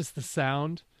before it's just the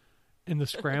sound and the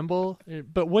scramble,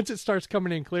 but once it starts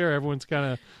coming in clear, everyone's kind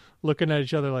of looking at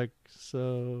each other like,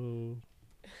 so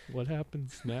what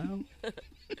happens now?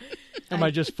 Am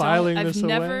I just filing this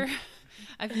away?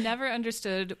 I've never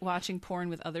understood watching porn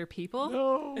with other people.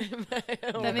 No.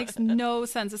 That makes no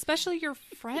sense, especially your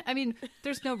friend. I mean,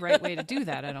 there's no right way to do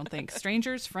that, I don't think.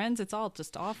 Strangers, friends, it's all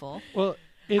just awful. Well,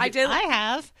 I did. I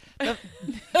have. The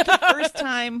first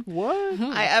time What?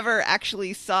 I ever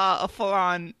actually saw a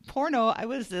full-on porno, I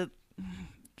was a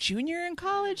junior in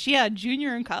college. Yeah,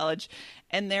 junior in college.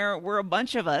 And there were a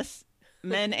bunch of us,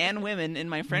 men and women, in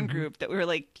my friend group that we were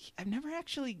like, I've never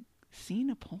actually seen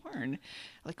a porn,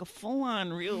 like a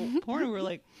full-on real porn. We were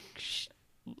like,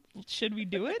 should we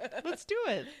do it? Let's do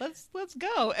it. Let's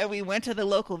go. And we went to the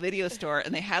local video store,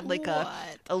 and they had like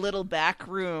a little back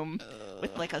room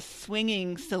with like a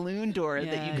swinging saloon door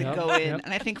that you could Yep, go in. yep.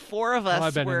 And I think 4 of I've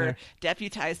us been in were there.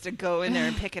 deputized to go in there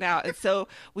and pick it out. And so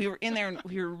we were in there and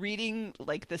we were reading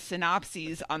like the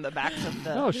synopses on the backs of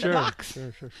the, Oh, the sure. box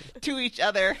Sure. to each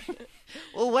other.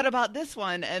 Well, what about this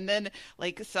one? And then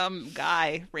like some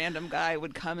random guy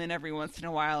would come in every once in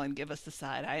a while and give us the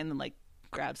side eye and then like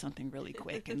grab something really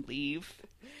quick and leave.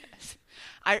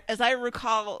 As I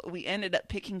recall, we ended up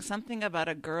picking something about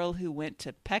a girl who went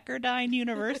to Pepperdine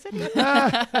University.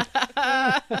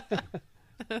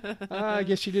 I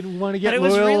guess she didn't want to But get it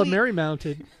was loyal really- and Mary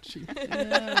mounted.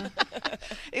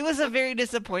 It was a very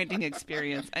disappointing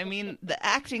experience. I mean, the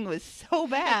acting was so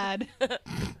bad.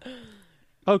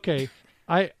 Okay,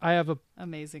 I have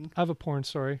Amazing. a porn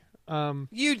story.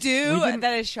 You do?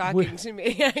 That is shocking to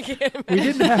me. I can't We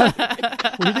didn't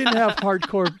have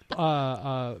hardcore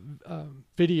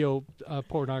video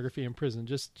pornography in prison.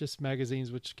 Just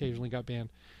magazines, which occasionally got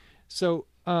banned. So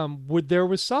there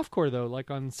was softcore though, like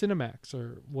on Cinemax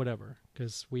or whatever,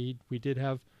 because we did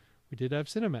have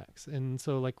Cinemax, and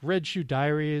so like Red Shoe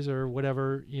Diaries or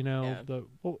whatever,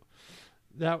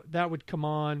 that would come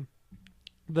on.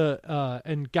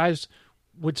 And guys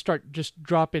would start just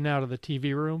dropping out of the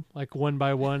TV room, like one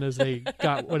by one, as they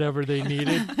got whatever they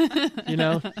needed,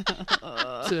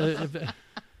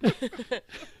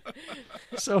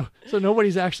 So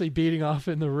nobody's actually beating off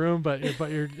in the room, but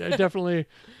you're definitely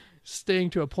staying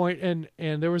to a point. And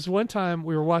there was one time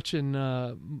we were watching,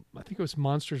 I think it was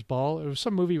Monsters Ball. It was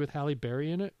some movie with Halle Berry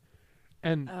in it,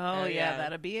 and Oh yeah,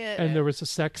 that'll be it. and there was a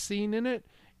sex scene in it.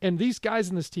 And these guys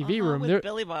in this TV room, with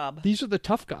Billy Bob. these are the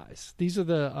tough guys. These are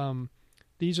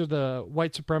the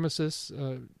white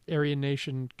supremacists, Aryan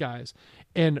Nation guys.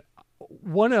 And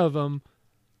one of them,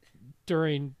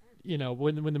 during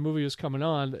when the movie was coming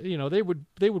on, they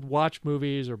would watch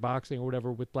movies or boxing or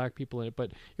whatever with black people in it,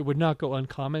 but it would not go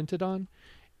uncommented on.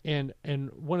 And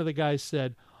one of the guys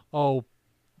said, "Oh,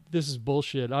 this is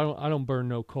bullshit. I don't burn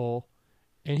no coal."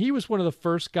 And he was one of the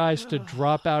first guys to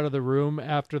drop out of the room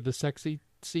after the sexy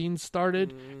scene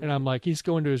started, and I'm like, he's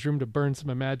going to his room to burn some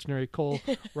imaginary coal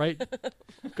right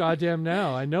goddamn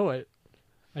now. I know it.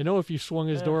 I know if you swung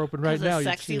his door open right now, a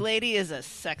sexy lady is a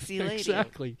sexy lady.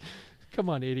 Exactly. Come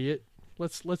on, idiot.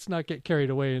 Let's not get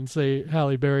carried away and say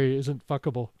Halle Berry isn't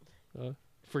fuckable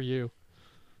for you.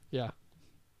 Yeah,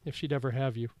 if she'd ever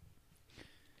have you,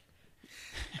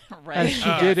 Right. as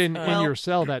she did in your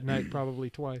cell that night, probably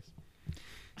twice.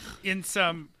 In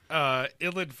some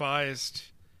ill-advised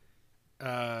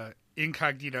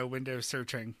incognito window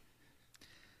searching,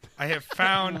 I have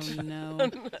found Oh,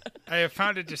 no. I have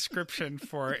found a description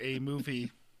for a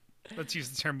movie. Let's use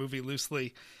the term movie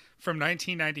loosely, from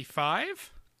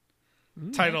 1995,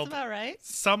 titled That's about right.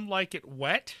 "Some Like It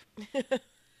Wet." This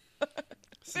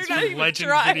They're is not from even Legend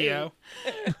trying. Video.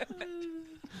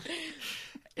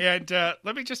 And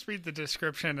let me just read the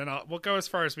description, and we'll go as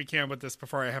far as we can with this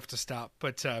before I have to stop.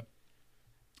 But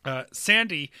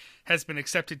Sandy has been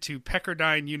accepted to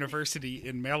Pepperdine University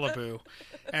in Malibu,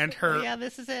 and her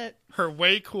This is it. her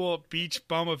way cool beach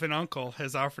bum of an uncle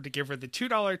has offered to give her the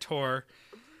 $2 tour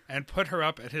and put her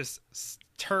up at his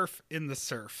turf in the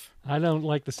surf. I don't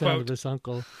like the sound Quote. of this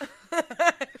uncle.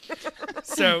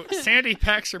 So Sandy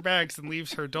packs her bags and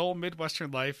leaves her dull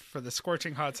Midwestern life for the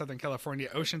scorching hot Southern California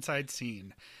oceanside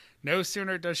scene. No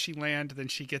sooner does she land than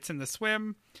she gets in the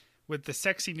swim. With the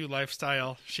sexy new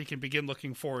lifestyle, she can begin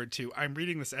looking forward to. I'm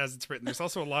reading this as it's written. There's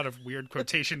also a lot of weird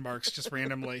quotation marks just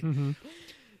randomly.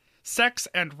 Sex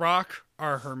and rock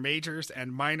are her majors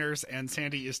and minors, and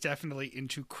Sandy is definitely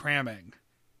into cramming.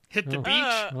 Hit the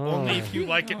beach, only if you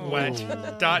like it wet, ...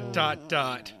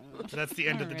 That's the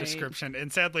end of the All right. description.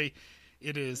 And sadly,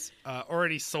 it is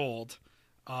already sold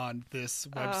on this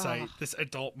website, this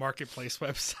adult marketplace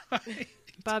website.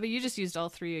 Bobby, you just used all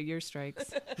 3 of your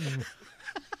strikes.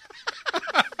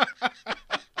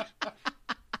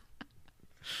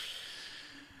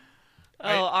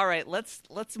 All right. Let's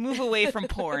move away from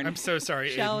porn. I'm so sorry,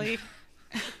 Shall Aiden.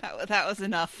 we? That was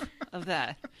enough of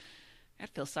that. I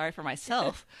feel sorry for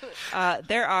myself.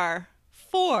 There are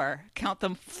 4, count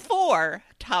them, 4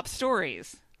 top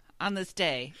stories on this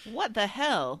day. What the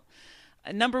hell?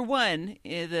 Number 1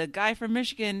 is a guy from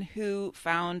Michigan who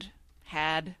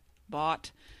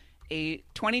bought a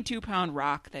 22-pound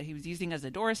rock that he was using as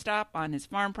a doorstop on his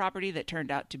farm property that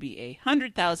turned out to be a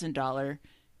 $100,000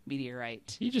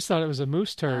 meteorite. He just thought it was a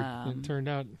moose turd. And it turned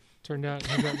out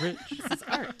he got rich. This is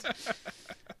art.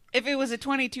 If it was a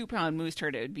 22-pound moose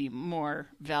turd, it would be more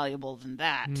valuable than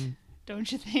that. Don't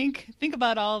you think? Think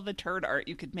about all the turd art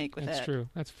you could make with That's it. true.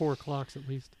 That's 4 o'clock at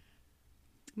least.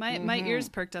 My ears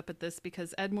perked up at this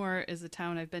because Edmore is a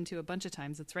town I've been to a bunch of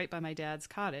times. It's right by my dad's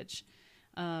cottage.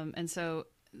 And so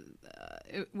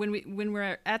when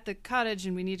we're at the cottage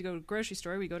and we need to go to the grocery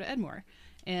store, we go to Edmore.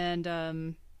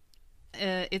 And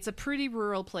it's a pretty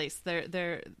rural place.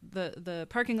 The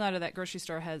parking lot of that grocery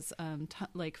store has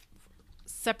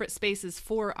separate spaces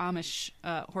for Amish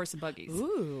horse and buggies.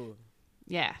 Ooh.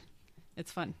 Yeah,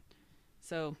 it's fun.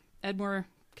 So Edmore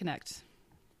Connect.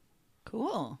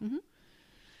 Cool.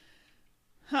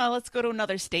 Let's go to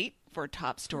another state for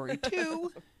top story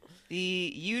 2.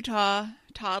 The Utah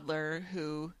toddler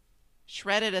who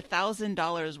shredded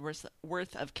 $1,000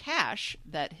 worth of cash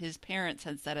that his parents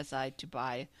had set aside to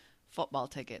buy football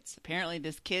tickets. Apparently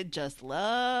this kid just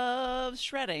loves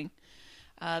shredding.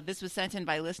 This was sent in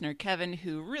by listener Kevin,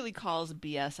 who really calls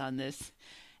BS on this.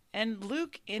 And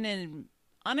Luke, in an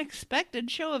unexpected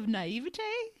show of naivete,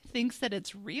 thinks that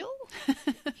it's real.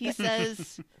 He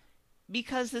says,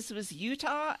 because this was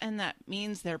Utah, and that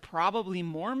means they're probably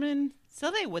Mormon,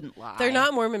 so they wouldn't lie. They're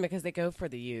not Mormon because they go for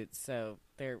the Utes, so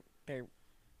they're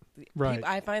Right.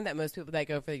 I find that most people that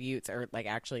go for the Utes are like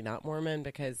actually not Mormon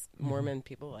because Mormon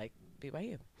people like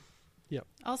BYU. Yep.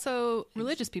 Also,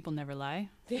 religious people never lie.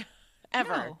 Yeah, ever.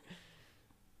 No.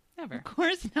 Ever. Of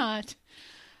course not.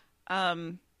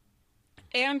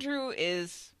 Andrew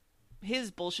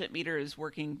his bullshit meter is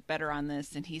working better on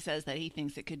this, and he says that he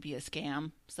thinks it could be a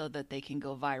scam so that they can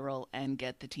go viral and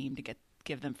get the team to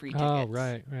give them free tickets. Oh,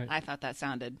 right. I thought that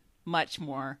sounded much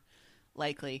more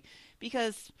likely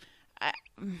because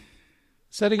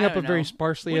Setting I up a don't very know.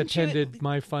 sparsely Wouldn't you attended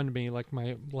MyFundMe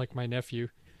like my nephew.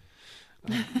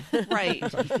 right.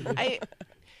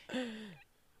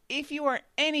 If you are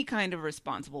any kind of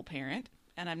responsible parent,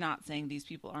 and I'm not saying these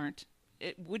people aren't,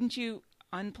 wouldn't you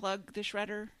unplug the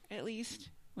shredder at least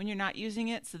when you're not using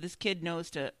it? So this kid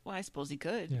knows well, I suppose he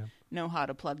could know how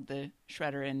to plug the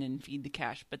shredder in and feed the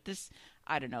cash. But this,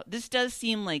 I don't know. This does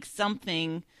seem like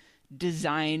something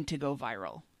designed to go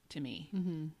viral to me.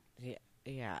 Mm-hmm.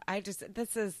 Yeah.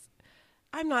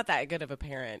 I'm not that good of a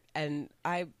parent, and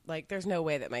there's no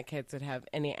way that my kids would have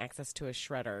any access to a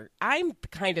shredder. I'm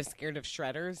kind of scared of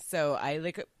shredders, so I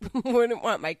wouldn't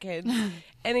want my kids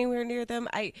anywhere near them.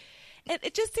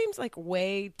 It just seems like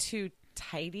way too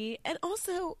tidy, and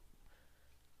also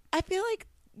I feel like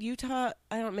Utah,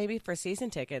 I don't know, maybe for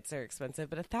season tickets are expensive,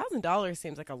 but $1,000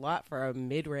 seems like a lot for a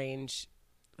mid-range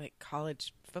like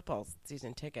college football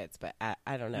season tickets, but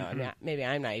I don't know. I mean, maybe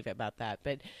I'm naive about that,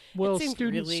 but Well, it seems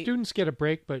students get a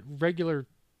break, but regular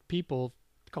people,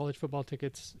 college football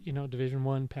tickets, Division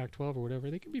I, Pac-12 or whatever,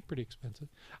 they can be pretty expensive.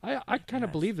 I kind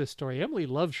of believe this story. Emily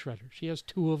loves shredders. She has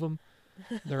 2 of them.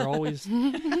 They're always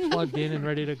plugged in and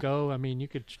ready to go. I mean, you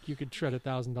could shred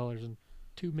 $1,000 in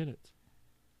 2 minutes.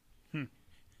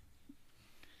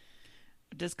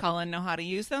 Does Colin know how to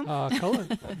use them?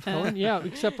 Cullen, yeah.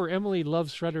 Except for Emily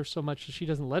loves shredders so much that she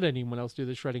doesn't let anyone else do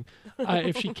the shredding.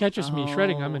 If she catches me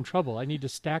shredding, I'm in trouble. I need to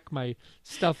stack my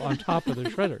stuff on top of the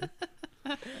shredder.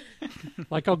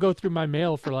 Like I'll go through my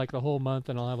mail for like the whole month,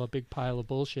 and I'll have a big pile of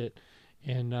bullshit.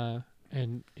 And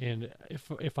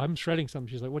if I'm shredding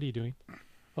something, she's like, "What are you doing?"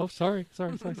 Oh, sorry.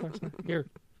 Here,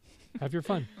 have your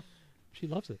fun. She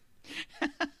loves it.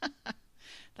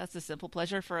 That's a simple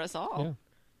pleasure for us all.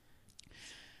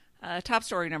 Yeah. Top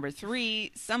story number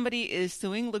 3. Somebody is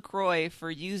suing LaCroix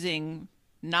for using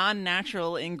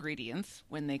non-natural ingredients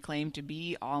when they claim to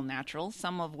be all natural,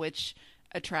 some of which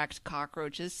attract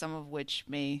cockroaches, some of which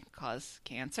may cause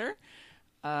cancer.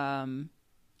 All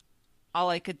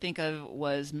I could think of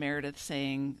was Meredith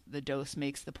saying the dose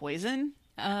makes the poison.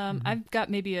 I've got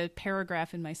maybe a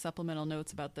paragraph in my supplemental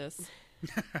notes about this.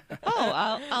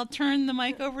 I'll turn the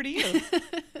mic over to you.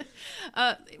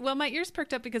 Well, my ears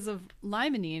perked up because of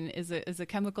limonene is a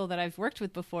chemical that I've worked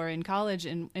with before in college.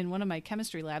 In one of my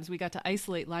chemistry labs, we got to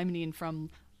isolate limonene from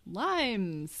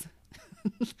limes.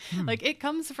 Like it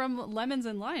comes from lemons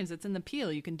and limes. It's in the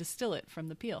peel. You can distill it from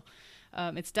the peel.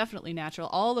 It's definitely natural.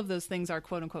 All of those things are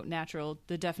quote unquote natural.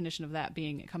 The definition of that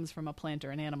being it comes from a plant or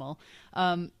an animal.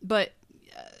 But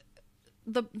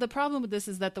the problem with this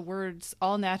is that the words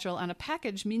all natural on a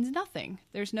package means nothing.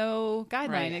 There's no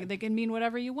guideline. Right. They can mean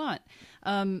whatever you want.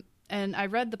 And I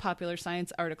read the Popular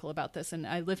Science article about this, and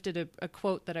I lifted a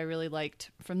quote that I really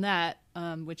liked from that,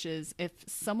 which is, if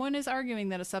someone is arguing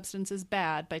that a substance is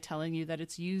bad by telling you that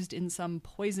it's used in some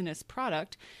poisonous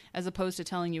product, as opposed to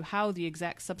telling you how the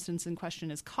exact substance in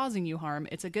question is causing you harm,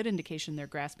 it's a good indication they're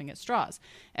grasping at straws.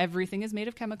 Everything is made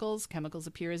of chemicals. Chemicals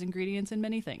appear as ingredients in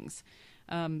many things.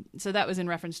 So that was in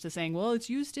reference to saying, well, it's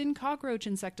used in cockroach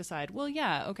insecticide. Well,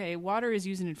 yeah, okay, water is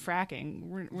used in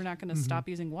fracking. We're not going to stop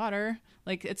using water.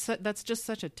 Like that's just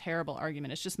such a terrible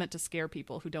argument. It's just meant to scare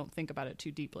people who don't think about it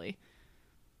too deeply.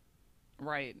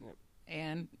 Right.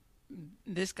 And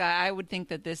this guy, I would think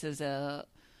that this is a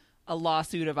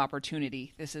lawsuit of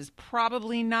opportunity. This is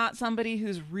probably not somebody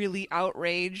who's really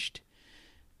outraged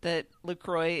that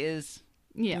LaCroix is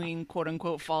doing quote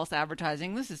unquote false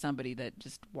advertising. This is somebody that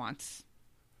just wants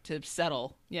to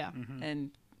settle and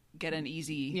get an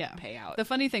easy payout. The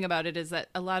funny thing about it is that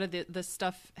a lot of the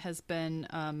stuff has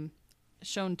been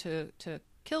shown to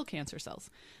kill cancer cells.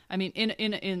 I mean,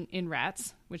 in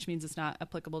rats, which means it's not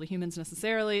applicable to humans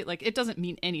necessarily. Like, it doesn't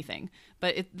mean anything,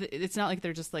 but it's not like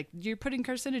they're just like, you're putting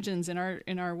carcinogens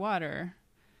in our water.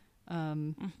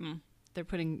 They're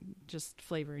putting just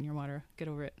flavor in your water. Get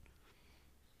over it.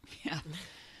 Yeah.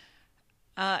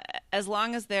 as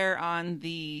long as they're on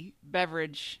the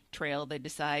beverage trail, they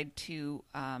decide to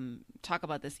talk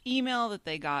about this email that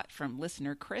they got from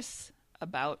listener Chris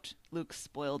about Luke's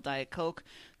spoiled Diet Coke,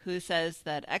 who says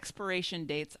that expiration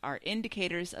dates are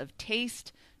indicators of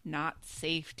taste, not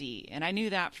safety. And I knew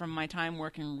that from my time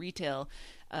working retail.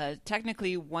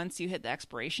 Technically, once you hit the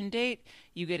expiration date,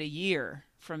 you get a year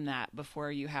from that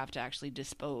before you have to actually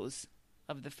dispose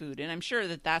of the food. And I'm sure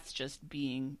that that's just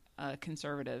being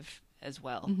conservative as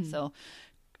well. So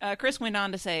Chris went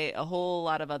on to say a whole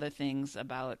lot of other things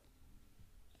about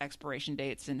expiration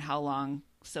dates and how long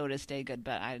sodas stay good,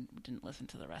 but I didn't listen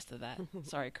to the rest of that.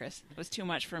 Sorry, Chris. It was too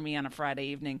much for me on a Friday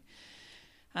evening.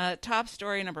 Top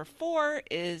story number 4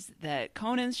 is that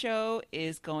Conan's show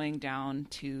is going down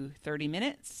to 30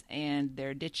 minutes, and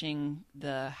they're ditching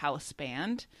the house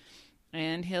band,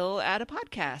 and he'll add a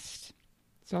podcast.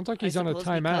 Sounds like he's on a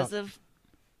timeout. Because of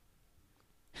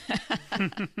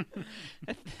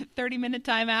a 30-minute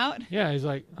timeout? Yeah, he's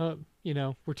like,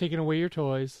 we're taking away your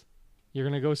toys. You're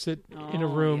going to go sit in a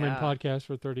room and podcast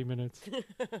for 30 minutes.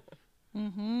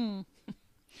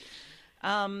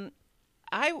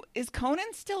 Is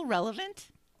Conan still relevant?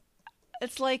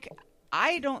 It's like,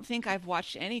 I don't think I've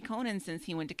watched any Conan since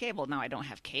he went to cable. Now, I don't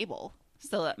have cable,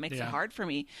 so that makes it hard for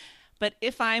me. But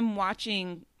if I'm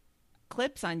watching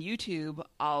clips on YouTube,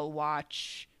 I'll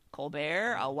watch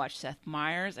Colbert, I'll watch Seth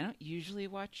Meyers. I don't usually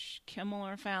watch Kimmel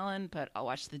or Fallon, but I'll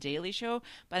watch The Daily Show.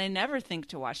 But I never think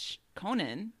to watch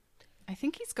Conan. I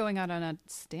think he's going out on a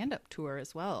stand-up tour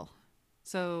as well.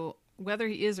 So whether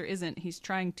he is or isn't, he's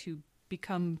trying to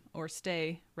become or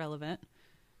stay relevant.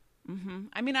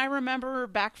 I mean, I remember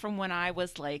back from when I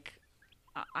was like,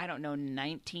 I don't know,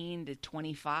 19 to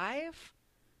 25,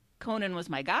 Conan was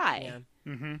my guy.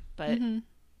 Mm-hmm. But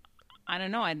I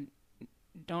don't know. I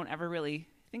don't ever really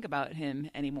think about him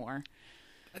anymore.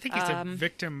 I think he's a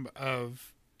victim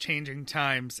of changing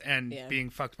times and being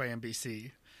fucked by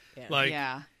NBC.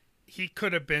 He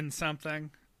could have been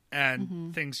something,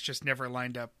 and things just never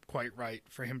lined up quite right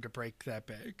for him to break that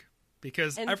big.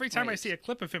 Because every time I see a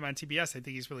clip of him on TBS, I think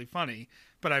he's really funny,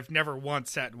 but I've never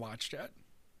once sat and watched it.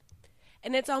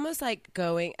 And it's almost like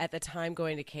going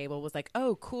to cable was like,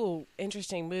 oh, cool,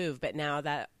 interesting move, but now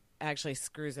that actually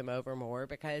screws him over more,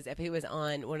 because if he was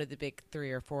on one of the big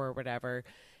 3 or 4 or whatever,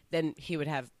 then he would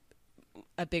have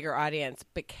a bigger audience.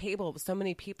 But cable, so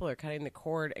many people are cutting the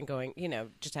cord and going,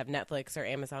 just have Netflix or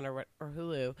Amazon or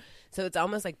Hulu. So it's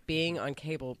almost like being on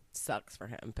cable sucks for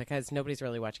him, because nobody's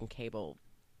really watching cable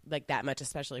like that much,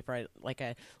 especially for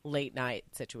a late night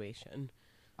situation.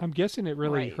 I'm guessing it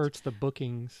really hurts the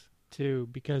bookings too,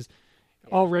 because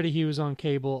already he was on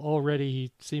cable, already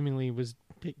he seemingly was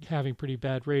having pretty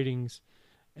bad ratings,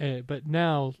 but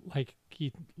now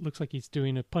he looks like he's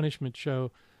doing a punishment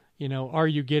show. Are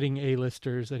you getting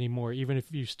A-listers anymore, even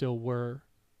if you still were?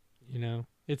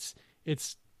 It's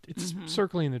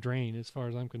circling the drain as far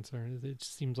as I'm concerned. It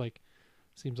seems like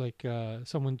if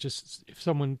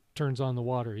someone turns on the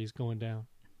water, he's going down.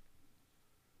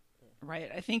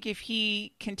 Right. I think if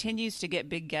he continues to get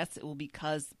big guests, it will be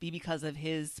because of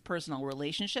his personal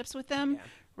relationships with them,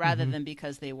 rather than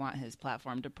because they want his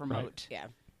platform to promote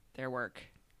their work.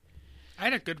 I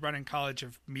had a good run in college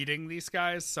of meeting these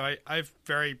guys, so I've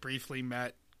very briefly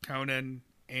met Conan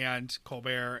and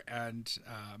Colbert and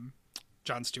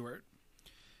Jon Stewart.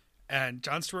 And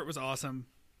Jon Stewart was awesome,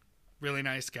 really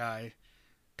nice guy.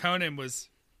 Conan was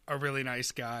a really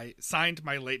nice guy. Signed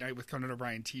my Late Night with Conan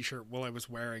O'Brien t-shirt while I was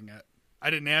wearing it. I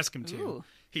didn't ask him to. Ooh.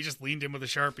 He just leaned in with a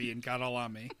Sharpie and got all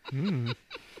on me.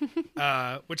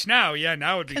 Which now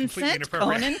would be completely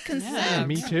inappropriate. Conan, consent. Yeah,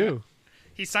 me too.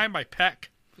 He signed my pec.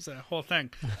 It was a whole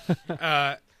thing.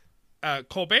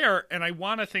 Colbert, and I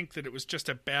want to think that it was just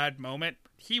a bad moment.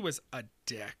 He was a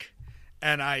dick.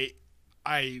 And I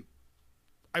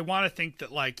want to think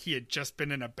that he had just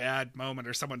been in a bad moment,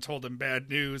 or someone told him bad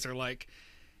news, or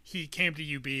he came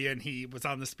to UB and he was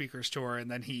on the speakers tour,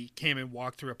 and then he came and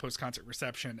walked through a post-concert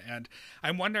reception. And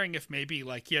I'm wondering if maybe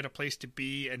he had a place to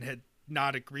be and had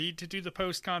not agreed to do the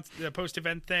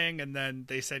post-event thing, and then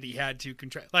they said he had to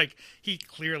he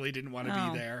clearly didn't want to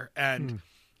be there. And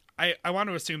I want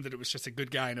to assume that it was just a good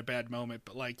guy in a bad moment,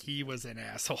 but he was an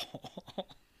asshole.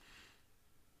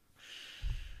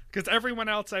 Because everyone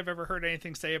else I've ever heard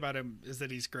anything say about him is that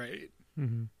he's great.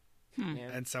 Mm-hmm. Yeah.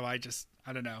 And so I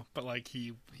don't know, but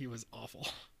he was awful.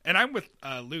 And I'm with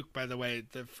Luke, by the way.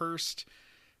 The first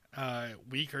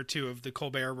week or two of the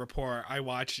Colbert Report, I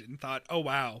watched it and thought, oh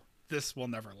wow, this will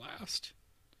never last.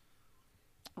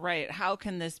 Right. How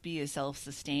can this be a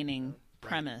self-sustaining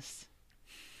premise?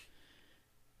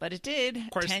 But it did. Of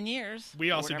course, 10 years.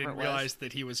 We also didn't realize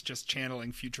that he was just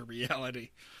channeling future reality.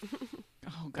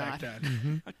 Oh, back God.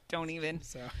 then. Don't even.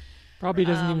 So Probably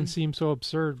doesn't even seem so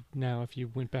absurd now if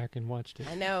you went back and watched it.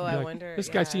 I know. You'd be I like, wonder. This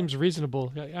guy seems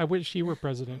reasonable. I wish he were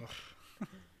president.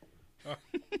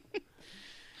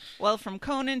 Well, from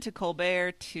Conan to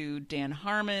Colbert to Dan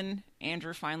Harmon,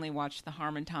 Andrew finally watched the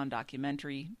Harmontown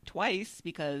documentary twice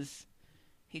because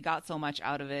he got so much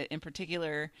out of it. In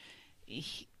particular,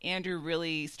 Andrew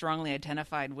really strongly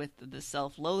identified with the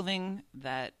self-loathing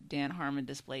that Dan Harmon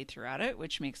displayed throughout it,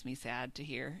 which makes me sad to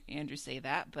hear Andrew say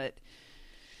that. But,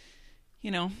 you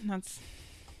know, that's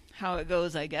how it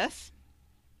goes, I guess.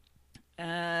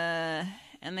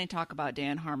 And they talk about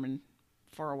Dan Harmon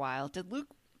for a while. Did Luke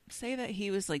say that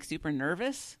he was like super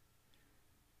nervous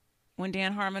when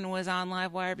Dan Harmon was on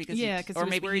Livewire because or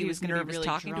maybe he was nervous really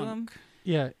talking to him?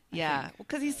 Yeah.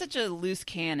 Because he's such a loose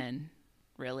cannon,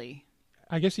 really.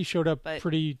 I guess he showed up But,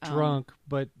 pretty drunk,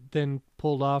 but then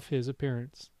pulled off his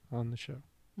appearance on the show.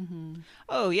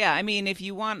 Oh yeah, I mean, if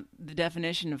you want the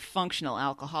definition of functional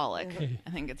alcoholic, I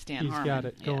think it's Dan He's Harmon. got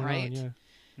it going right? on,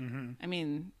 yeah. I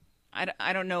mean,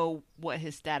 I don't know what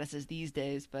his status is these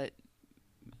days, but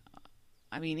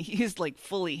I mean, he's like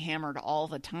fully hammered all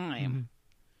the time,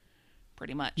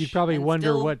 pretty much. You'd probably And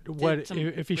wonder still what did some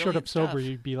if he showed up brilliant sober, stuff.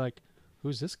 you'd be like,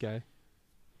 who's this guy?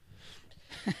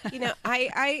 You know,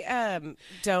 I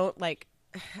don't like.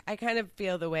 I kind of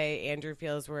feel the way Andrew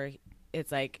feels, where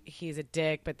it's like he's a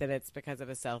dick, but then it's because of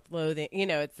a self-loathing. You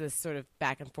know, it's this sort of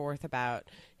back and forth about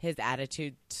his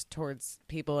attitude towards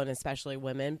people and especially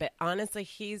women. But honestly,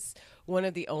 he's one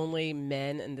of the only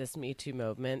men in this Me Too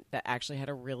movement that actually had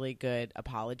a really good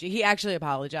apology. He actually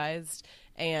apologized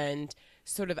and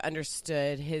sort of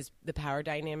understood the power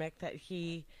dynamic that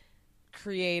he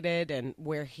created and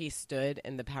where he stood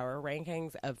in the power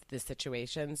rankings of the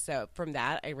situation. So from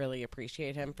that, I really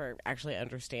appreciate him for actually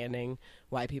understanding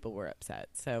why people were upset.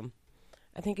 So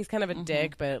I think he's kind of a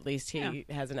dick, but at least he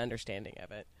has an understanding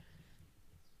of it.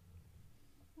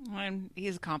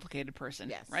 He's a complicated person,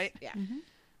 Yes. right? Yeah.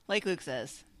 Like Luke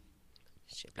says.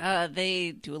 Should be.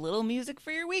 They do a little music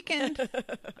for your weekend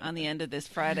on the end of this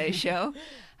Friday show.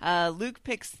 Luke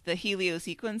picks the Helio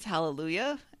sequence,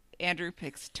 Hallelujah. Andrew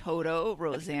picks Toto,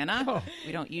 Rosanna. Oh.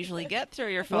 We don't usually get through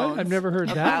your phones. What? I've never heard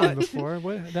that about one before.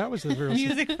 What? That was the real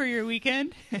music for your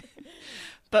weekend.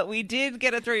 But we did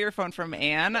get a throw your phone from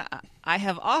Anne. I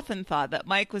have often thought that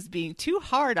Mike was being too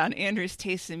hard on Andrew's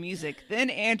taste in music.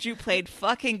 Then Andrew played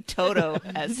fucking Toto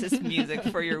as his music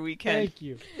for your weekend. Thank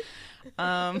you.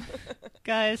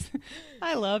 Guys,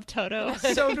 I love Toto.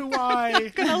 So do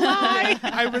I. Gonna lie.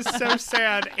 I was so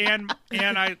sad. And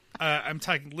I'm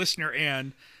talking listener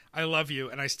Anne. I love you,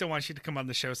 and I still want you to come on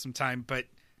the show sometime. But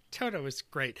Toto is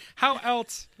great. How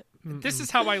else? This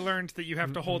is how I learned that you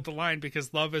have to hold the line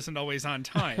because love isn't always on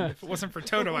time. If it wasn't for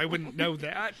Toto, I wouldn't know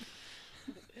that.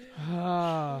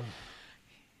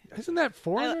 Isn't that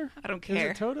Foreigner? I don't Is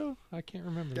care. it Toto? I can't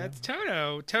remember. That's now.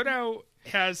 Toto. Toto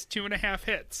has 2.5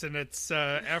 hits, and it's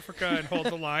Africa and Hold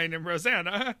the Line and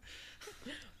Rosanna.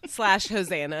 /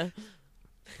 Hosanna. I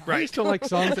Right. just don't like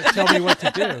songs that tell me what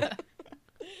to do.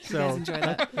 So guys enjoy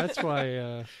that. that's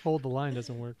why Hold the Line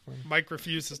doesn't work for me. Mike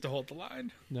refuses to hold the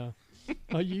line. No.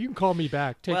 You can call me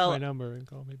back. Take Well- my number and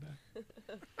call me back.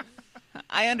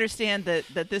 I understand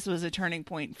that this was a turning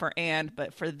point for Anne,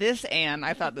 but for this Anne,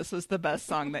 I thought this was the best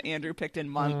song that Andrew picked in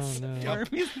months Oh, no.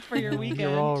 for music for your weekend.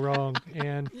 You're all wrong,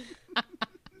 and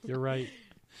you're right.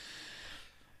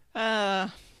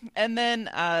 And then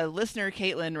listener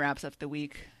Caitlin wraps up the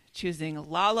week choosing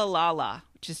La La La La,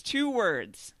 which is 2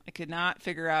 words. I could not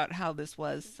figure out how this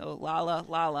was. So La La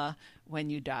La La, When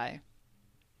You Die,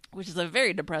 which is a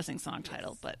very depressing song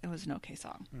title, but it was an okay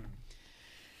song.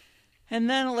 And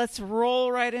then let's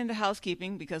roll right into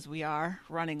housekeeping because we are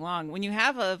running long. When you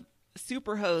have a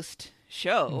superhost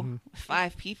show with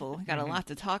 5 people, we got a lot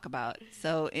to talk about.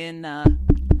 So in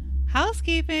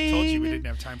housekeeping, Told you we didn't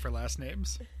have time for last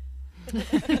names.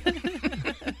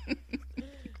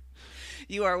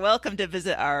 you are welcome to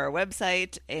visit our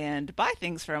website and buy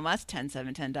things from us,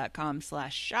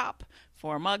 10710.com/shop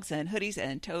for mugs and hoodies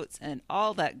and totes and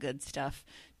all that good stuff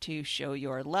to show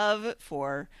your love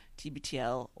for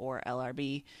TBTL or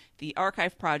LRB. The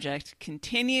archive project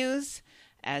continues.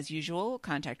 As usual,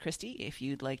 contact Christy if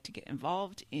you'd like to get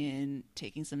involved in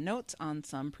taking some notes on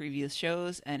some previous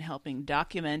shows and helping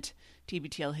document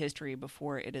TBTL history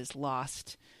before it is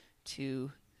lost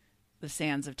to the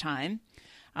sands of time.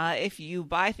 If you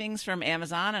buy things from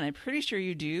Amazon, and I'm pretty sure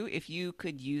you do, if you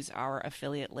could use our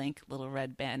affiliate link,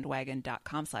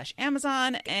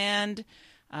 littleredbandwagon.com/Amazon, and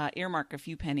earmark a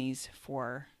few pennies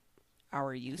for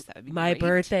our use, that would be My great.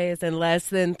 birthday is in less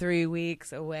than 3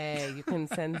 weeks away. You can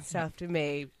send stuff to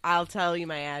me. I'll tell you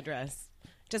my address.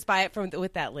 Just buy it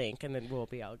with that link, and then we'll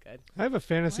be all good. I have a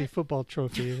fantasy football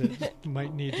trophy that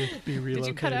might need to be relocated. Did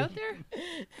you cut out there?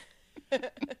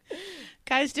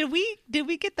 Guys, did we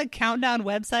get the countdown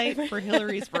website for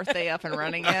Hillary's birthday up and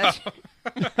running yet?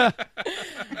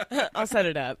 I'll set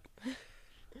it up.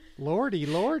 Lordy.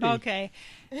 Okay.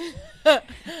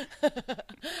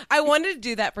 I wanted to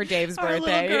do that for Dave's Our little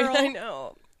birthday. girl. I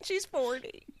know. She's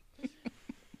 40.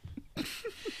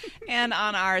 And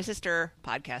on our sister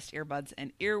podcast, Earbuds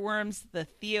and Earworms, the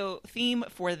theme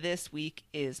for this week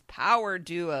is power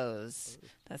duos.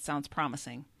 That sounds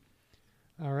promising.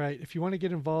 All right. If you want to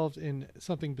get involved in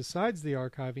something besides the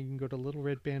archiving, you can go to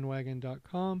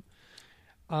littleredbandwagon.com.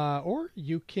 Or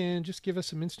you can just give us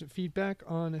some instant feedback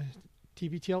on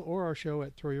TBTL or our show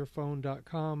at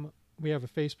throwyourphone.com. We have a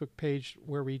Facebook page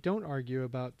where we don't argue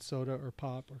about soda or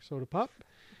pop or soda pop.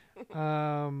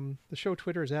 The show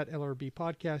Twitter is at LRB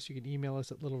Podcast. You can email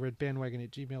us at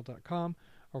littleredbandwagon@gmail.com.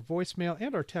 Our voicemail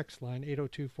and our text line,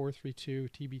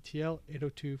 802-432-TBTL,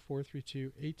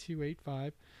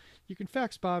 802-432-8285. You can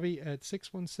fax Bobby at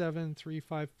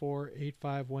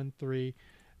 617-354-8513.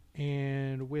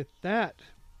 And with that,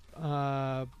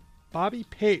 Bobby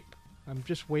Pape, I'm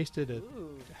just wasted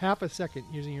half a second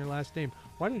using your last name.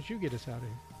 Why don't you get us out of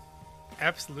here?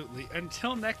 Absolutely.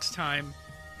 Until next time,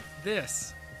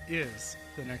 this is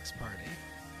The Next Party.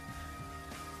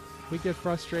 We get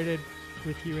frustrated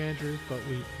with you, Andrew, but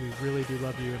we really do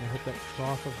love you, and I hope that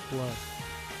trough of blood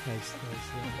has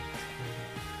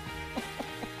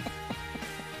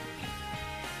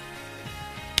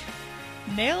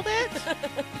Nailed it?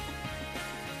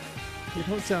 You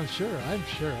don't sound sure. I'm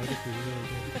sure. I think we really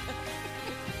did.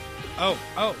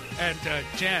 And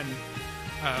Jen,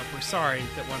 we're sorry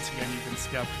that once again you've been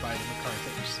snubbed by the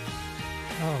MacArthurs.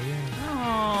 Oh, yeah.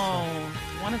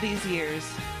 Oh, one of these years.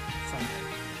 Someday.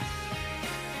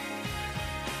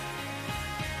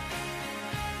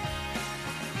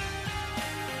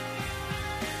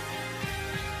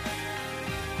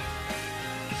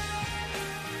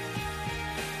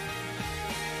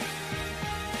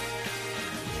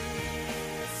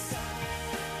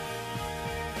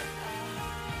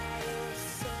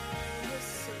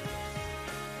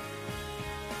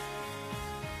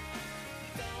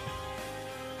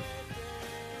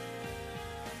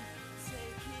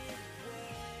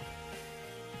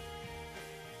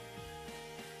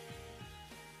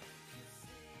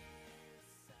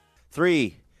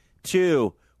 Three,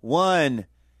 2, 1.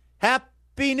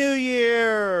 Happy New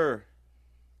Year!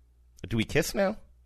 Do we kiss now?